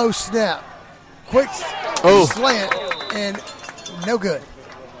 Low snap. Quick slant, and no good.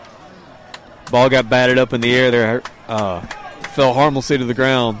 Ball got batted up in the air there. Fell harmlessly to the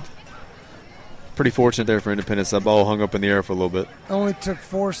ground. Pretty fortunate there for Independence. That ball hung up in the air for a little bit. Only took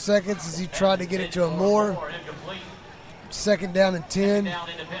 4 seconds as he tried to get it to Amore. 2nd down and 10.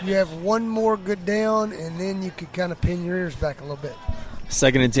 You have 1 more good down, and then you could kind of pin your ears back a little bit.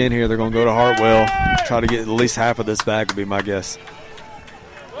 2nd and 10 here. They're going to go to Hartwell. Try to get at least half of this back would be my guess.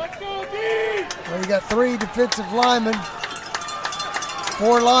 Well, you got 3 defensive linemen, 4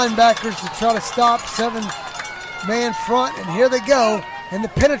 linebackers to try to stop, 7-man front, and here they go. And the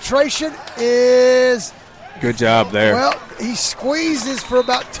penetration is... Good job there. Well, he squeezes for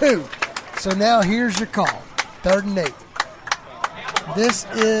about 2. So now here's your call. 3rd and 8. This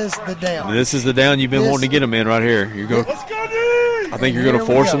is the down. This is the down you've been wanting to get them in right here. You go. I think you're going to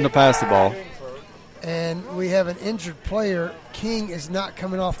force them to pass the ball. And we have an injured player. King is not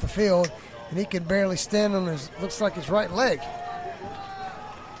coming off the field, and he can barely stand on his, looks like his right leg.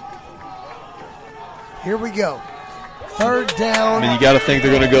 Here we go. 3rd down. I mean, you got to think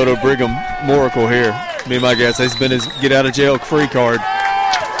they're going to go to Brigham Miracle here. Me and my guess, he's been his get out of jail free card.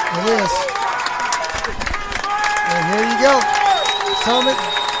 It is. And here you go. Summit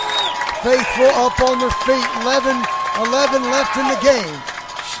faithful up on their feet. 11 left in the game.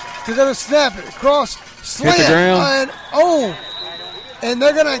 They're going to snap it across, slant, hit the ground. And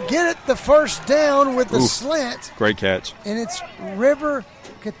they're going to get it the 1st down with the slant. Great catch. And it's River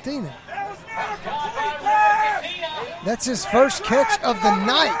Katina. That's his first catch of the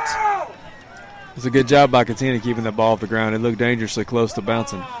night. It's a good job by Katina keeping that ball off the ground. It looked dangerously close to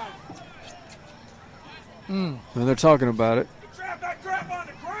bouncing. And they're talking about it.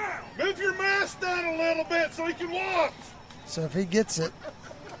 Move your mask down a little bit so he can walk. So if he gets it,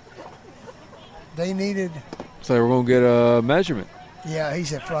 they needed. So we're going to get a measurement. Yeah,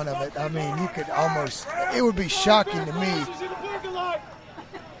 he's in front of it. I mean, you could almost. It would be shocking to me.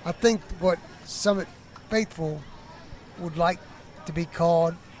 I think what Summit Faithful would like to be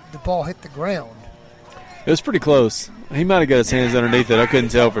called the ball hit the ground. It was pretty close. He might have got his hands underneath it. I couldn't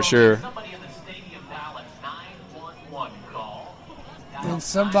tell for sure. And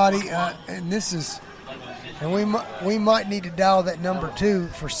somebody, and this is, and we might need to dial that number 2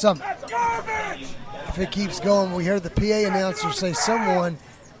 for Summit. If it keeps going, we heard the PA announcer say someone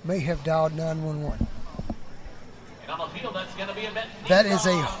may have dialed 911. That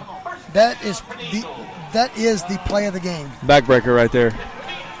is the play of the game. Backbreaker right there.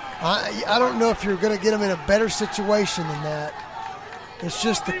 I don't know if you're going to get them in a better situation than that. It's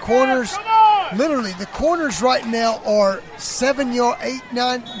just the corners. Literally, the corners right now are 7 yards, 8,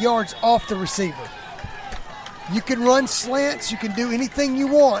 9 yards off the receiver. You can run slants. You can do anything you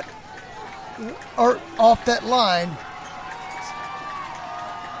want or off that line.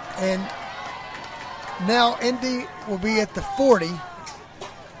 And now Indy will be at the 40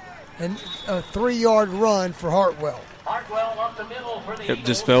 and a 3-yard run for Hartwell. Yep,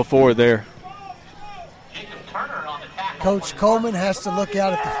 just fell forward there. Coach Coleman has to look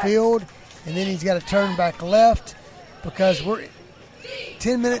out at the field, and then he's got to turn back left because we're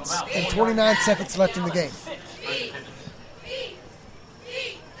 10 minutes and 29 seconds left in the game.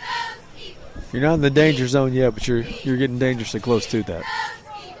 You're not in the danger zone yet, but you're getting dangerously close to that.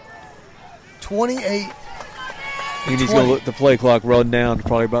 28. Indy's going to let the play clock run down to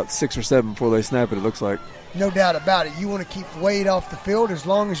probably about 6 or 7 before they snap it, it looks like. No doubt about it. You want to keep Wade off the field as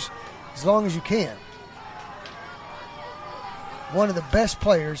long as you can. One of the best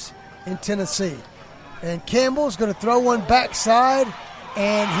players in Tennessee. And Campbell's going to throw one backside,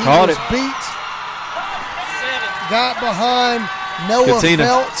 and he was beat. Got behind Noah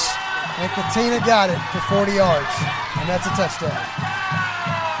Feltz, and Katina got it for 40 yards, and that's a touchdown.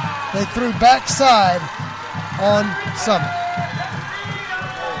 They threw backside on Summit.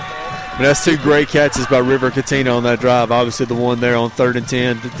 But that's 2 great catches by River Katina on that drive. Obviously the one there on 3rd and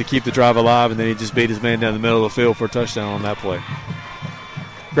 10 to keep the drive alive, and then he just beat his man down the middle of the field for a touchdown on that play.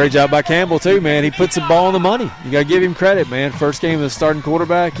 Great job by Campbell too, man. He puts the ball on the money. You got to give him credit, man. First game as starting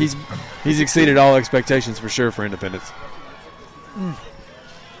quarterback, he's exceeded all expectations for sure for Independence.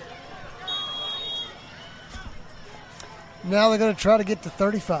 Now they're going to try to get to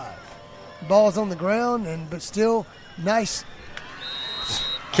 35. Ball's on the ground, but still nice.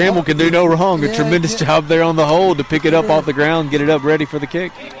 Campbell can do no wrong. A tremendous job there on the hold to pick it up off the ground, get it up ready for the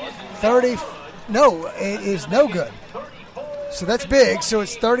kick. 30. No, it is no good. So that's big. So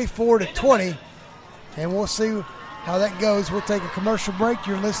it's 34-20, and we'll see how that goes. We'll take a commercial break.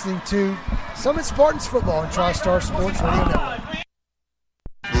 You're listening to Summit Spartans Football on TriStar Sports Radio Network.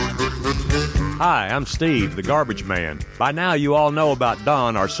 Hi, I'm Steve, the garbage man. By now you all know about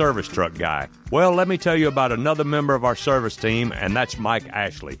Don, our service truck guy. Well, let me tell you about another member of our service team, and that's Mike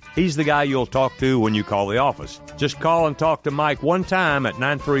Ashley. He's the guy you'll talk to when you call the office. Just call and talk to Mike one time at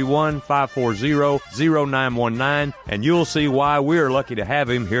 931-540-0919, and you'll see why we're lucky to have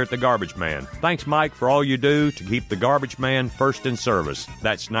him here at the Garbage Man. Thanks, Mike, for all you do to keep the Garbage Man first in service.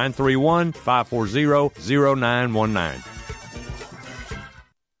 That's 931-540-0919.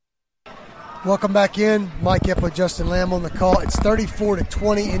 Welcome back in. Mike Epler, Justin Lamb on the call. It's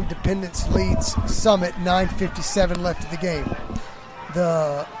 34-20. Independence leads Summit. 9:57 left of the game.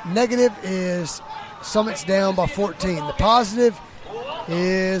 The negative is Summit's down by 14. The positive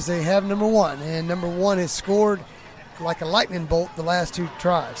is they have number 1, and number 1 has scored like a lightning bolt the last 2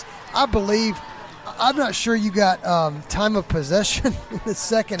 drives. I believe, I'm not sure you got time of possession in the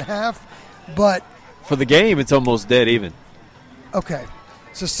second half, but for the game, it's almost dead even. Okay.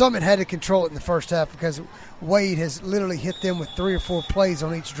 So Summit had to control it in the first half because Wade has literally hit them with 3 or 4 plays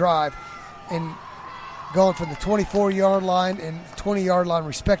on each drive and gone from the 24-yard line and 20-yard line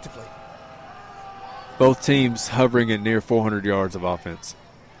respectively. Both teams hovering at near 400 yards of offense.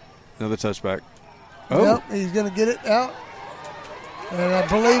 Another touchback. Oh. Nope, he's going to get it out. And I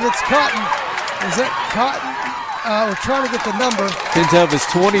believe it's Cotton. Is it Cotton? We're trying to get the number. Can't tell if it's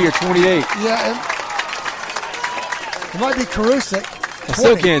 20 or 28. Yeah, it might be Karusik. I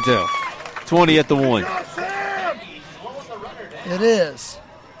still can't tell. 20 at the 1. It is.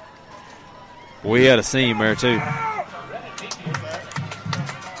 We had a seam there, too.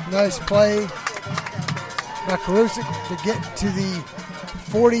 Nice play by Karusik to get to the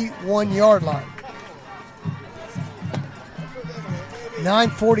 41-yard line.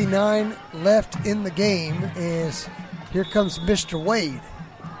 9:49 left in the game is here comes Mr. Wade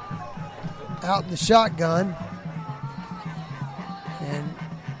out in the shotgun. And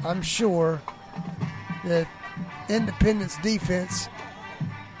I'm sure that Independence defense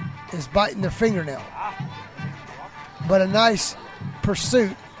is biting their fingernail. But a nice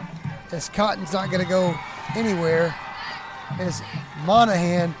pursuit as Cotton's not going to go anywhere. as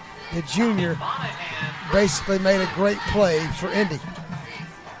Monahan, the junior, basically made a great play for Indy.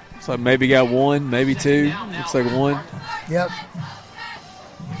 So maybe got one, maybe two. Looks like one. Yep.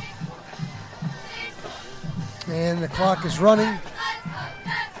 And the clock is running.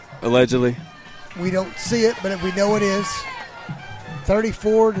 Allegedly. We don't see it, but we know it is.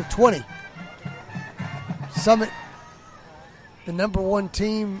 34-20. Summit, the number one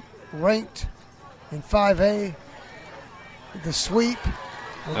team ranked in 5A. The sweep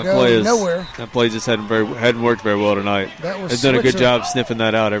will go nowhere. That play just hadn't worked very well tonight. They've done a good job sniffing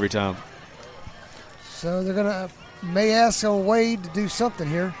that out every time. So they're may ask Wade to do something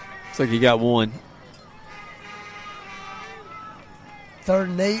here. Looks like he got one. 3rd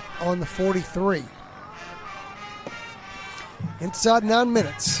and 8 on the 43. Inside 9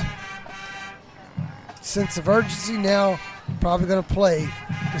 minutes. Sense of urgency now, probably going to play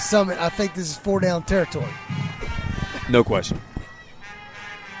the Summit. I think this is 4-down territory. No question.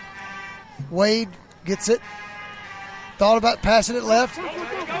 Wade gets it. Thought about passing it left.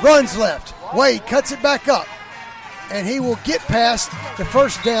 Runs left. Wade cuts it back up. And he will get past the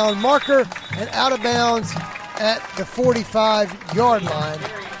first down marker and out of bounds at the 45-yard line.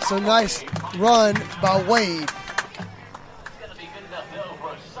 So nice run by Wade.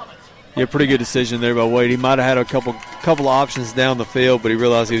 Yeah, pretty good decision there by Wade. He might have had a couple of options down the field, but he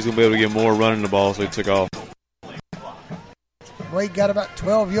realized he was going to be able to get more running the ball, so he took off. Wade got about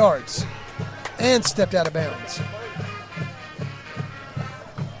 12 yards and stepped out of bounds.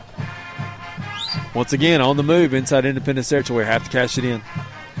 Once again, on the move inside Independence territory. Have to cash it in.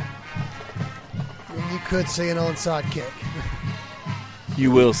 And you could see an onside kick.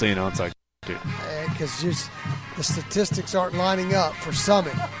 You will see an onside kick. Because just the statistics aren't lining up for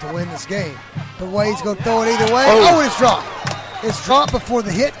Summit to win this game. But Wade's going to throw it either way. Oh, it's dropped. It's dropped before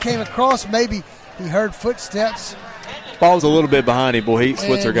the hit came across. Maybe he heard footsteps. Ball was a little bit behind him. Boy,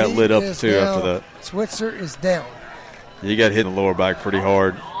 Switzer got lit up too down. After that. Switzer is down. He got hit in the lower back pretty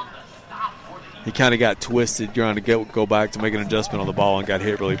hard. He kind of got twisted trying to go back to make an adjustment on the ball and got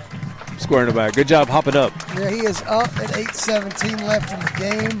hit really square in the back. Good job hopping up. Yeah, he is up at 8:17 left in the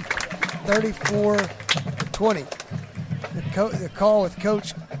game. 34-20. The call with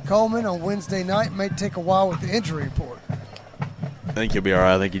Coach Coleman on Wednesday night may take a while with the injury report. I think he'll be all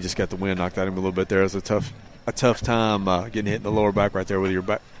right. I think he just got the wind knocked at him a little bit there. It was a tough time getting hit in the lower back right there with your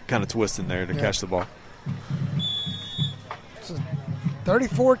back kind of twisting there to catch the ball. So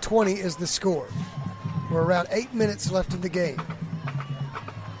 34-20 is the score. We're around 8 minutes left in the game.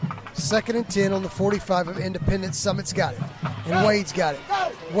 2nd and 10 on the 45 of Independence. Summit's got it. And Wade's got it.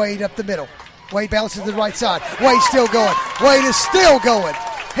 Wade up the middle. Wade bounces to the right side. Wade's still going. Wade is still going.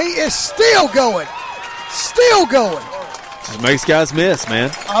 He is still going. Still going. Just makes guys miss,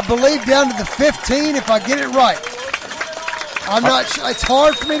 man. I believe down to the 15 if I get it right. I'm not sure. It's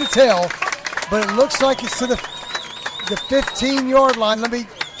hard for me to tell, but it looks like it's to the 15-yard line. Let me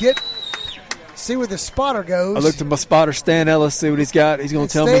see where the spotter goes. I looked at my spotter, Stan Ellis, see what he's got. He's going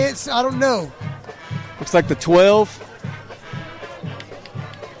to tell me. I don't know. Looks like the 12.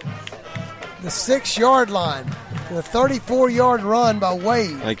 The 6-yard line. The 34-yard run by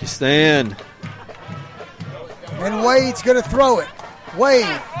Wade. Thank you, Stan. And Wade's going to throw it.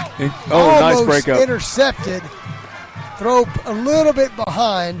 Wade. Nice breakup. Intercepted. Throw a little bit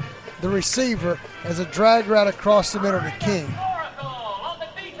behind the receiver as a drag route across the middle to King.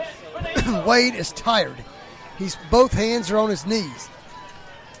 Wade is tired. Both hands are on his knees.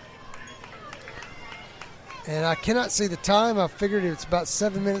 And I cannot see the time. I figured it's about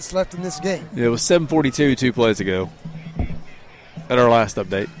 7 minutes left in this game. Yeah, it was 7:42 2 plays ago at our last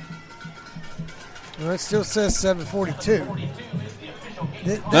update. Well, it still says 7:42.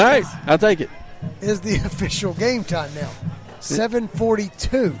 All right, I'll take it. Is the official game time now.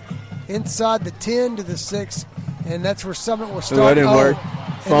 7:42. Inside the 10 to the 6, and that's where Summit will start. That didn't work.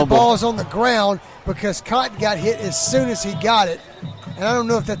 And the ball is on the ground because Cotton got hit as soon as he got it. And I don't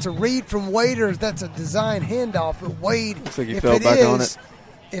know if that's a read from Wade or if that's a design handoff, but Wade, looks like he fell back on it.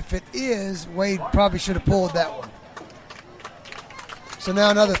 If it is, Wade probably should have pulled that one. So now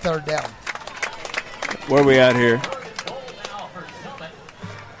another 3rd down. Where are we at here?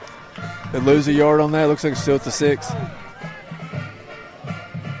 They lose a yard on that. Looks like it's still at the 6.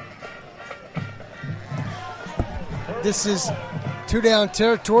 This is 2-down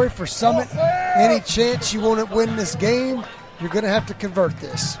territory for Summit. Any chance you want to win this game, you're going to have to convert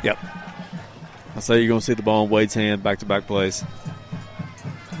this. Yep. I'll say you're going to see the ball in Wade's hand, back-to-back plays.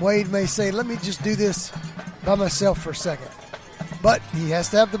 Wade may say, let me just do this by myself for a second. But he has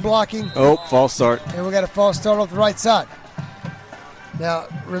to have the blocking. Oh, false start. And we got a false start off the right side. Now,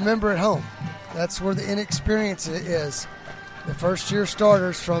 remember at home, that's where the inexperience is. The first-year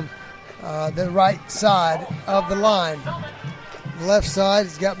starters from the right side of the line. The left side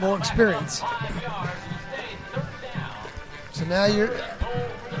has got more experience. So now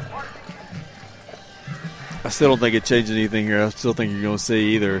I still don't think it changes anything here. I still think you're going to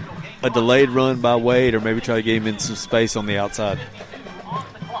see either a delayed run by Wade or maybe try to get him in some space on the outside.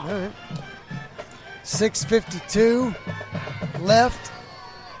 All right. 6:52 left.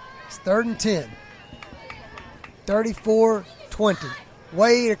 It's 3rd and 10. 34-20.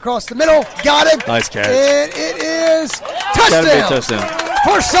 Wade across the middle. Got him. Nice catch. And it is Gotta be a touchdown touchdown.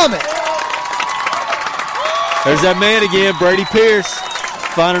 for Summit. There's that man again, Brady Pierce,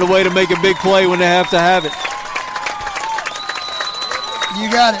 finding a way to make a big play when they have to have it. You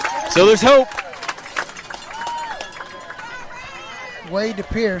got it. So there's hope. Wade to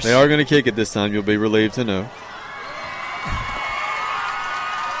Pierce. They are going to kick it this time. You'll be relieved to know.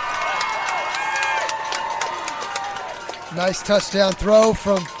 Nice touchdown throw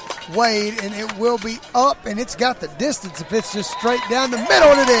from Wade, and it will be up, and it's got the distance if it's just straight down the middle,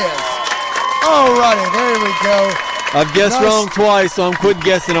 and it is. All righty, there we go. I've guessed wrong twice, so I'm quitting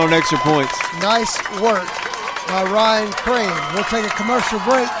guessing on extra points. Nice work by Ryan Crane. We'll take a commercial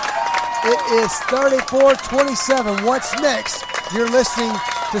break. It is 34-27. What's next? You're listening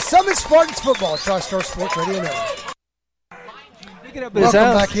to Summit Spartans Football, TriStar Sports Radio Network.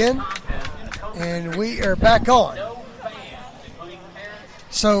 Welcome back in, and we are back on.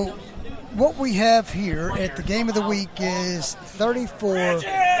 So what we have here at the game of the week is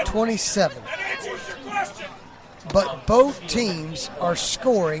 34-27. But both teams are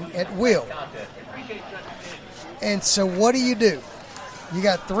scoring at will. And so what do? You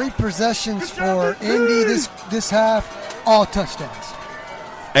got 3 possessions for Indy this half, all touchdowns.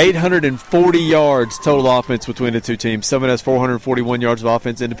 840 yards total offense between the two teams. Summit has 441 yards of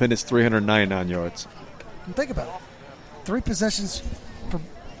offense. Independence 399 yards. And think about it. 3 possessions for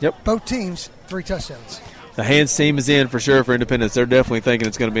both teams, 3 touchdowns. The hands team is in for sure for Independence. They're definitely thinking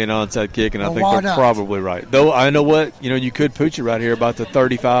it's going to be an onside kick, and I think they're probably right. Though I know what, you could pooch it right here about the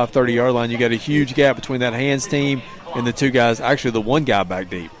 35, 30-yard line. You got a huge gap between that hands team and the 2 guys. Actually, the 1 guy back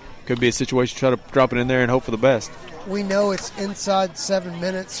deep. Could be a situation, try to drop it in there and hope for the best. We know it's inside 7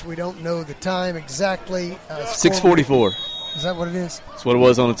 minutes. We don't know the time exactly. 6:44. Is that what it is? That's what it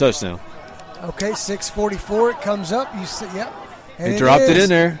was on the touchdown. Okay, 6:44. It comes up. You see, yep. And he dropped it in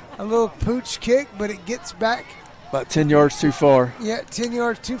there. A little pooch kick, but it gets back. About 10 yards too far. Yeah, 10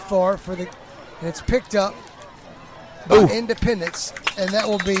 yards too far and it's picked up by Independence, and that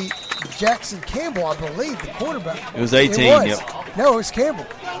will be Jackson Campbell, I believe, the quarterback. It was 18. It was. Yep. No, it was Campbell.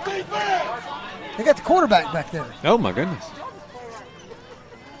 They got the quarterback back there. Oh my goodness.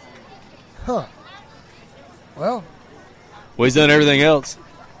 Huh. Well, he's done everything else.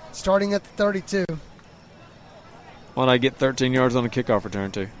 Starting at the 32. Why not get 13 yards on a kickoff return,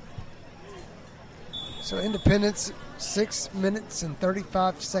 too? So Independence 6 minutes and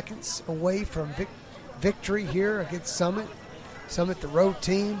 35 seconds away from victory here against Summit. Summit, the road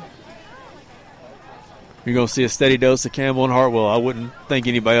team. You're going to see a steady dose of Campbell and Hartwell. I wouldn't think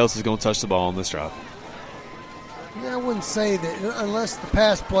anybody else is going to touch the ball on this drive. Yeah, I wouldn't say that unless the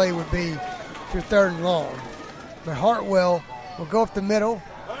pass play would be through 3rd and long. But Hartwell will go up the middle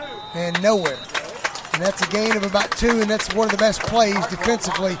and nowhere. And that's a gain of about 2, and that's one of the best plays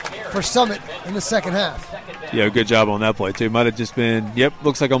defensively for Summit in the second half. Yeah, good job on that play, too. Might have just been,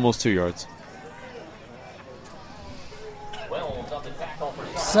 looks like almost 2 yards.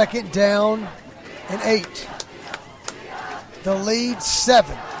 2nd down and 8. The lead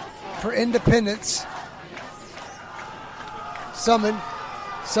 7 for Independence. Summit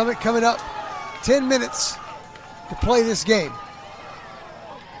coming up 10 minutes to play this game.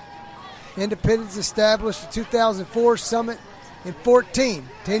 Independence established in 2004, Summit in 14,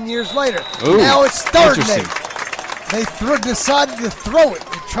 10 years later. Ooh, now it's 3rd and 8. They decided to throw it.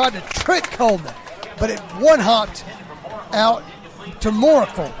 They tried to trick Coleman, but it one-hopped out to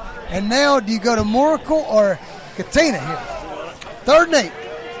Miracle. And now do you go to Miracle or Katina here? 3rd and 8.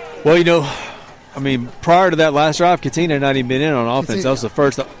 Well, prior to that last drive, Katina had not even been in on offense. That was the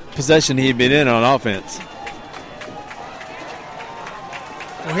first possession he had been in on offense.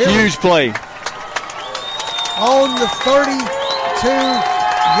 Huge play. On the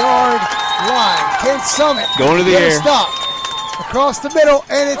 32-yard line. Can Summit going to the air. Stop across the middle,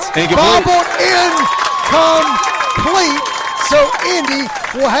 and it's bobbled incomplete. So Indy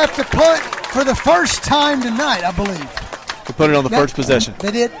will have to punt for the first time tonight, I believe. They put it on the first possession.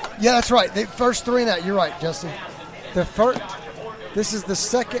 They did? Yeah, that's right. The first 3 and out. You're right, Justin. This is the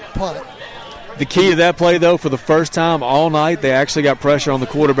second punt. The key to that play, though, for the first time all night, they actually got pressure on the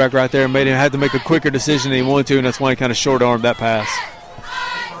quarterback right there and made him have to make a quicker decision than he wanted to, and that's why he kind of short-armed that pass.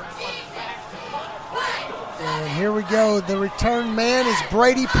 And here we go. The return man is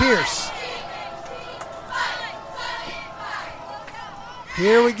Brady Pierce.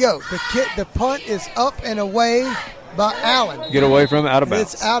 Here we go. The punt is up and away by Allen. Get away from it, out of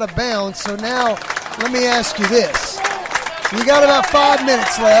bounds. It's out of bounds. So now, let me ask you this. You got about 5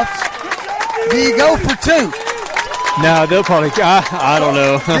 minutes left. Do you go for 2? No, they'll probably, I don't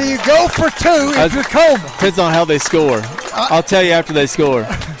know. Do you go for 2 if you're Coleman? Depends on how they score. I'll tell you after they score.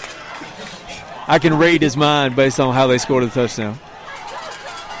 I can read his mind based on how they scored the touchdown.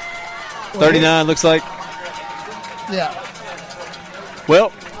 39 looks like. Yeah.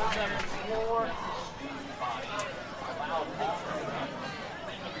 Well.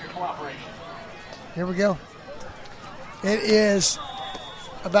 Here we go. It is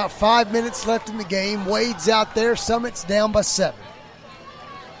about 5 minutes left in the game. Wade's out there. Summit's down by 7.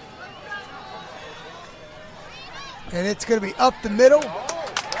 And it's going to be up the middle.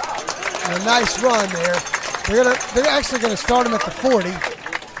 And a nice run there. They're actually going to start him at the 40.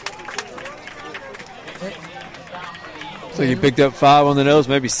 So you picked up 5 on the nose,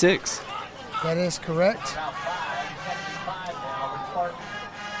 maybe 6. That is correct.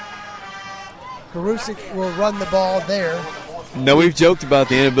 Karusik will run the ball there. No, we've joked about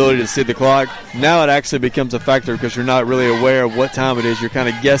the inability to see the clock. Now it actually becomes a factor because you're not really aware of what time it is. You're kind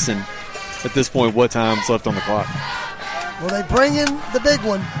of guessing at this point what time's left on the clock. Well, they bring in the big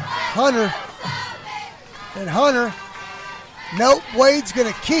one, Hunter. And Hunter, nope, Wade's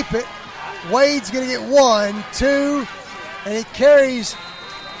going to keep it. Wade's going to get 1, 2, and he carries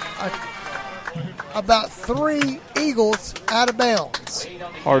about 3 Eagles out of bounds.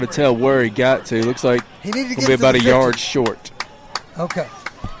 Hard to tell where he got to. Looks like he needed to he'll get be about a 50. yard short. Okay.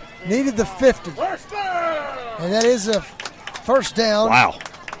 Needed the 50. And that is a first down. Wow.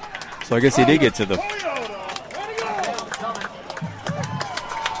 So I guess he did get to the.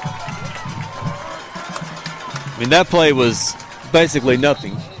 I mean, that play was basically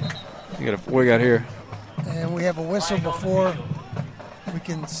nothing. What we got here? And we have a whistle before we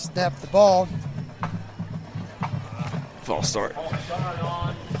can snap the ball. False start. A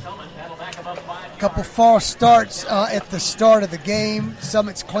couple false starts at the start of the game.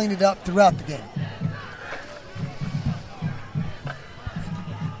 Summit's cleaned it up throughout the game.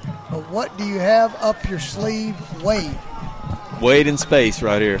 But what do you have up your sleeve, Wade? Wade in space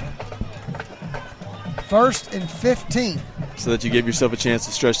right here. 1st and 15. So that you give yourself a chance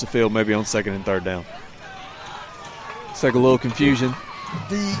to stretch the field maybe on 2nd and 3rd down. It's like a little confusion.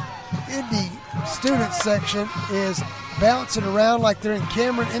 The Indy student section is bouncing around like they're in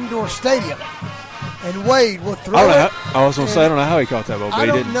Cameron Indoor Stadium. And Wade will throw it. I was going to say, I don't know how he caught that ball, but he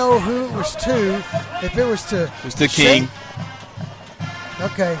didn't. I don't know who it was to. If it was to... It was to King.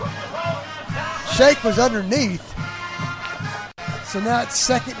 Okay. Shake was underneath. So now it's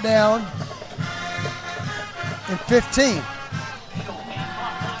 2nd down and 15.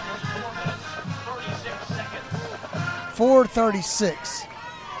 4:36.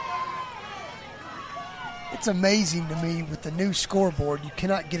 It's amazing to me with the new scoreboard, you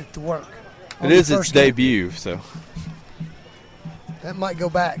cannot get it to work. It is its debut, so. That might go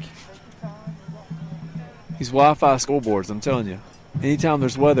back. These Wi-Fi scoreboards, I'm telling you. Anytime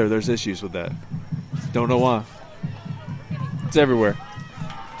there's weather, there's issues with that. Don't know why. It's everywhere.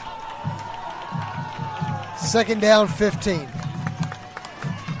 2nd down, 15.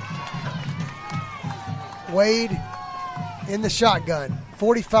 Wade in the shotgun.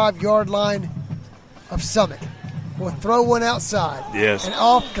 45-yard line of Summit. Will throw one outside. Yes. And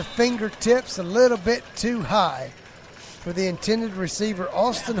off the fingertips, a little bit too high for the intended receiver,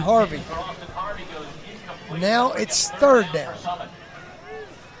 Austin Harvey. Now it's 3rd down.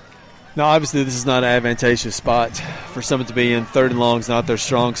 Now, obviously, this is not an advantageous spot for Summit to be in. 3rd and long is not their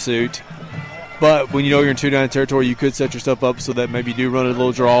strong suit. But when you know you're in 2-down territory, you could set yourself up so that maybe you do run a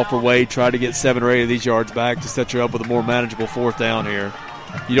little draw for Wade, try to get 7 or 8 of these yards back to set you up with a more manageable 4th down here.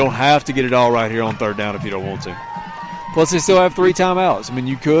 You don't have to get it all right here on 3rd down if you don't want to. Plus, they still have 3 timeouts. I mean,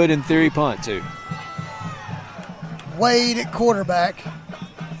 you could, in theory, punt too. Wade at quarterback.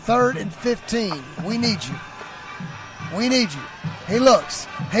 3rd and 15. We need you. We need you. He looks.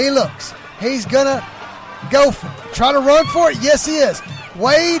 He looks. He's going to go for it. Try to run for it? Yes, he is.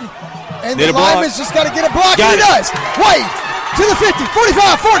 Wade, and the lineman's just got to get a block. And he does. Wade to the 50,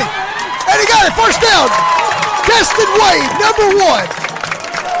 45, 40. And he got it. First down. Destin Wade, number 1.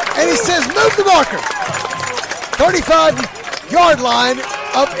 And he says, move the marker. 35-yard line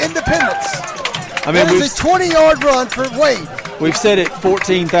of Independence. I mean, that is a 20-yard run for Wade. We've said it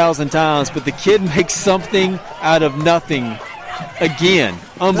 14,000 times, but the kid makes something out of nothing. Again,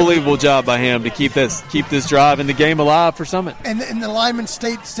 unbelievable job by him to keep this drive and the game alive for Summit. And the lineman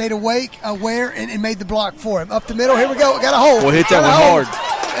stayed awake, aware, and made the block for him. Up the middle, here we go. Got a hold. We'll hit that one hard.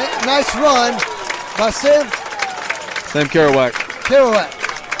 Nice run by Sam Kerouac.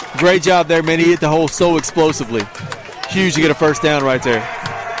 Great job there, man. He hit the hole so explosively. Huge to get a first down right there.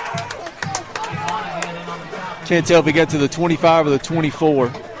 Can't tell if he got to the 25 or the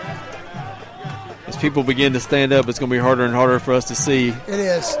 24. As people begin to stand up, it's going to be harder and harder for us to see. It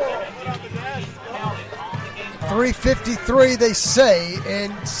is. 3:53, they say,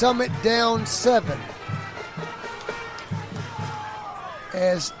 and Summit down 7.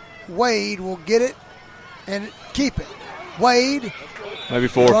 As Wade will get it and keep it. Wade maybe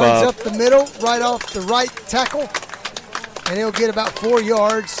 4 or 5. Runs up the middle, right off the right tackle, and he'll get about 4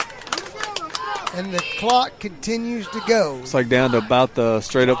 yards. And the clock continues to go. It's like down to about the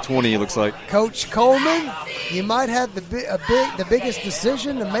straight up 20, it looks like. Coach Coleman, you might have the biggest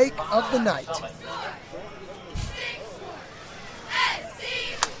decision to make of the night.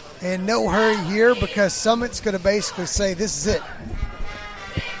 And no hurry here because Summit's going to basically say this is it.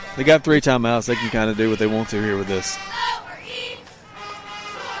 They got 3 timeouts. They can kind of do what they want to here with this.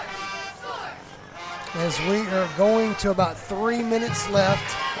 As we are going to about 3 minutes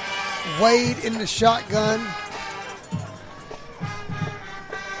left. Wade in the shotgun.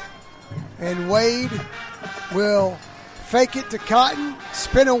 And Wade will fake it to Cotton,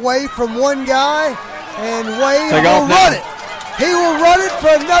 spin away from one guy, and Wade will run it. He will run it for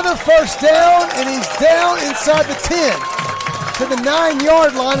another first down, and he's down inside the 10 to the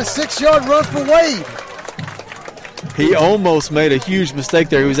 9-yard line, a 6-yard run for Wade. He almost made a huge mistake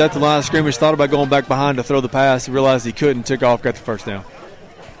there. He was at the line of scrimmage, thought about going back behind to throw the pass. He realized he couldn't, took off, got the first down.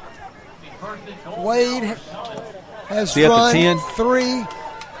 Wade has run 3,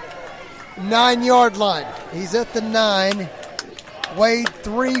 9-yard line. He's at the 9. Wade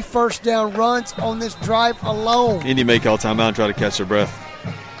 3 first down runs on this drive alone. Indy may call timeout and try to catch their breath.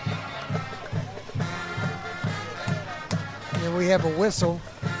 And we have a whistle.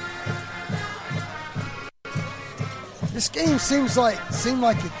 This game seemed like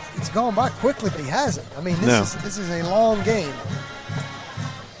it's gone by quickly, but he hasn't. I mean, this is a long game.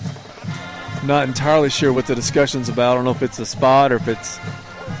 Not entirely sure what the discussion's about. I don't know if it's a spot or if it's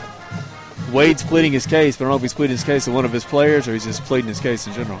Wade's pleading his case, but I don't know if he's pleading his case to one of his players or he's just pleading his case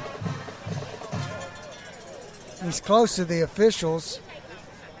in general. He's close to the officials.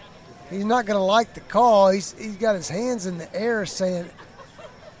 He's not going to like the call. He's got his hands in the air saying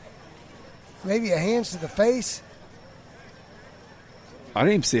maybe a hands to the face. I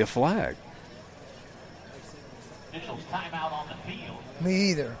didn't even see a flag. Officials timeout on the field.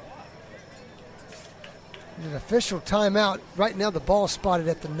 Me either. An official timeout. Right now the ball spotted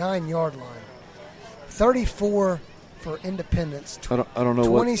at the 9-yard line. 34 for Independence. I don't know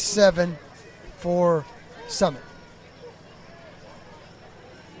 27 for Summit.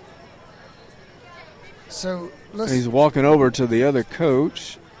 So he's walking over to the other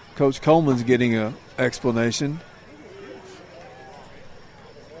coach. Coach Coleman's getting an explanation.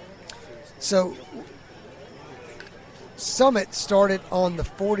 So Summit started on the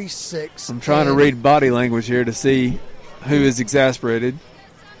 46. I'm trying to read body language here to see who is exasperated.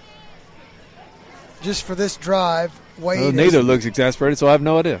 Just for this drive, Wade. Neither looks exasperated, so I have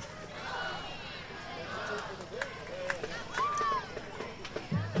no idea.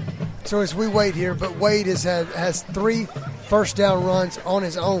 So as we wait here, but Wade has 3 first down runs on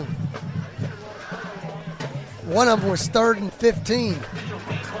his own. One of them was 3rd and 15.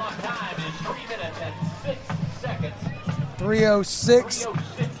 3:06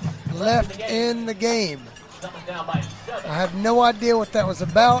 left in the game. I have no idea what that was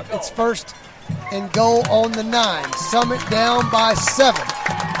about. It's 1st and goal on the 9. Summit down by 7.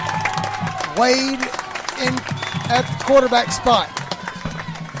 Wade in at the quarterback spot.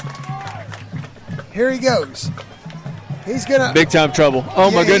 Here he goes. He's gonna big time trouble. Oh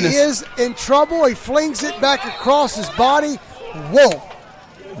my goodness! He is in trouble. He flings it back across his body. Whoa!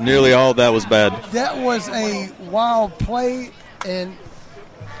 Nearly all of that was bad. That was a wild play, and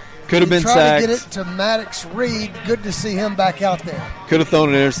could have been sacked. Trying to get it to Maddox Reed. Good to see him back out there. Could have thrown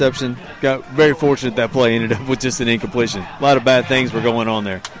an interception. Got very fortunate that play ended up with just an incompletion. A lot of bad things were going on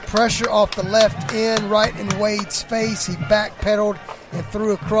there. Pressure off the left end, right in Wade's face. He backpedaled and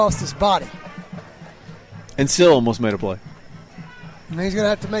threw across his body. And still almost made a play. And he's going to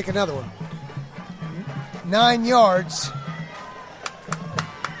have to make another one. 9 yards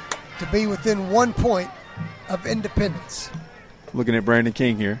to be within 1 point of Independence. Looking at Brandon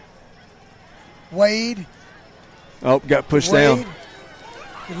King here. Wade Oh, got pushed Wade down.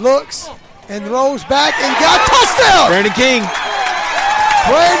 looks and rolls back and got touchdown. Brandon King.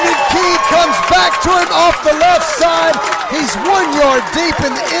 Brandon King comes back to him off the left side. He's 1 yard deep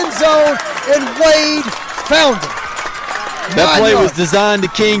in the end zone, and Wade found him. That 9 play was yards. designed to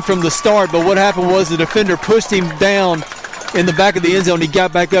King from the start, but what happened was the defender pushed him down in the back of the end zone. He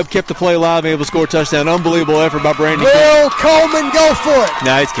got back up, kept the play alive, and able to score a touchdown. Unbelievable effort by Brandon King. Will Coleman go for it?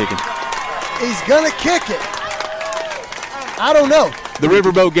 Nah, he's kicking. He's going to kick it. I don't know. The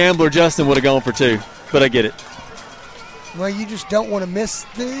Riverboat Gambler, Justin, would have gone for 2, but I get it. Well, you just don't want to miss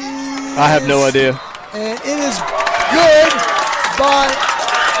these. I have no idea. And it is good by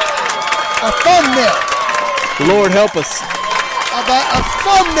a thumbnail. Lord help us. About a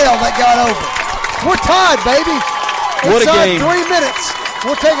thumbnail that got over. We're tied, baby. What a Inside game. 3 minutes.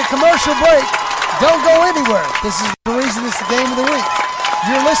 We'll take a commercial break. Don't go anywhere. This is the reason it's the game of the week.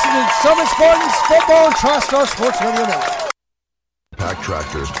 You're listening to Southern Spartans Football and TriStar Sports Radio Network. Pack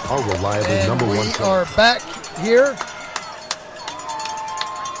tractors are reliable And number we one. are back here.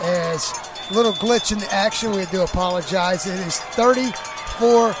 As a little glitch in the action, we do apologize. It is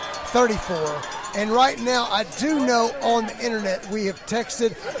 34-34. And right now, I do know on the internet we have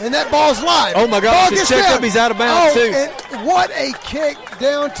texted, and that ball's live. Oh, my gosh, Ball it's gets checked down. up. He's out of bounds, too. And what a kick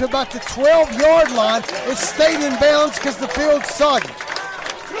down to about the 12-yard line. It stayed in bounds because the field's soggy.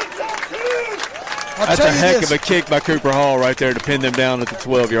 That's a heck of a kick by Cooper Hall right there to pin them down at the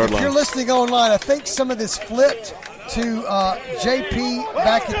 12-yard If you're line. listening online, I think some of this flipped to JP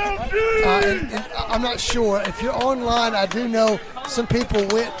back at and I'm not sure. If you're online, I do know some people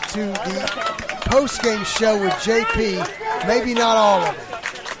went to the post-game show with JP, maybe not all of them.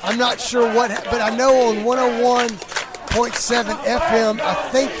 I'm not sure but I know on 101.7 FM, I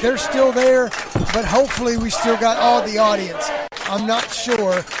think they're still there, but hopefully we still got all the audience. I'm not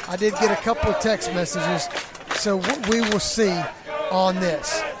sure. I did get a couple of text messages, so we will see on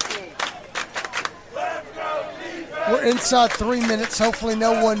this. We're inside 3 minutes. Hopefully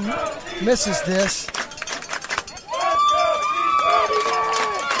no one misses this.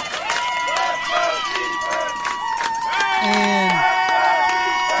 And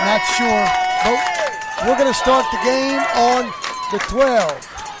not sure, but we're going to start the game on the 12.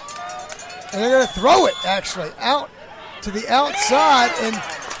 And they're going to throw it, actually, out to the outside. And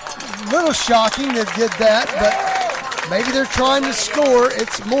a little shocking they did that, but maybe they're trying to score.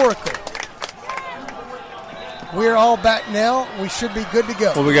 It's Miracle. We're all back now. We should be good to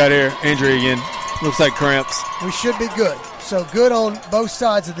go. What we got here? Injury again. Looks like cramps. We should be good. So good on both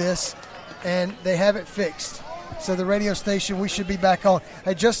sides of this, and they have it fixed. So the radio station, we should be back on.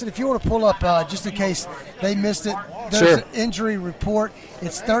 Hey, Justin, if you want to pull up, just in case they missed it, there's an injury report.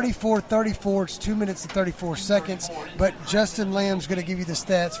 It's 34-34. It's 2 minutes and 34 seconds. But Justin Lamb's going to give you the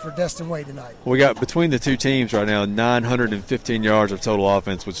stats for Destin Wade tonight. We got between the two teams right now 915 yards of total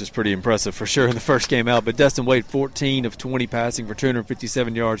offense, which is pretty impressive for sure in the first game out. But Destin Wade, 14 of 20 passing for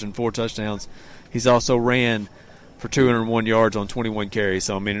 257 yards and 4 touchdowns. He's also ran for 201 yards on 21 carries.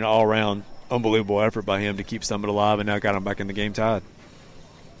 So, I mean, an all-around unbelievable effort by him to keep Summit alive, and now got him back in the game tied.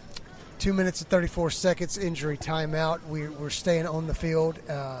 2 minutes and 34 seconds injury timeout. We're staying on the field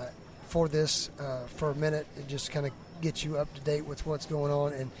for this for a minute and just kind of get you up to date with what's going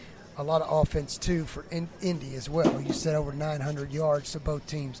on, and a lot of offense too for Indy as well. You said over 900 yards, so both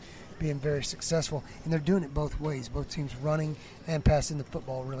teams being very successful, and they're doing it both ways. Both teams running and passing the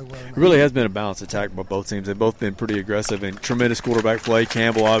football really well. It really has been a balanced attack by both teams. They've both been pretty aggressive and tremendous quarterback play.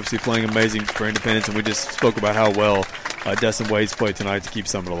 Campbell obviously playing amazing for Independence, and we just spoke about how well Destin Wade's played tonight to keep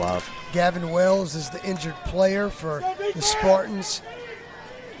Summit alive. Gavin Wells is the injured player for the Spartans.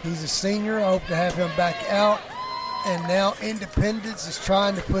 He's a senior. I hope to have him back out. And now Independence is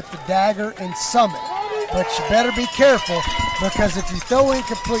trying to put the dagger in Summit. But you better be careful, because if you throw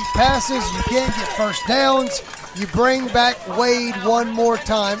incomplete passes, you can't get first downs. You bring back Wade one more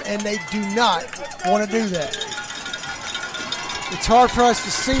time, and they do not want to do that. It's hard for us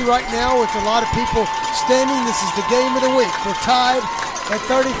to see right now with a lot of people standing. This is the game of the week. We're tied at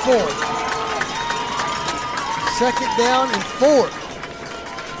 34. Second down and 4.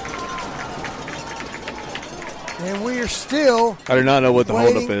 And we are still I do not know what the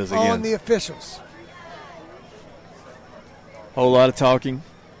holdup waiting is again. on the officials. Whole lot of talking,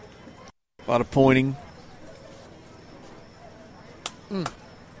 a lot of pointing.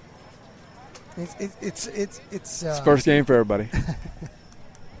 It's First game for everybody.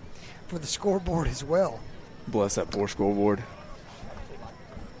 for the scoreboard as well. Bless that poor scoreboard.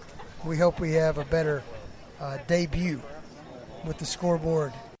 We hope we have a better debut with the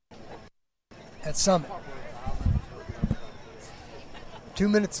scoreboard at Summit. 2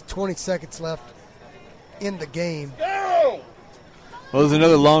 minutes and 20 seconds left in the game. Go! Well, there's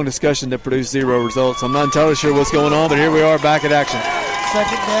another long discussion that produced 0 results. I'm not entirely sure what's going on, but here we are back at action.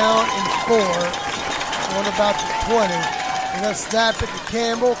 2nd down and 4. On about the 20. They're going to snap it to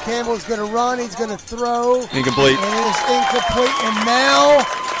Campbell. Campbell's going to run. He's going to throw. Incomplete. And it is incomplete. And now,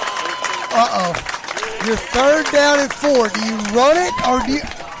 your 3rd down and 4. Do you run it or do you?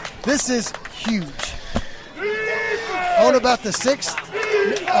 This is huge. On about the 6th.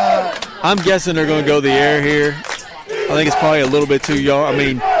 I'm guessing they're going to go the air here. I think it's probably a little bit too yard. I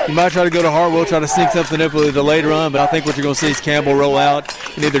mean, you might try to go to Hartwell, try to sneak something up with a delayed run, but I think what you're going to see is Campbell roll out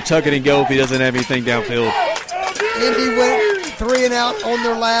and either tuck it and go if he doesn't have anything downfield. Indy went 3 and out on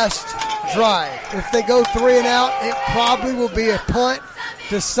their last drive. If they go 3 and out, it probably will be a punt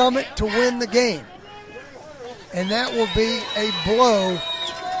to Summit to win the game. And that will be a blow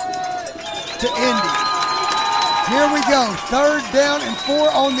to Indy. Here we go. 3rd down and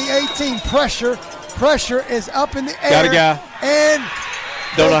 4 on the 18. Pressure is up in the air. Got a guy. And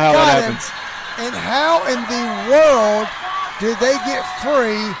don't know how that happens. And how in the world did they get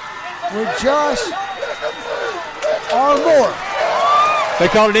free with Josh Armour? They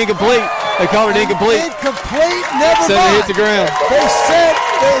called it incomplete. Incomplete, never said mind. It hit the ground. They said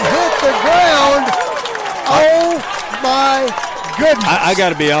it hit the ground. Oh, my goodness. I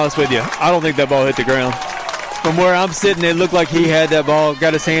got to be honest with you. I don't think that ball hit the ground. From where I'm sitting, it looked like he had that ball,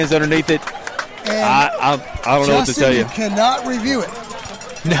 got his hands underneath it. And I don't know what to tell you. You cannot review it.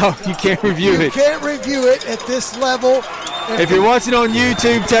 No, you can't review it. You can't review it at this level. If you're watching on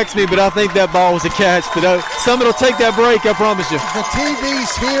YouTube, text me, but I think that ball was a catch. But somebody will take that break, I promise you. The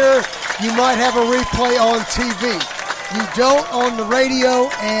TV's here. You might have a replay on TV. You don't on the radio,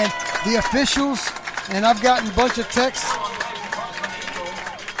 and the officials, and I've gotten a bunch of texts.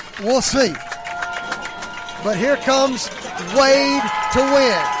 We'll see. But here comes Wade to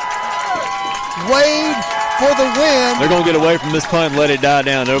win. Wade for the win. They're going to get away from this punt and let it die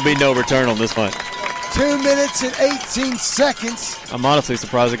down. There will be no return on this punt. 2 minutes and 18 seconds. I'm honestly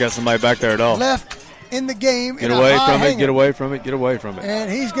surprised they got somebody back there at all. Left in the game. Get away from it, get away from it, get away from it.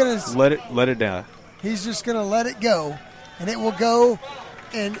 And he's going to let it die. He's just going to let it go. And it will go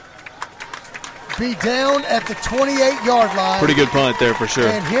and be down at the 28-yard line. Pretty good punt there for sure.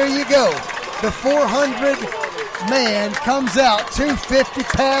 And here you go. The 400 man comes out, 250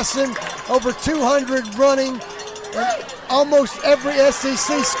 passing, over 200 running. And almost every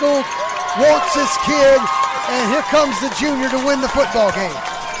SEC school wants this kid, and here comes the junior to win the football game.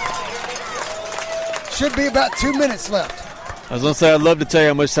 Should be about 2 minutes left. I was going to say, I'd love to tell you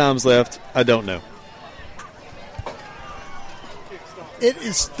how much time's left. I don't know. It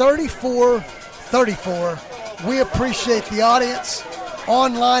is 34-34. We appreciate the audience.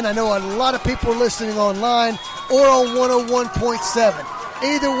 Online, I know a lot of people are listening online or on 101.7.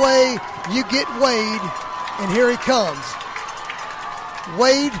 Either way, you get Wade, and here he comes.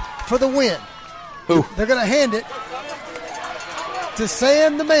 Wade for the win. Ooh. They're going to hand it to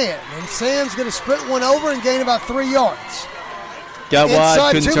Sam the man, and Sam's going to sprint one over and gain about 3 yards. Got Inside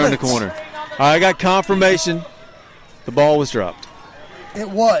wide, couldn't 2 turn minutes. the corner. All right, I got confirmation. The ball was dropped. It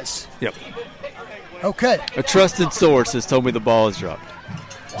was. Yep. Okay. A trusted source has told me the ball is dropped.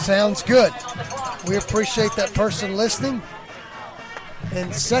 Sounds good. We appreciate that person listening.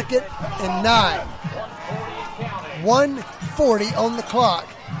 And 2nd and 9. 1:40 on the clock.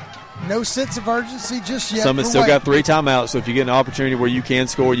 No sense of urgency just yet. Summit still got 3 timeouts, so if you get an opportunity where you can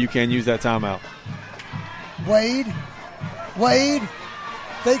score, you can use that timeout. Wade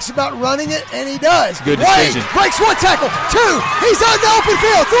thinks about running it, and he does. Good decision. Wade breaks 1 tackle, 2. He's on the open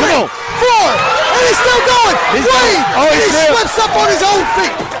field. 3, 4, Come on. and he's still going. He He slips up on his own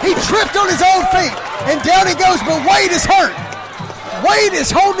feet. He tripped on his own feet, and down he goes. But Wade is hurt. Wade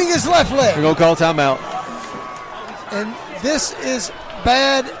is holding his left leg. We're going to call timeout. And this is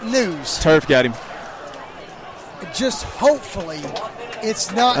bad news. Turf got him. Just hopefully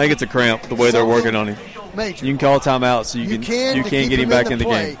it's not. I think it's a cramp, the way they're working on him. Major. You can call timeout so you can get him back in the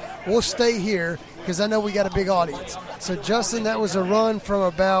game. We'll stay here because I know we got a big audience. So, Justin, that was a run from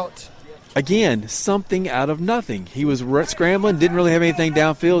about. Again, something out of nothing. He was scrambling, didn't really have anything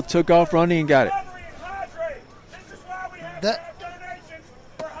downfield, took off running and got it.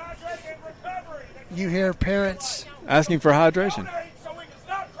 You hear parents asking for hydration.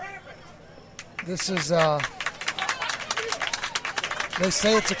 This is, they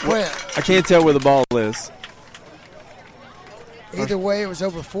say it's a cramp. I can't tell where the ball is. Either way, it was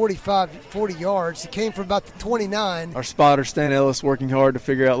over 40 yards. It came from about the 29. Our spotter, Stan Ellis, working hard to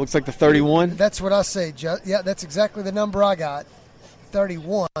figure out. Looks like the 31. That's what I say, yeah, that's exactly the number I got.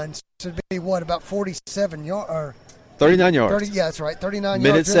 31. So it'd be what, about 47 yards? 39 yards. Yeah, that's right. 39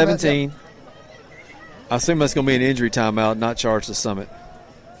 Minute yards. Minute 17. I assume that's going to be an injury timeout, not charge to Summit.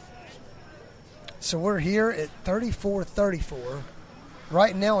 So we're here at 34-34.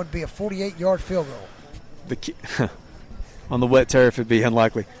 Right now it would be a 48-yard field goal. On the wet turf, it'd be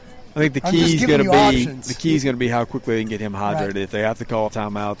unlikely. I think the key is going to be how quickly they can get him hydrated. Right. If they have to call a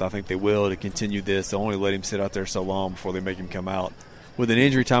timeout, I think they will to continue this. They'll only let him sit out there so long before they make him come out. With an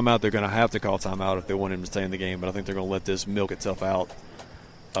injury timeout, they're going to have to call timeout if they want him to stay in the game. But I think they're going to let this milk itself out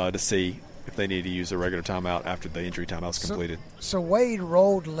to see if they need to use a regular timeout after the injury timeout's completed. So Wade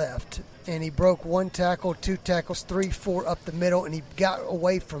rolled left, and he broke 1 tackle, 2 tackles, 3, 4 up the middle, and he got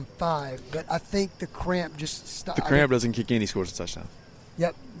away from 5. But I think the cramp just stopped. The cramp doesn't kick in, he scores a touchdown.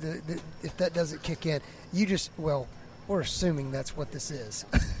 Yep. If that doesn't kick in, we're assuming that's what this is.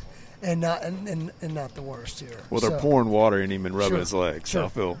 and not the worst here. Well, they're pouring water in him and rubbing his legs, so I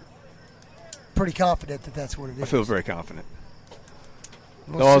feel pretty confident that that's what it is. I feel very confident.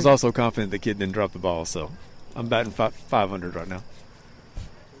 Though I was also confident the kid didn't drop the ball, so I'm batting 500 right now.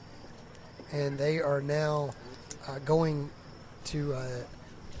 And they are now going to,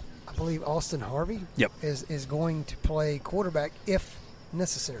 I believe, Austin Harvey. Yep. is going to play quarterback if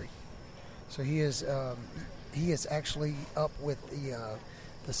necessary. So he is actually up with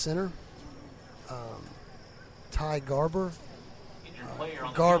the center, Ty Garber.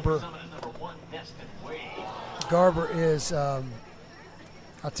 Garber is.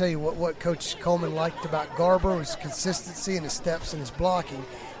 I'll tell you what Coach Coleman liked about Garber was consistency in his steps and his blocking,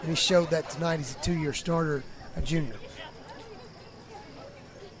 and he showed that tonight. He's a 2-year starter, a junior.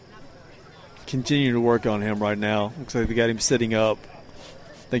 Continue to work on him right now. Looks like they got him sitting up.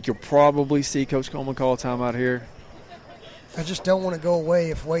 I think you'll probably see Coach Coleman call a timeout here. I just don't want to go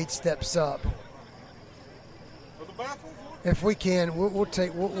away if Wade steps up. If we can,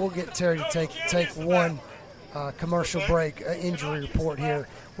 we'll get Terry to take one commercial break. Injury report here.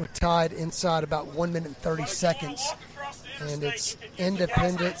 We're tied inside about 1 minute and 30 seconds, and it's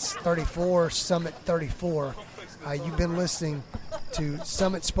Independence 34, Summit 34. You've been listening to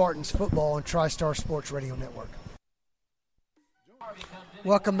Summit Spartans football on TriStar Sports Radio Network.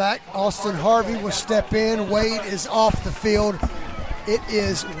 Welcome back. Austin Harvey will step in. Wade is off the field. It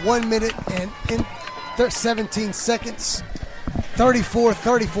is 1 minute and 17 seconds.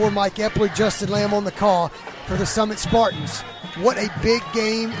 34-34. Mike Epler, Justin Lamb on the call for the Summit Spartans. What a big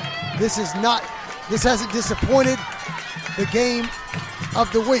game. This hasn't disappointed the game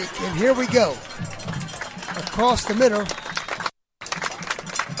of the week. And here we go. Across the middle,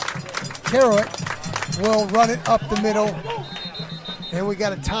 Carrot will run it up the middle. And we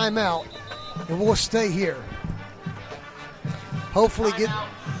got a timeout, and we'll stay here. Hopefully get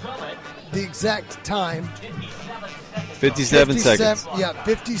the exact time. 57 seconds. Yeah,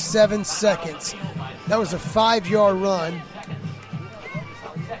 57 seconds. That was a 5-yard run.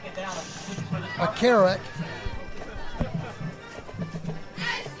 A Carrot.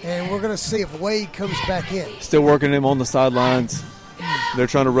 And we're going to see if Wade comes back in. Still working him on the sidelines. They're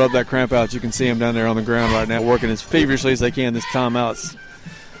trying to rub that cramp out. You can see him down there on the ground right now, working as feverishly as they can this timeout.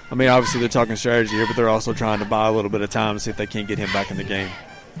 I mean, obviously they're talking strategy here, but they're also trying to buy a little bit of time to see if they can't get him back in the game.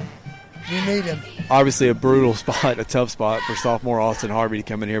 You need him. Obviously a brutal spot, a tough spot for sophomore Austin Harvey to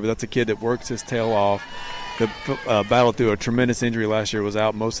come in here, but that's a kid that works his tail off. That battled through a tremendous injury last year, was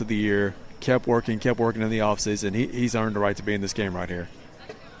out most of the year, kept working in the offseason. He's earned the right to be in this game right here.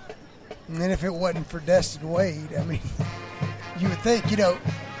 And then if it wasn't for Destin Wade, I mean, you would think,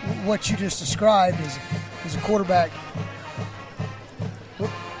 what you just described is a quarterback,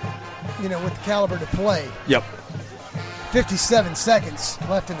 with the caliber to play. Yep. 57 seconds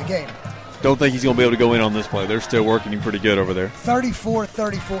left in the game. Don't think he's going to be able to go in on this play. They're still working him pretty good over there.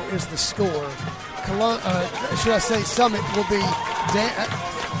 34-34 is the score. Summit will be,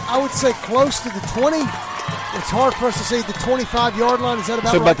 I would say, close to the 20. It's hard for us to see the 25-yard line. Is that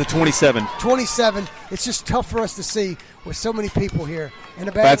about right? About the 27. 27. It's just tough for us to see with so many people here. And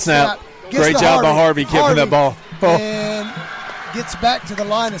a bad snap. Great job by Harvey keeping that ball. Oh. And gets back to the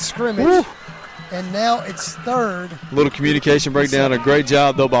line of scrimmage. Woo. And now it's third. A little communication breakdown. A great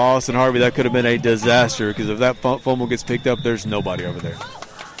job, though, by Austin Harvey. That could have been a disaster because if that fumble gets picked up, there's nobody over there.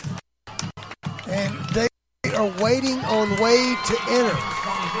 And they are waiting on Wade to enter.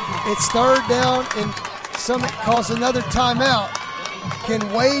 It's third down, and Summit calls another timeout. Can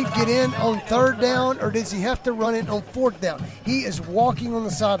Wade get in on third down, or does he have to run it on fourth down? He is walking on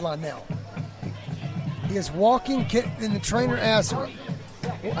the sideline now. He is walking, and the trainer asks him,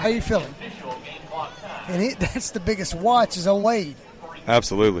 how you feeling? And that's the biggest watch is on Wade.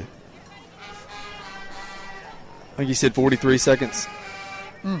 Absolutely. I think he said 43 seconds.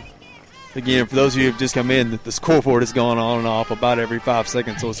 Again, for those of you who have just come in, the scoreboard is going on and off about every 5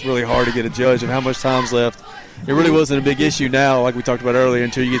 seconds, so it's really hard to get a judge of how much time's left. It really wasn't a big issue now, like we talked about earlier,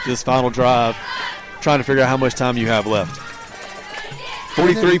 until you get to this final drive, trying to figure out how much time you have left.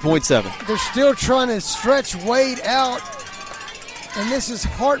 43.7. They're still trying to stretch Wade out, and this is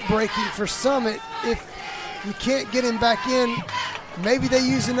heartbreaking for Summit. If you can't get him back in, maybe they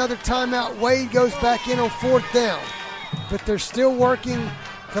use another timeout. Wade goes back in on 4th down, but they're still working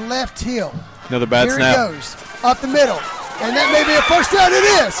the left heel. Another bad Here snap. Here he goes, up the middle, and that may be a first down. It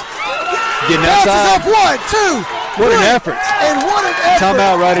is. Getting outside. Off 1, 2, what 3. an effort. And what an effort.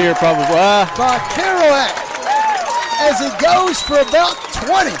 Timeout right here, probably. By Kerouac as he goes for about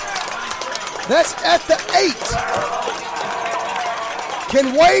 20. That's at the 8.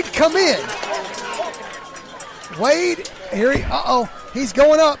 Can Wade come in? Wade, here he's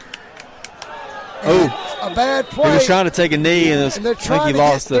going up. And a bad play. He was trying to take a knee, and I think he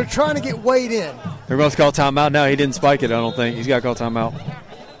lost They're trying to get Wade in. They're going to call timeout now. He didn't spike it, I don't think. He's got to call timeout.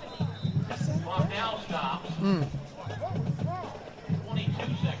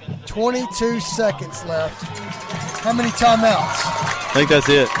 22 seconds left. How many timeouts? I think that's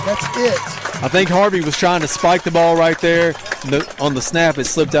it. That's it. I think Harvey was trying to spike the ball right there. On the snap, it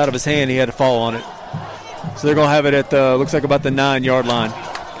slipped out of his hand. He had to fall on it. So they're going to have it at looks like about the 9-yard line.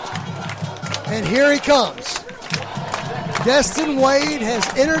 And here he comes. Destin Wade has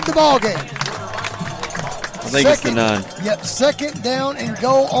entered the ballgame. I think it's the 9. Yep, 2nd down and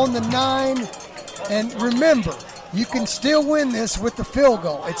goal on the 9. And remember, you can still win this with the field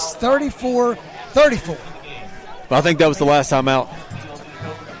goal. It's 34-34. But I think that was the last time out.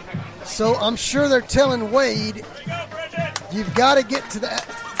 So I'm sure they're telling Wade, you've got to get to the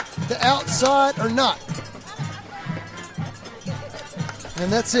outside or not. And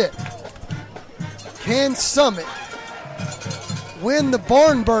that's it. Can Summit win the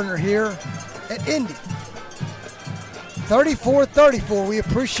barn burner here at Indy? 34-34. We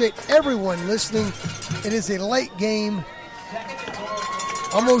appreciate everyone listening. It is a late game,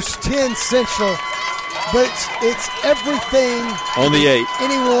 almost 10 Central, but it's everything on the 8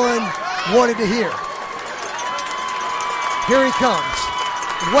 anyone wanted to hear. Here he comes.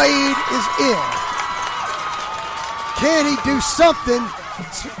 Wade is in. Can he do something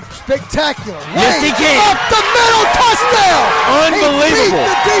spectacular? Yes, Wade he can. Up the middle, touchdown! Unbelievable. He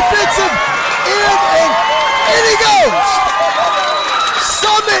beat the defensive end, and in he goes.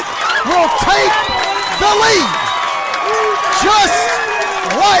 Summit will take the lead. Just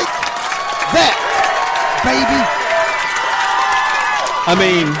like that, baby. I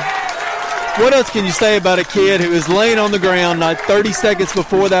mean, what else can you say about a kid who is laying on the ground not 30 seconds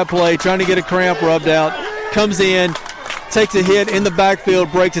before that play, trying to get a cramp rubbed out, comes in, takes a hit in the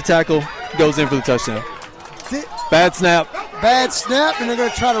backfield, breaks a tackle, goes in for the touchdown. Bad snap. Bad snap, and they're going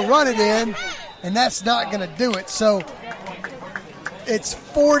to try to run it in, and that's not going to do it. So it's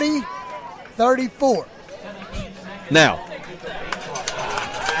 40-34. Now,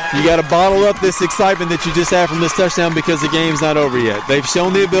 you got to bottle up this excitement that you just had from this touchdown because the game's not over yet. They've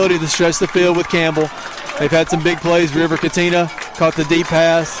shown the ability to stretch the field with Campbell. They've had some big plays. River Katina caught the deep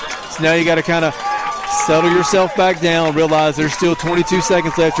pass. So now you got to kind of settle yourself back down, realize there's still 22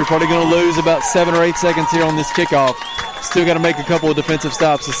 seconds left. You're probably going to lose about 7 or 8 seconds here on this kickoff. Still got to make a couple of defensive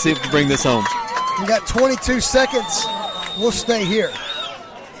stops to see if we can bring this home. We got 22 seconds. We'll stay here.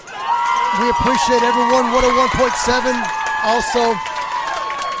 We appreciate everyone. 101.7 also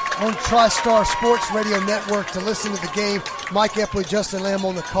on TriStar Sports Radio Network to listen to the game. Mike Epley, Justin Lamb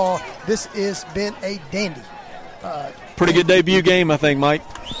on the call. This has been a dandy. Pretty good debut game, I think, Mike.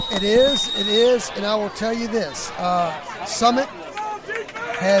 It is, and I will tell you this. Summit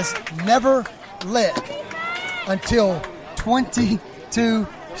has never led until 22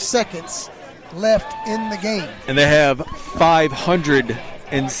 seconds left in the game. And they have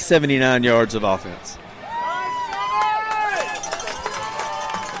 579 yards of offense.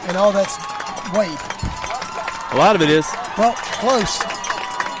 And all that's Wade. A lot of it is. Well, close.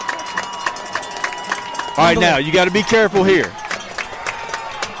 All right, now, you got to be careful here.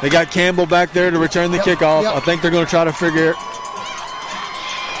 They got Campbell back there to return the kickoff. Yep. I think they're going to try to figure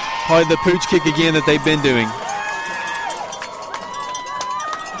probably the pooch kick again that they've been doing.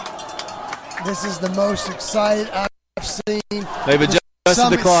 This is the most excited I've seen. They've adjusted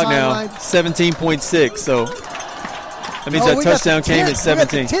the clock now, 17.6. So that means that touchdown came at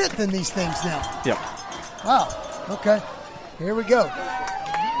 17. We're at the 10th in these things now. Yep. Wow. Okay. Here we go.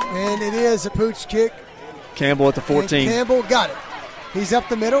 And it is a pooch kick. Campbell at the 14. And Campbell got it. He's up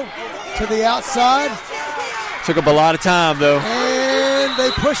the middle to the outside. Took up a lot of time, though. And they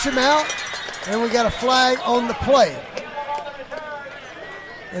push him out. And we got a flag on the play.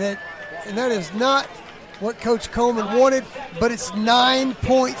 And and that is not what Coach Coleman wanted, but it's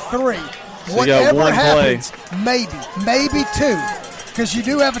 9.3. So Whatever happens, maybe 2, because you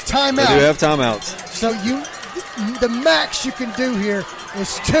do have a timeout. They do have timeouts. So the max you can do here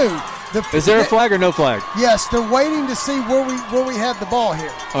is 2. Is there a flag or no flag? Yes, they're waiting to see where we have the ball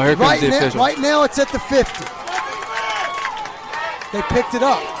here. Oh, here comes the official. Right now it's at the 50. They picked it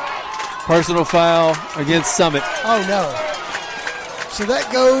up. Personal foul against Summit. Oh, no. So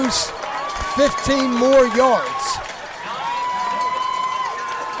that goes 15 more yards.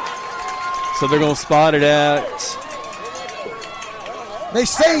 So they're going to spot it at. They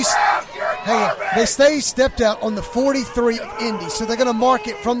say stepped out on the 43 of Indy, so they're going to mark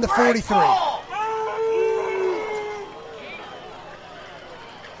it from the 43.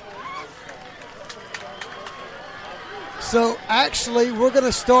 So actually, we're going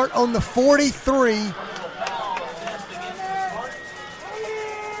to start on the 43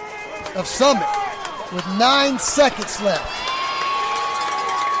 of Summit with 9 seconds left.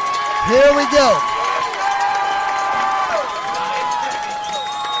 Here we go.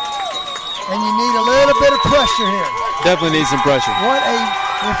 And you need a little bit of pressure here. Definitely need some pressure.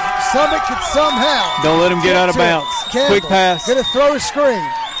 If Summit could somehow. Don't let them get out of bounds. Campbell, quick pass. Going to throw a screen.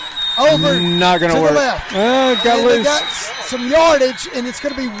 Over not going to work. The left. Got loose. They got some yardage, and it's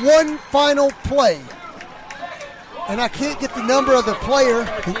going to be one final play. And I can't get the number of the player.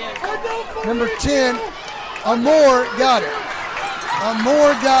 Number 10, Amore got it.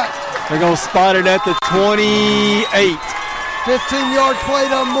 They're going to spot it at the 28. 15-yard play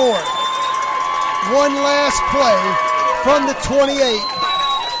to Amore. One last play from the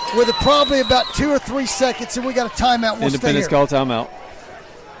 28 with probably about 2 or 3 seconds, and we got a timeout. We'll Independence call timeout.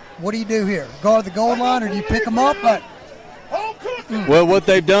 What do you do here? Guard the goal line, or do you pick them up? Well, what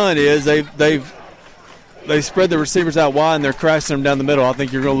they've done is they've spread the receivers out wide, and they're crashing them down the middle. I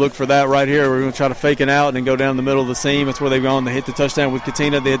think you're going to look for that right here. We're going to try to fake it out and then go down the middle of the seam. That's where they've gone. They hit the touchdown with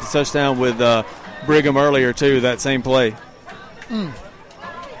Katina. They hit the touchdown with Brigham earlier, too, that same play.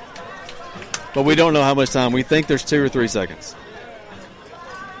 But we don't know how much time. We think there's 2 or 3 seconds.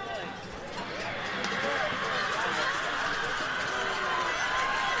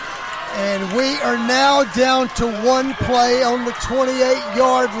 And we are now down to one play on the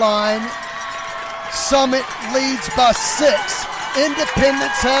 28-yard line. Summit leads by 6.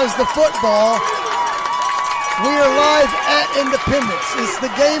 Independence has the football. We are live at Independence. It's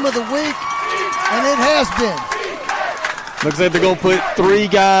the game of the week, and it has been. Looks like they're going to put 3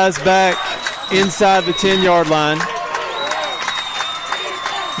 guys back inside the 10-yard line.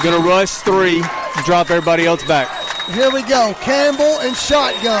 Going to rush 3 and drop everybody else back. Here we go. Campbell and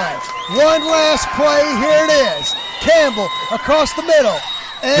shotgun. One last play. Here it is. Campbell across the middle.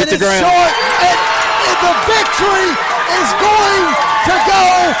 And hit the it's ground. Short. And the victory is going to go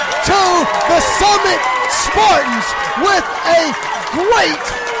to the Summit Spartans with a great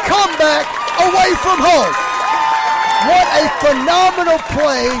comeback away from home. What a phenomenal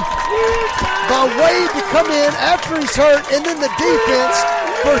play by Wade to come in after he's hurt, and then the defense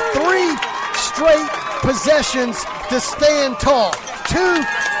for 3 straight possessions to stand tall.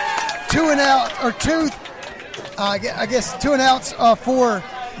 Two and out, or 2 and outs for.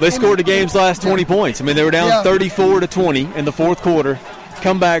 They scored the game's last 20 points. I mean, they were down 34-20 in the fourth quarter.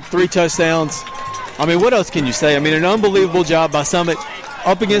 Come back, 3 touchdowns. I mean, what else can you say? I mean, an unbelievable job by Summit.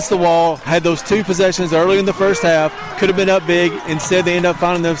 Up against the wall, had those 2 possessions early in the first half, could have been up big. Instead, they end up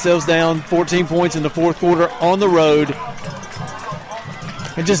finding themselves down 14 points in the fourth quarter on the road.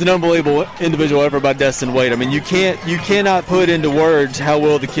 And just an unbelievable individual effort by Destin Wade. I mean, you cannot put into words how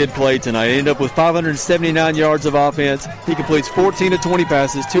well the kid played tonight. He ended up with 579 yards of offense. He completes 14 of 20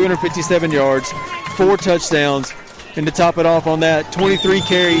 passes, 257 yards, 4 touchdowns. And to top it off on that, 23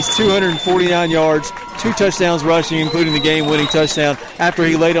 carries, 249 yards, 2 touchdowns rushing, including the game-winning touchdown after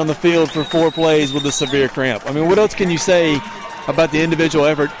he laid on the field for 4 plays with a severe cramp. I mean, what else can you say about the individual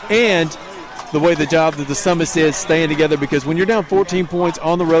effort and the way the job that the Summit is staying together? Because when you're down 14 points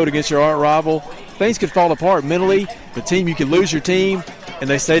on the road against your rival, things could fall apart mentally. You can lose your team, and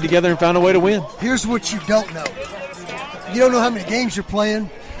they stay together and found a way to win. Here's what you don't know. You don't know how many games you're playing,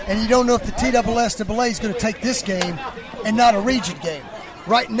 and you don't know if the TSSAA is going to take this game and not a region game.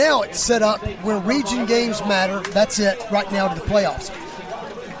 Right now it's set up where region games matter. That's it right now to the playoffs.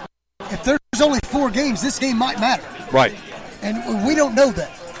 If there's only 4 games, this game might matter. Right. And we don't know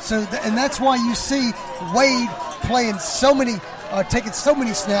that. So, and that's why you see Wade playing so many, taking so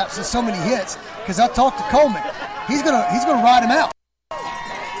many snaps and so many hits. Because I talked to Coleman, he's gonna ride him out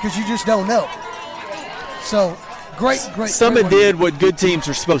because you just don't know. So, great. Summit did what good teams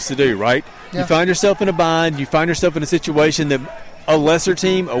are supposed to do, right? Yeah. You find yourself in a bind. You find yourself in a situation that a lesser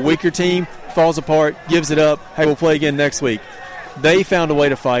team, a weaker team, falls apart, gives it up, hey, we'll play again next week. They found a way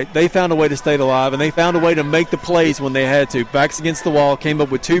to fight. They found a way to stay alive, and they found a way to make the plays when they had to. Backs against the wall, came up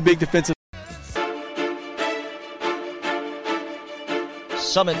with 2 big defensive.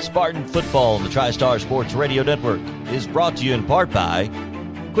 Summit Spartan Football on the TriStar Sports Radio Network is brought to you in part by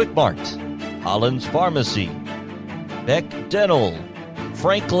Quick Mart, Holland's Pharmacy, Beck Dental,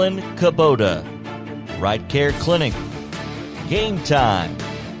 Franklin Kubota, Right Care Clinic, Game Time,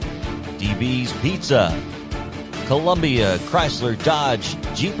 DB's Pizza, Columbia Chrysler Dodge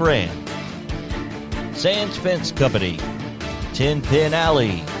Jeep Ram, Sands Fence Company, Tin Pin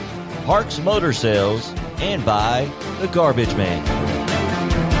Alley, Parks Motor Sales, and by The Garbage Man.